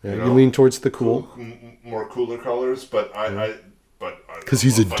cool. Yeah, you lean towards the cool. More cooler colors, but because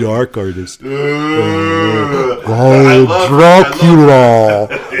he's a dark artist. Dracula.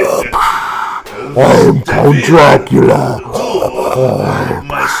 I'm Count Dracula.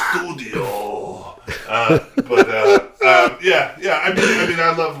 My studio. Yeah. I mean,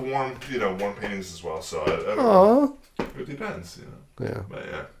 I love warm paintings as well. So it depends, Yeah. But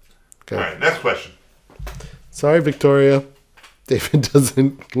yeah. Okay. All right. Next question. Sorry, Victoria. David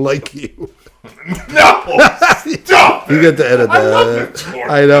doesn't like you. No! Stop! You get to edit that.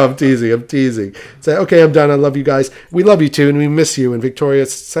 I know, I'm teasing. Say, okay, I'm done. I love you guys. We love you too, and we miss you. And Victoria,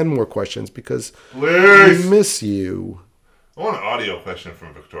 send more questions because we miss you. I want an audio question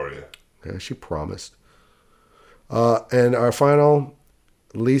from Victoria. Yeah, she promised. And our final,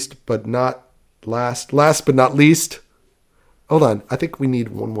 last but not least. Hold on. I think we need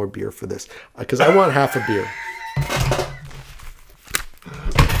one more beer for this because I want half a beer.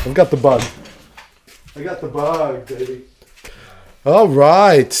 I've got the bug. I got the bug, baby. All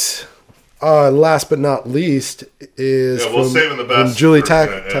right. Last but not least is we'll save the best from Julie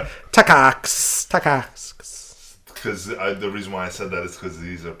for- Takax. Because the reason why I said that is because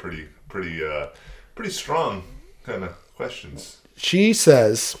these are pretty strong kind of questions. She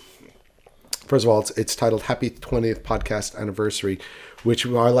says, first of all, it's titled "Happy 20th Podcast Anniversary," which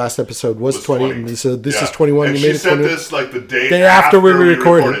our last episode was 20. So this is 21. And you she made it said 20. this like the day After we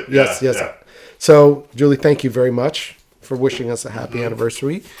recorded. Yeah, Yes. yeah. So, Julie, thank you very much for wishing us a happy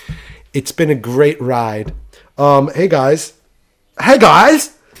anniversary. It's been a great ride. Hey guys, happy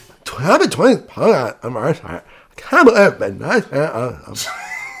 20th podcast anniversary. Come on.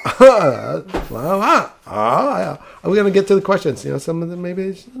 We're going to get to the questions. You know, some of them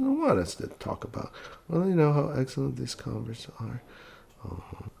maybe they don't want us to talk about. Well, you know how excellent these conversations are.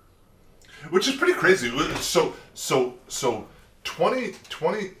 Which is pretty crazy. So 20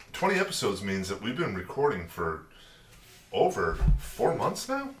 episodes means that we've been recording for over 4 months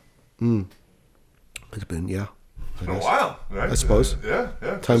now? It's been, yeah. It's been a while, right? I suppose. Yeah.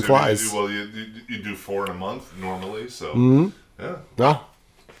 Time flies. You do 4 in a month normally, so yeah. No,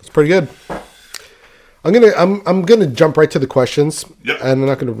 it's pretty good. I'm gonna jump right to the questions, Yep. and I'm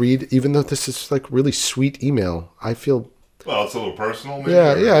not gonna read, even though this is like really sweet email. I feel, Well, it's a little personal, maybe.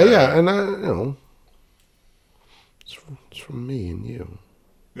 yeah, or- and it's from me and you.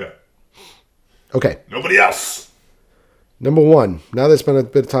 Yeah. Okay, Nobody else. number one. Now that I spent a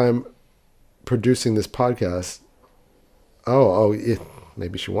bit of time producing this podcast, yeah,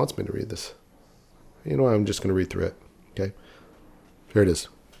 maybe she wants me to read this. You know what? I'm just gonna read through it. Okay, here it is.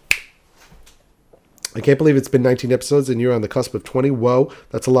 I can't believe it's been 19 episodes and you're on the cusp of 20. Whoa,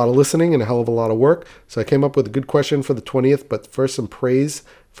 that's a lot of listening and a hell of a lot of work. So I came up with a good question for the 20th, but first some praise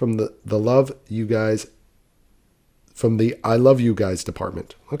from the love you guys, from the I love you guys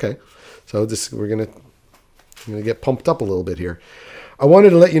department. Okay, so we're gonna get pumped up a little bit here. I wanted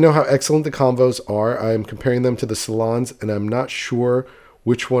to let you know how excellent the convos are. I am comparing them to the salons, and I'm not sure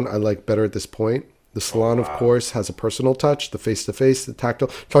which one I like better at this point. The salon, of course, has a personal touch, the face-to-face, the tactile.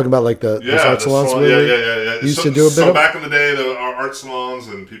 Talking about like those art salons. Yeah. Used to do a bit of. Back in the day, the art salons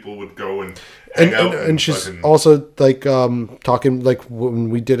and people would go and hang out. And she's also like talking like when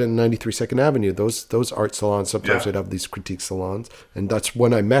we did it in 93 Second Avenue. Those art salons sometimes would have these critique salons, and that's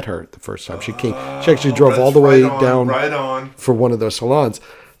when I met her the first time. She came. She actually drove all the way down for one of those salons.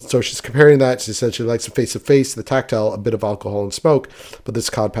 So she's comparing that. She said she likes the face-to-face, the tactile, a bit of alcohol and smoke, but this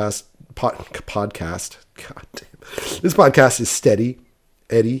podcast. God damn. This podcast is steady,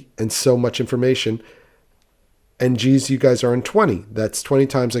 Eddie, and so much information. And geez, you guys are in 20. That's 20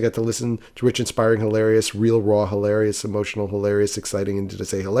 times I got to listen to rich, inspiring, hilarious, real, raw, hilarious, emotional, hilarious, exciting, and to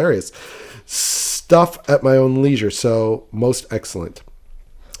say hilarious stuff at my own leisure. So most excellent.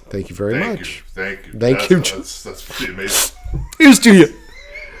 Thank you very much. Thank you. That's pretty amazing. Here's to you.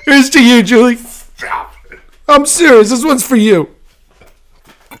 Here's to you, Julie. Stop it. I'm serious. This one's for you.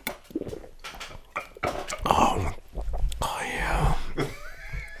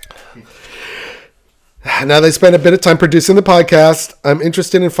 Now that I spent a bit of time producing the podcast, I'm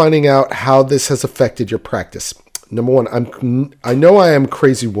interested in finding out how this has affected your practice. Number one, I know I am a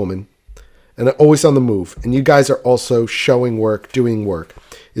crazy woman and I'm always on the move, and you guys are also showing work, doing work.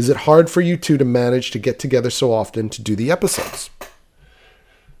 Is it hard for you two to manage to get together so often to do the episodes?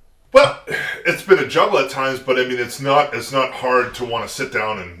 Well, it's been a juggle at times, but I mean, it's not hard to want to sit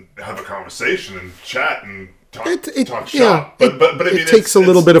down and have a conversation and chat and talk shop. But I mean, it takes a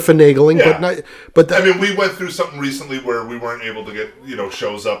little bit of finagling, but I mean, we went through something recently where we weren't able to get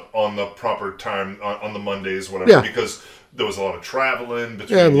shows up on the proper time on the Mondays, whatever, because there was a lot of traveling.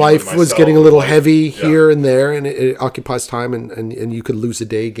 Between life was getting a little heavy here and there, and it occupies time, and you could lose a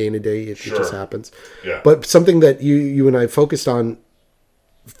day, gain a day. It just happens. Yeah. But something that you and I focused on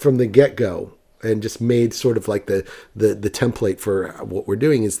from the get-go and just made sort of like the template for what we're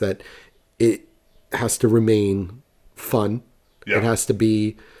doing is that it has to remain fun. Yeah. It has to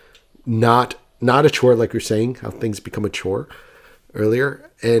be not a chore, like you're saying, how things become a chore earlier.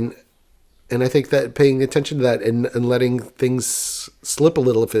 And I think that paying attention to that and letting things slip a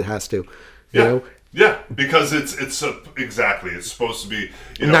little if it has to, you know? Yeah, because it's exactly. It's supposed to be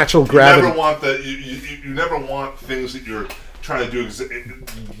natural gravity. You never want that. You never want things that you're trying to do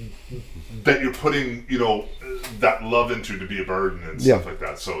that you're putting that love into to be a burden and stuff like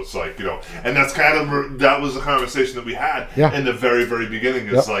that. So it's like and that's that was the conversation that we had in the very very beginning.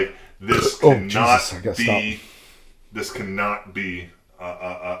 It's like this cannot be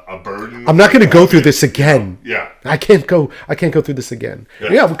a burden. I'm not going to go through this again. Yeah, I can't go through this again.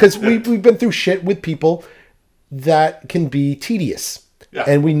 Yeah, because we've been through shit with people that can be tedious. Yeah,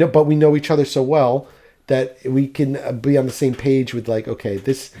 and we know each other so well that we can be on the same page with like, okay,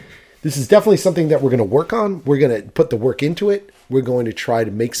 this this is definitely something that we're going to work on. We're going to put the work into it. We're going to try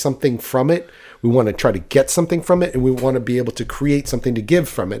to make something from it. We want to try to get something from it, and we want to be able to create something to give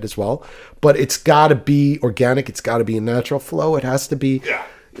from it as well. But it's got to be organic. It's got to be a natural flow. It has to be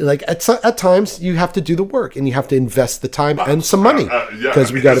like at times you have to do the work, and you have to invest the time and some money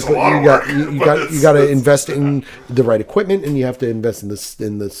because you got to invest in the right equipment, and you have to invest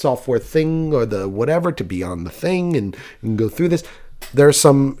in the software thing or the whatever to be on the thing and go through this. There are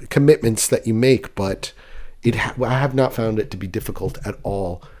some commitments that you make, but I have not found it to be difficult at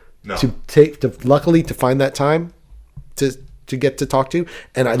all. No. Luckily to find that time to get to talk to,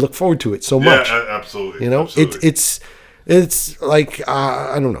 and I look forward to it so much. Yeah, absolutely. You know, absolutely. it's like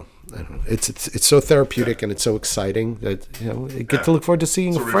I don't know. It's so therapeutic and it's so exciting that I get to look forward to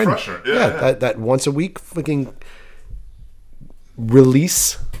seeing a friend. Yeah. That once a week fucking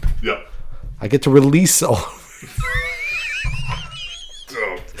release. Yeah. I get to release all.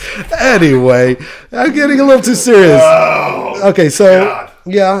 So. Anyway, I'm getting a little too serious. Oh, okay, so. God.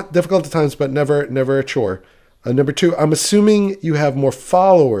 Yeah, difficult at times, but never a chore. Number 2, I'm assuming you have more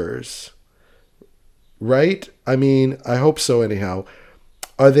followers, right? I mean, I hope so anyhow.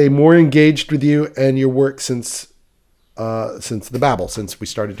 Are they more engaged with you and your work since the Babble, since we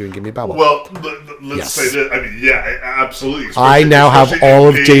started doing Give Me a Babble? Well, let's say that. I mean, yeah, absolutely. I now have all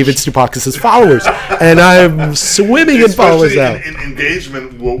of David Stupakis' followers, and I'm swimming in followers now. In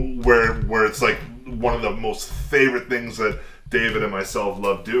engagement, where it's like one of the most favorite things that David and myself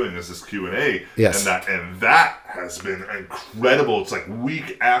love doing is this Q&A. Yes. And that has been incredible. It's like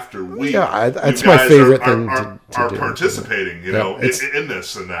week after week. Yeah, that's my favorite thing to do. Participating, in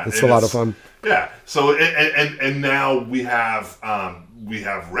this and that. It's a lot of fun. Yeah. So and now we have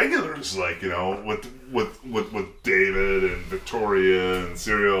regulars like with David and Victoria and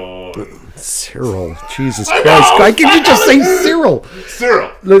Cyril. Cyril, Jesus Christ! Why can't you just say Cyril?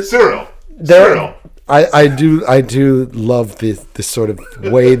 Cyril. I do love this sort of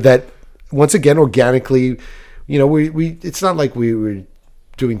way that, once again, organically, we it's not like we were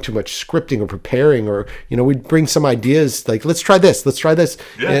doing too much scripting or preparing, or we bring some ideas like let's try this,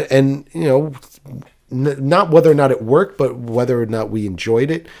 yeah. and not whether or not it worked, but whether or not we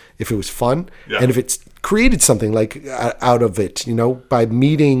enjoyed it, if it was fun, and if it's created something like out of it, by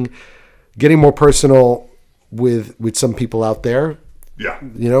getting more personal with some people out there,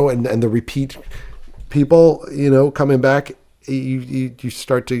 and the repeat people, coming back, you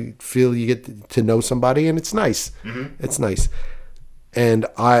start to feel you get to know somebody, and it's nice. Mm-hmm. It's nice. And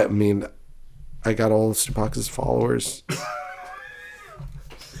I mean, I got all of Stupakis' followers.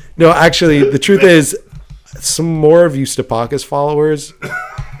 No, actually, the truth is, some more of you Stupakis followers,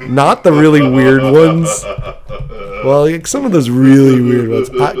 not the really weird ones. Well, like some of those really weird ones.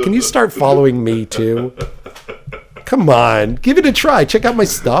 Can you start following me too? Come on, give it a try. Check out my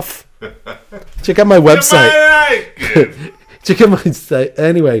stuff. Check out my website. Check out my site.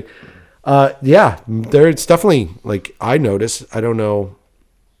 Anyway, it's definitely, like, I notice. I don't know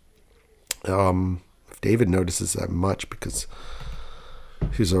if David notices that much because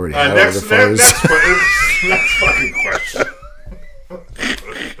he's already had all the followers. Next fucking question.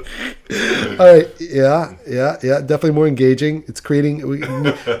 All right, yeah, definitely more engaging. It's creating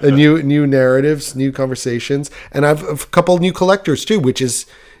a new narratives, new conversations, and I've a couple new collectors too, which is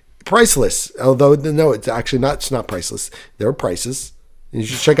priceless. Although no, it's actually not. It's not priceless. There are prices. You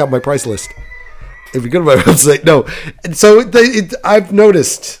should check out my price list if you go to my website. No, and so I've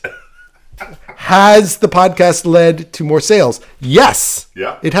noticed. Has the podcast led to more sales? Yes.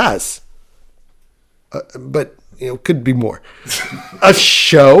 Yeah. It has. But could be more. A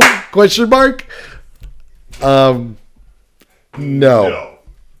show? Question mark. No.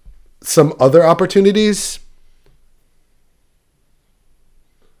 Some other opportunities?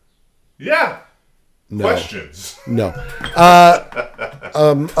 Yeah. No. Questions? No.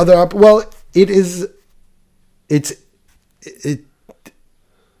 It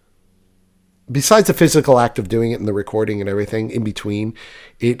besides the physical act of doing it and the recording and everything in between,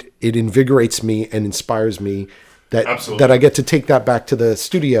 it invigorates me and inspires me that I get to take that back to the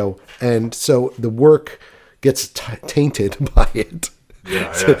studio, and so the work gets tainted by it.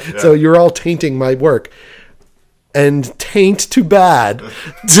 Yeah, so you're all tainting my work, and taint too bad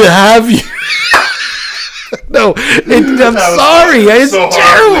to have you. No, I'm sorry. It's so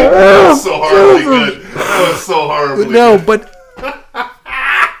terrible. That was so horribly good. That was so horribly good. But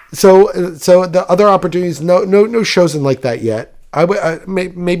so the other opportunities, no shows in like that yet.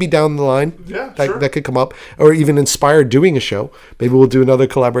 Maybe down the line, that could come up, or even inspired doing a show. Maybe we'll do another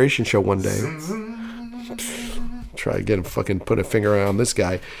collaboration show one day. Try to get him fucking put a finger on this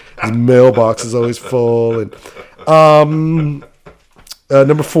guy. His mailbox is always full, and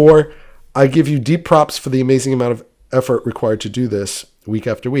Number 4, I give you deep props for the amazing amount of effort required to do this week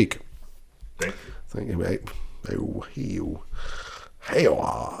after week. Thank you. Thank you, mate. Hey,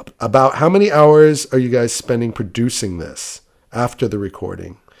 about how many hours are you guys spending producing this after the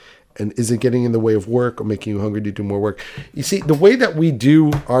recording? And is it getting in the way of work or making you hungry to do more work? You see, the way that we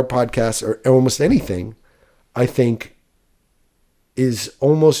do our podcast or almost anything, I think, is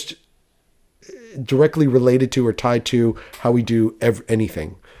almost directly related to or tied to how we do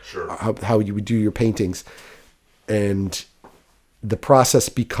anything. Sure. How you would do your paintings. And the process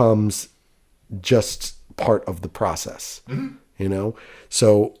becomes just part of the process. Mm-hmm. You know?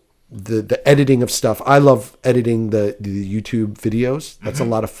 So the editing of stuff. I love editing the YouTube videos. That's a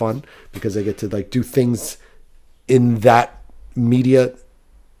lot of fun because I get to like do things in that media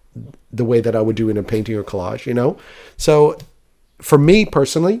the way that I would do in a painting or collage, you know? So for me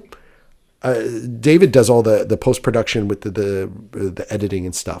personally, David does all the post-production with the editing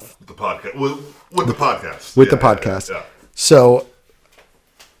and stuff. The podcast with the podcast. With the podcast. Yeah. So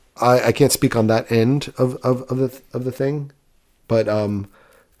I can't speak on that end of the thing, but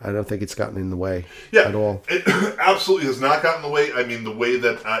I don't think it's gotten in the way at all. It absolutely has not gotten in the way. I mean, the way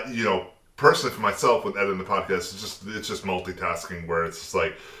that personally for myself with editing the podcast, it's just multitasking where it's just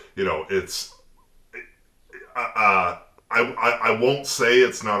like, I won't say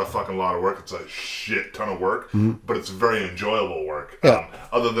it's not a fucking lot of work. It's a shit ton of work, but it's very enjoyable work. Yeah.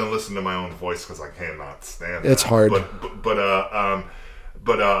 Other than listening to my own voice because I cannot stand It's that. hard.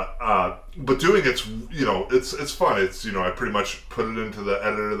 But doing it's fun. It's I pretty much put it into the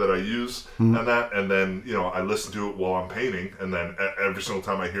editor that I use and then I listen to it while I'm painting, and then every single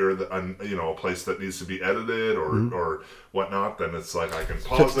time I hear that a place that needs to be edited or whatnot, then it's like I can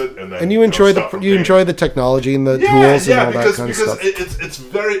pause it and then you enjoy the technology and the tools and all that kind of stuff. It's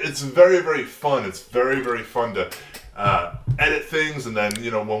very very fun. It's very very fun to edit things, and then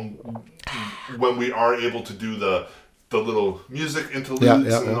when we are able to do the little music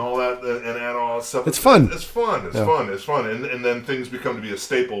interludes and all that, and add all that stuff. It's fun. It's fun. It's fun. And then things become to be a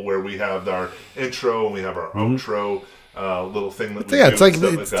staple where we have our intro and we have our outro little thing that we do. It's like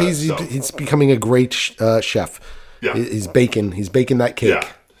he's becoming a great chef. Yeah. He's baking that cake. Yeah.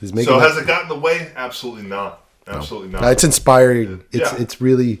 He's making. So has it gotten in the way? Absolutely not. Absolutely not. It's inspiring. Yeah. It's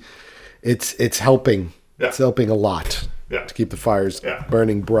really, it's helping. Yeah. It's helping a lot. Yeah. To keep the fires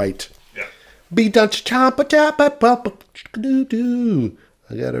burning bright. Yeah. Be Dutch choppa tappa papa do.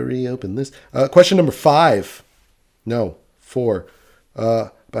 I gotta reopen this. Question number 5. No, 4.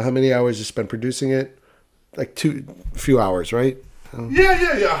 About how many hours you spent producing it? Like few hours, right?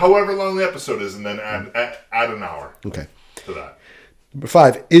 Yeah. However long the episode is, and then add an hour. Okay. To that. Number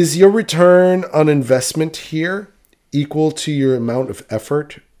 5. Is your return on investment here equal to your amount of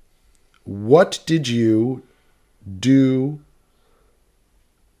effort? What did you do?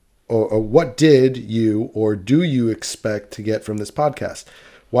 Or what did you or do you expect to get from this podcast?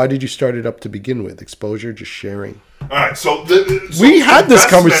 Why did you start it up to begin with? Exposure, just sharing. All right, so we had this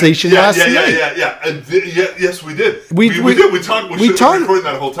conversation last night. Yeah. Yes, we did. We did. We talked. We should have been recording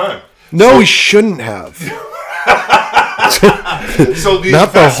that whole time. No, we shouldn't have.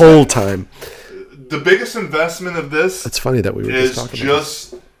 Not the whole time. The biggest investment of this. It's funny that we were just talking about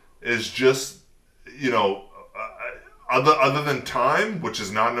this. Is just other than time, which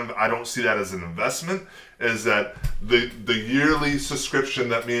is not I don't see that as an investment, is that the yearly subscription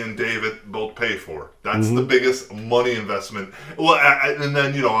that me and David both pay for. That's the biggest money investment. Well, and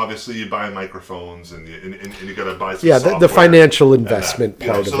then obviously you buy microphones and you got to buy some software. The financial investment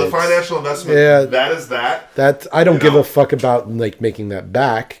part of it. So the financial investment, that is that. That I don't give a fuck about like making that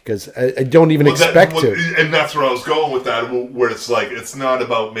back because I don't even expect to. And that's where I was going with that, where it's like it's not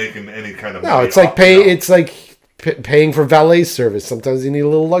about making any kind of money. No, it's like It's like paying for valet service. Sometimes you need a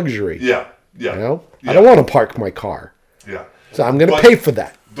little luxury. Yeah. I don't want to park my car. Yeah. So I'm going to pay for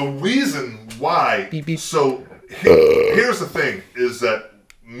that. The reason why. Beep, beep. So here's the thing: is that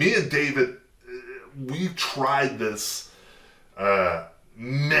me and David, we tried this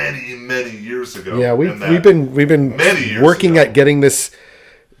many years ago. Yeah, we've been working at getting this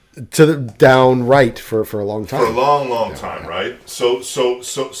down right for a long time. For a long time, right? So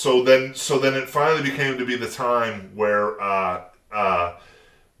then it finally became to be the time where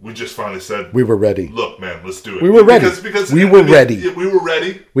we just finally said we were ready. Look, man, let's do it. We were ready. Because we were ready. We were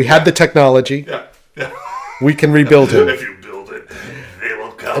ready. We had the technology. Yeah. We can rebuild it. If you build it, they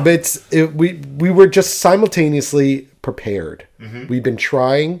will come. But we were just simultaneously prepared. We've been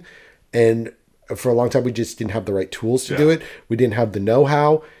trying, and for a long time we just didn't have the right tools to do it. We didn't have the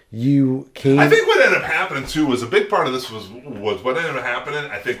know-how. I think what ended up happening too was a big part of this was what ended up happening.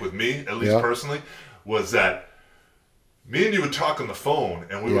 I think with me, at least personally, was that me and you would talk on the phone,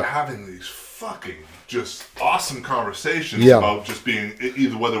 and we were having these fucking just awesome conversations Yeah. about just being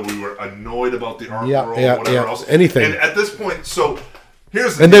either whether we were annoyed about the art Yeah, world yeah, or whatever yeah. else. Anything. And at this point, so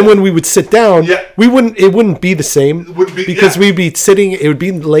here's the And deal. then when we would sit down, Yeah. it wouldn't be the same wouldn't be- because yeah. we'd be sitting. It would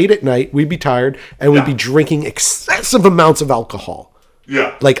be late at night. We'd be tired, and we'd be drinking excessive amounts of alcohol,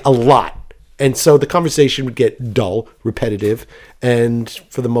 Yeah. like a lot. And so the conversation would get dull, repetitive, and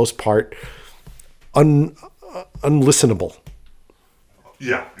for the most part, unlistenable.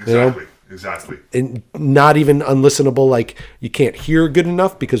 Yeah, exactly. Exactly. And not even unlistenable, like you can't hear good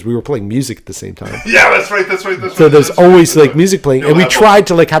enough because we were playing music at the same time. Yeah, that's right. So there's always like music playing, You'll and we have tried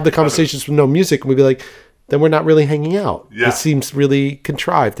to like have the conversations with no music, and we'd be like, then we're not really hanging out. Yeah. It seems really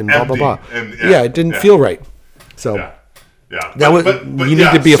contrived and blah blah blah. Empty, and, yeah, it didn't feel right. So Yeah. that was, But you need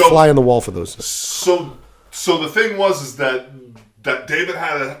yeah, to be a so- fly on the wall for those. So the thing was that David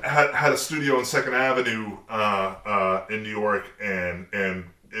had a studio in Second Avenue in New York, and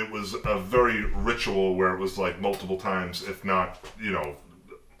it was a very ritual where it was like multiple times, if not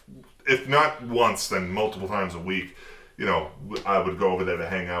once, then multiple times a week. I would go over there to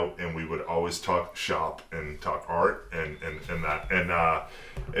hang out, and we would always talk shop and talk art and that. And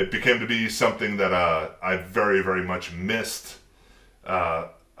it became to be something that I very, very much missed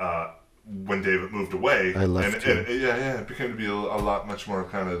when David moved away. I left and it became to be a lot much more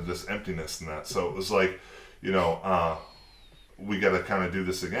kind of this emptiness and that. So it was like, we got to kind of do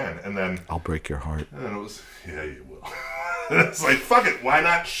this again. And then I'll break your heart. and it was, yeah, you will. It's like, fuck it, why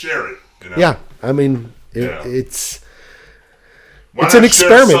not share it? Yeah, I mean, Yeah. it's Why an not share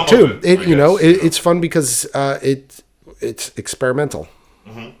experiment some too. of it, I guess? It's fun because it's experimental.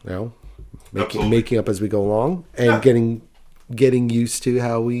 Absolutely. Making up as we go along and getting used to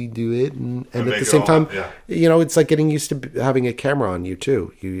how we do it, and at make the it same all time, up, yeah. it's like getting used to having a camera on you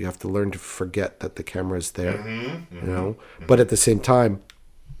too. You have to learn to forget that the camera is there. But at the same time,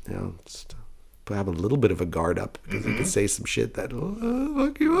 it's to have a little bit of a guard up because you can say some shit that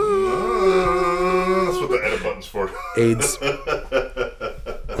fuck you up. That's what the edit button's for. AIDS.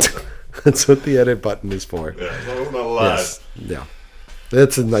 That's what the edit button is for. Yeah, as long as it's not live. Yes. Yeah.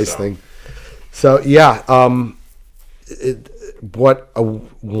 That's a nice thing. So yeah, what I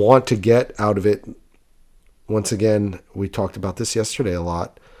want to get out of it, once again, we talked about this yesterday a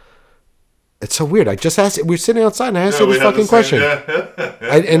lot. It's so weird. I just asked, we're sitting outside and I asked you this fucking question.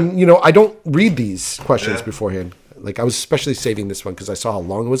 I don't read these questions beforehand. Like I was especially saving this one because I saw how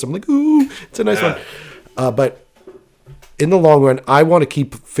long it was. I'm like, ooh, it's a nice one. But in the long run, I want to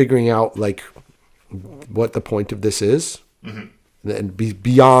keep figuring out like what the point of this is. And be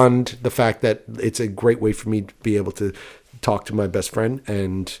beyond the fact that it's a great way for me to be able to talk to my best friend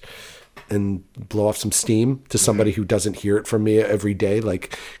and blow off some steam to somebody who doesn't hear it from me every day.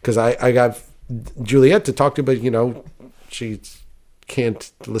 Like, because I got Juliet to talk to, but she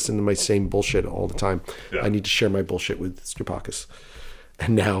can't listen to my same bullshit all the time. Yeah. I need to share my bullshit with Strapakis.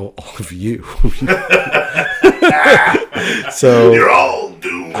 And now all of you. So You're all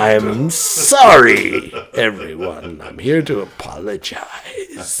doomed. I'm sorry, everyone. I'm here to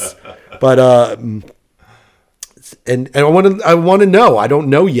apologize. But and I want to know. I don't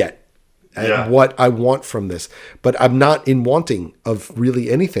know yet what I want from this, but I'm not in wanting of really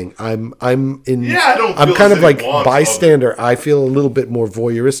anything. I'm in. Yeah, I don't I'm feel kind as of any like wants bystander. I feel a little bit more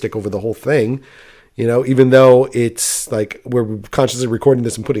voyeuristic over the whole thing. Even though it's like we're consciously recording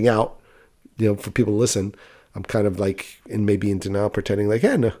this and putting out, for people to listen, I'm kind of like maybe in denial, pretending like,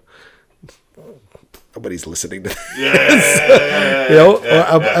 hey, no, nobody's listening to this.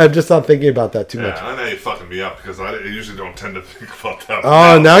 I'm just not thinking about that too much. I know you're fucking me up because I usually don't tend to think about that.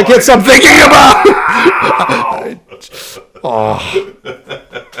 Oh, now I get some thinking about.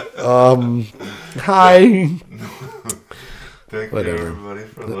 Hi. Thank Whatever. you, everybody,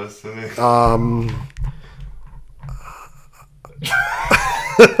 for listening.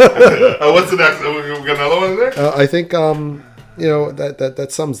 What's the next? We got another one in there? I think that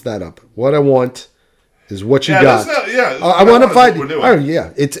sums that up. What I want is what you got. I want to find. Oh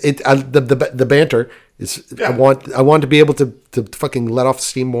yeah, it's the banter is. Yeah. I want to be able to fucking let off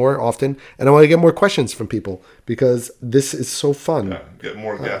steam more often, and I want to get more questions from people because this is so fun. Yeah, get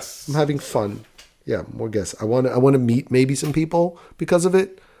more guests. I'm having fun. Yeah, more guests. I want to meet maybe some people because of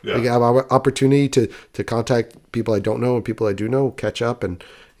it. Yeah. Like I have an opportunity to contact people I don't know and people I do know, catch up and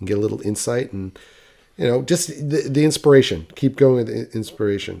get a little insight and just the inspiration. Keep going with the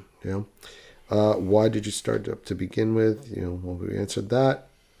inspiration. Why did you start up to begin with? Well, we answered that.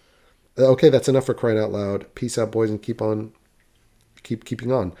 Okay, that's enough for crying out loud. Peace out, boys, and keep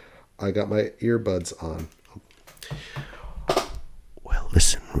keeping on. I got my earbuds on. Well,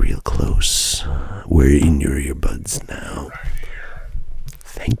 listen real close. earbuds. We're in your earbuds now.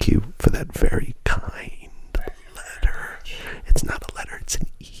 Thank you for that very kind letter. It's not a letter, it's an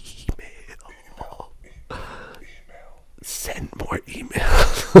email. Send more email.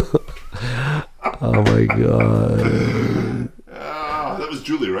 Oh my God. That was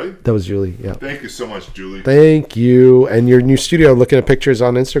Julie, right? That was Julie, yeah. Thank you so much, Julie. Thank you. And your new studio, looking at pictures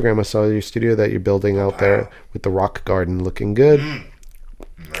on Instagram, I saw your studio that you're building out there with the rock garden looking good.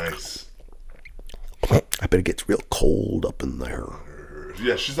 Nice. I bet it gets real cold up in there.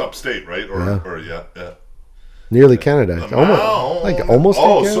 Yeah, she's upstate, right? Yeah. Nearly Canada. Almost in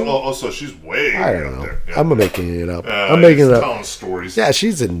Canada? So she's way I don't up know. there. Yeah. I'm making it up. I'm making it up. Telling stories. Yeah,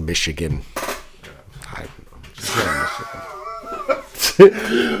 she's in Michigan. I don't know. She's in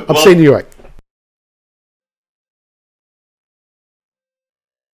Michigan. I'm saying New York.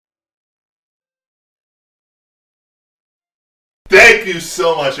 Thank you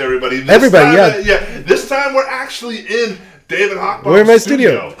so much, everybody. This time we're actually in David Hochbaum's We're in my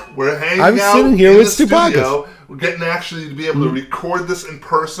studio. We're hanging I'm out sitting here in with the studio. Stupakas. We're getting actually to be able to record this in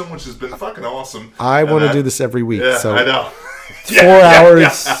person, which has been fucking awesome. I want to do this every week. Yeah, so I know. 4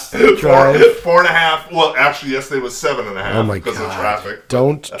 hours drive. 4.5. Well, actually, yesterday was 7.5 Oh my because God. of traffic.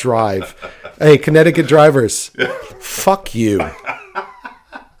 Don't drive. Hey, Connecticut drivers. Fuck you.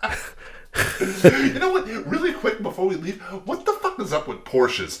 You know what? Really quick before we leave, what the fuck is up with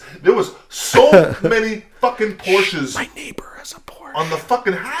Porsches? There was so many fucking Porsches. My neighbor has a Porsche. On the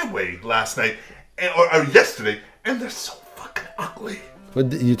fucking highway last night, or yesterday, and they're so fucking ugly.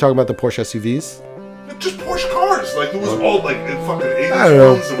 What, you talking about the Porsche SUVs? Just Porsche cars. Like, there was all, like, fucking 80s I don't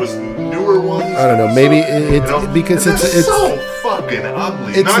know. ones. There was newer ones. I don't know. Maybe it's because and it's they're so fucking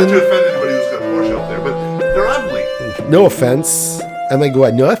ugly. Not to offend anybody who's got a Porsche out there, but they're ugly. No offense. And they go,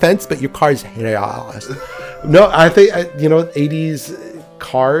 no offense, but your car's hideous. No, I think, 80s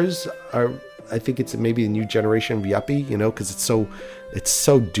cars are, I think it's maybe a new generation of yuppie, because it's so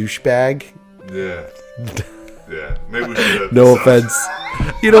douchebag. Yeah. Yeah. Maybe we should. No offense.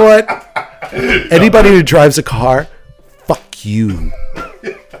 You know what? Anybody who drives a car, fuck you.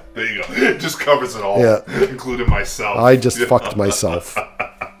 There you go. It just covers it all, including myself. I just fucked myself.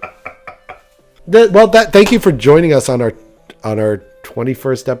 Thank you for joining us on our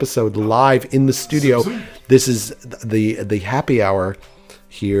 21st episode live in the studio. This is the happy hour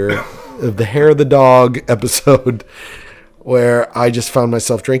here of the Hair of the Dog episode, where I just found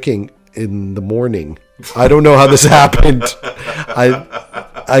myself drinking in the morning. I don't know how this happened.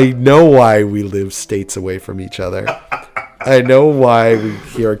 I know why we live states away from each other. I know why we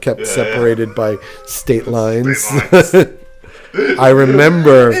here are kept separated by state lines. I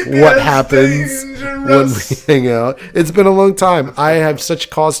remember what happens when we hang out. It's been a long time. I have such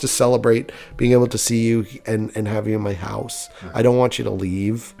cause to celebrate being able to see you and have you in my house. I don't want you to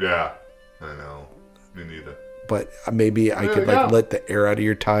leave. Yeah, I know. Me neither. But maybe I could let the air out of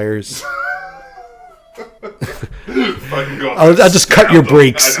your tires. I'll just cut your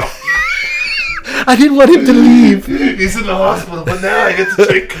brakes. I didn't want him to leave. He's in the hospital, but now I get to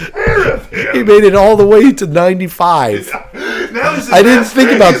take care of him. He made it all the way to 95. Now he's in I didn't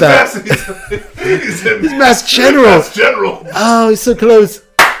think about that. He's Mass General. Mass General. Oh, he's so close.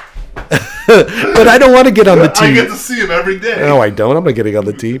 But I don't want to get on the T. I get to see him every day. No, I don't. I'm not getting on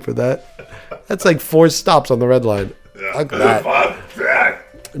the T for that. That's like 4 stops on the red line. Yeah. Fuck that.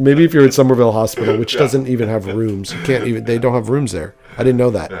 Maybe if you're at Somerville Hospital, which doesn't even have rooms. You can't even. They don't have rooms there. I didn't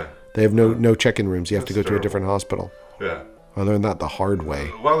know that. Yeah. They have no check-in rooms. You have to go to a different hospital. Yeah. I learned that the hard way.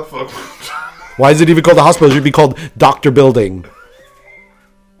 Why the fuck? Why is it even called a hospital? It should be called Doctor Building.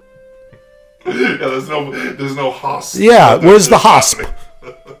 Yeah, there's no hosp. Yeah, where's the hosp?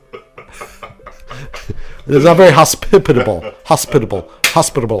 It's not very hospitable. Hospital,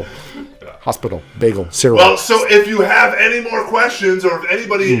 bagel, cereal. Well, so if you have any more questions, or if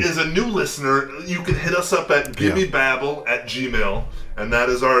anybody is a new listener, you can hit us up at gimmebabble@gmail.com, and that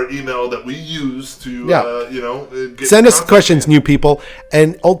is our email that we use to, get send us questions, new people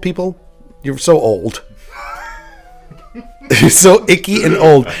and old people. You're so old. You're so icky and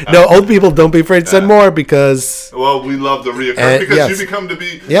old. No, old people, don't be afraid to send more because. Well, we love the reoccurring because you become to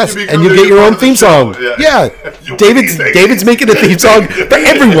be. Yes, and you get your own theme song. Yeah. David's making a theme song for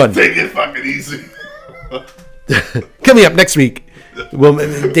everyone. Take it fucking easy. Coming up next week,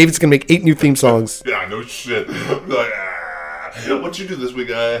 David's gonna make 8 new theme songs. Yeah, no shit. Like, what you do this week?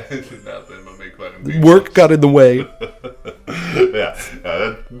 Nothing but make fucking theme Work songs. got in the way.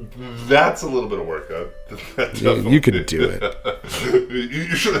 That's a little bit of work. You can do it.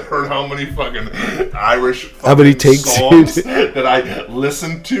 You should have heard how many fucking Irish how many takes songs that I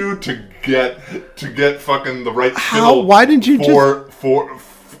listened to get fucking the right fiddle. Why didn't you for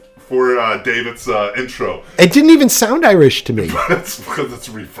for David's intro. It didn't even sound Irish to me. That's because it's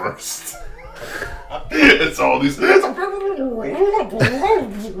reversed. It's all these.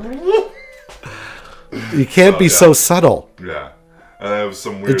 You can't be so subtle. Yeah. And it was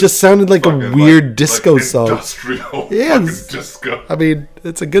some weird. It just sounded like a weird disco song. Industrial disco. I mean,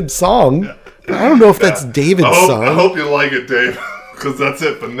 it's a good song. Yeah. I don't know if that's David's song. I hope you like it, Dave, because that's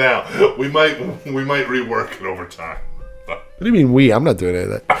it for now. We might rework it over time. What do you mean we? I'm not doing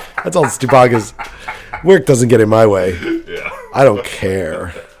it. That's all Stupaga's. Work doesn't get in my way. Yeah. I don't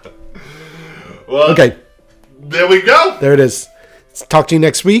care. Well, okay. There we go. There it is. Talk to you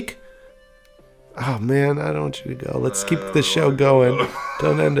next week. Oh, man, I don't want you to go. Let's keep the show going.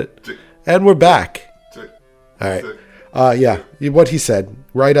 Don't end it. And we're back. All right. Yeah, what he said.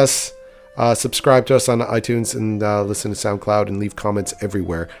 Write us. Subscribe to us on iTunes and listen to SoundCloud and leave comments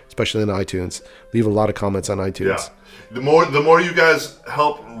everywhere, especially on iTunes. Leave a lot of comments on iTunes. Yeah. The more you guys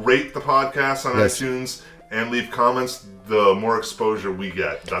help rate the podcast on iTunes and leave comments, the more exposure we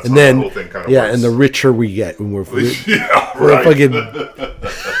get. That's how the whole thing kind of works. And the richer we get when we're fucking.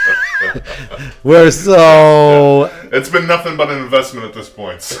 We're so. Yeah. It's been nothing but an investment at this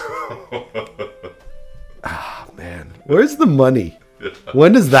point. So. Man, where's the money?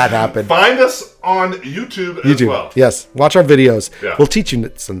 When does that happen? Find us on YouTube as well. Yes, watch our videos. Yeah. We'll teach you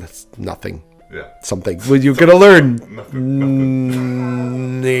nothing. Yeah. Something. You're going to learn. Nothing.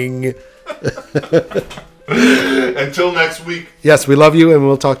 Until next week. Yes, we love you, and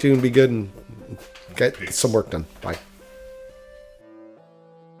we'll talk to you and be good and get some work done. Bye.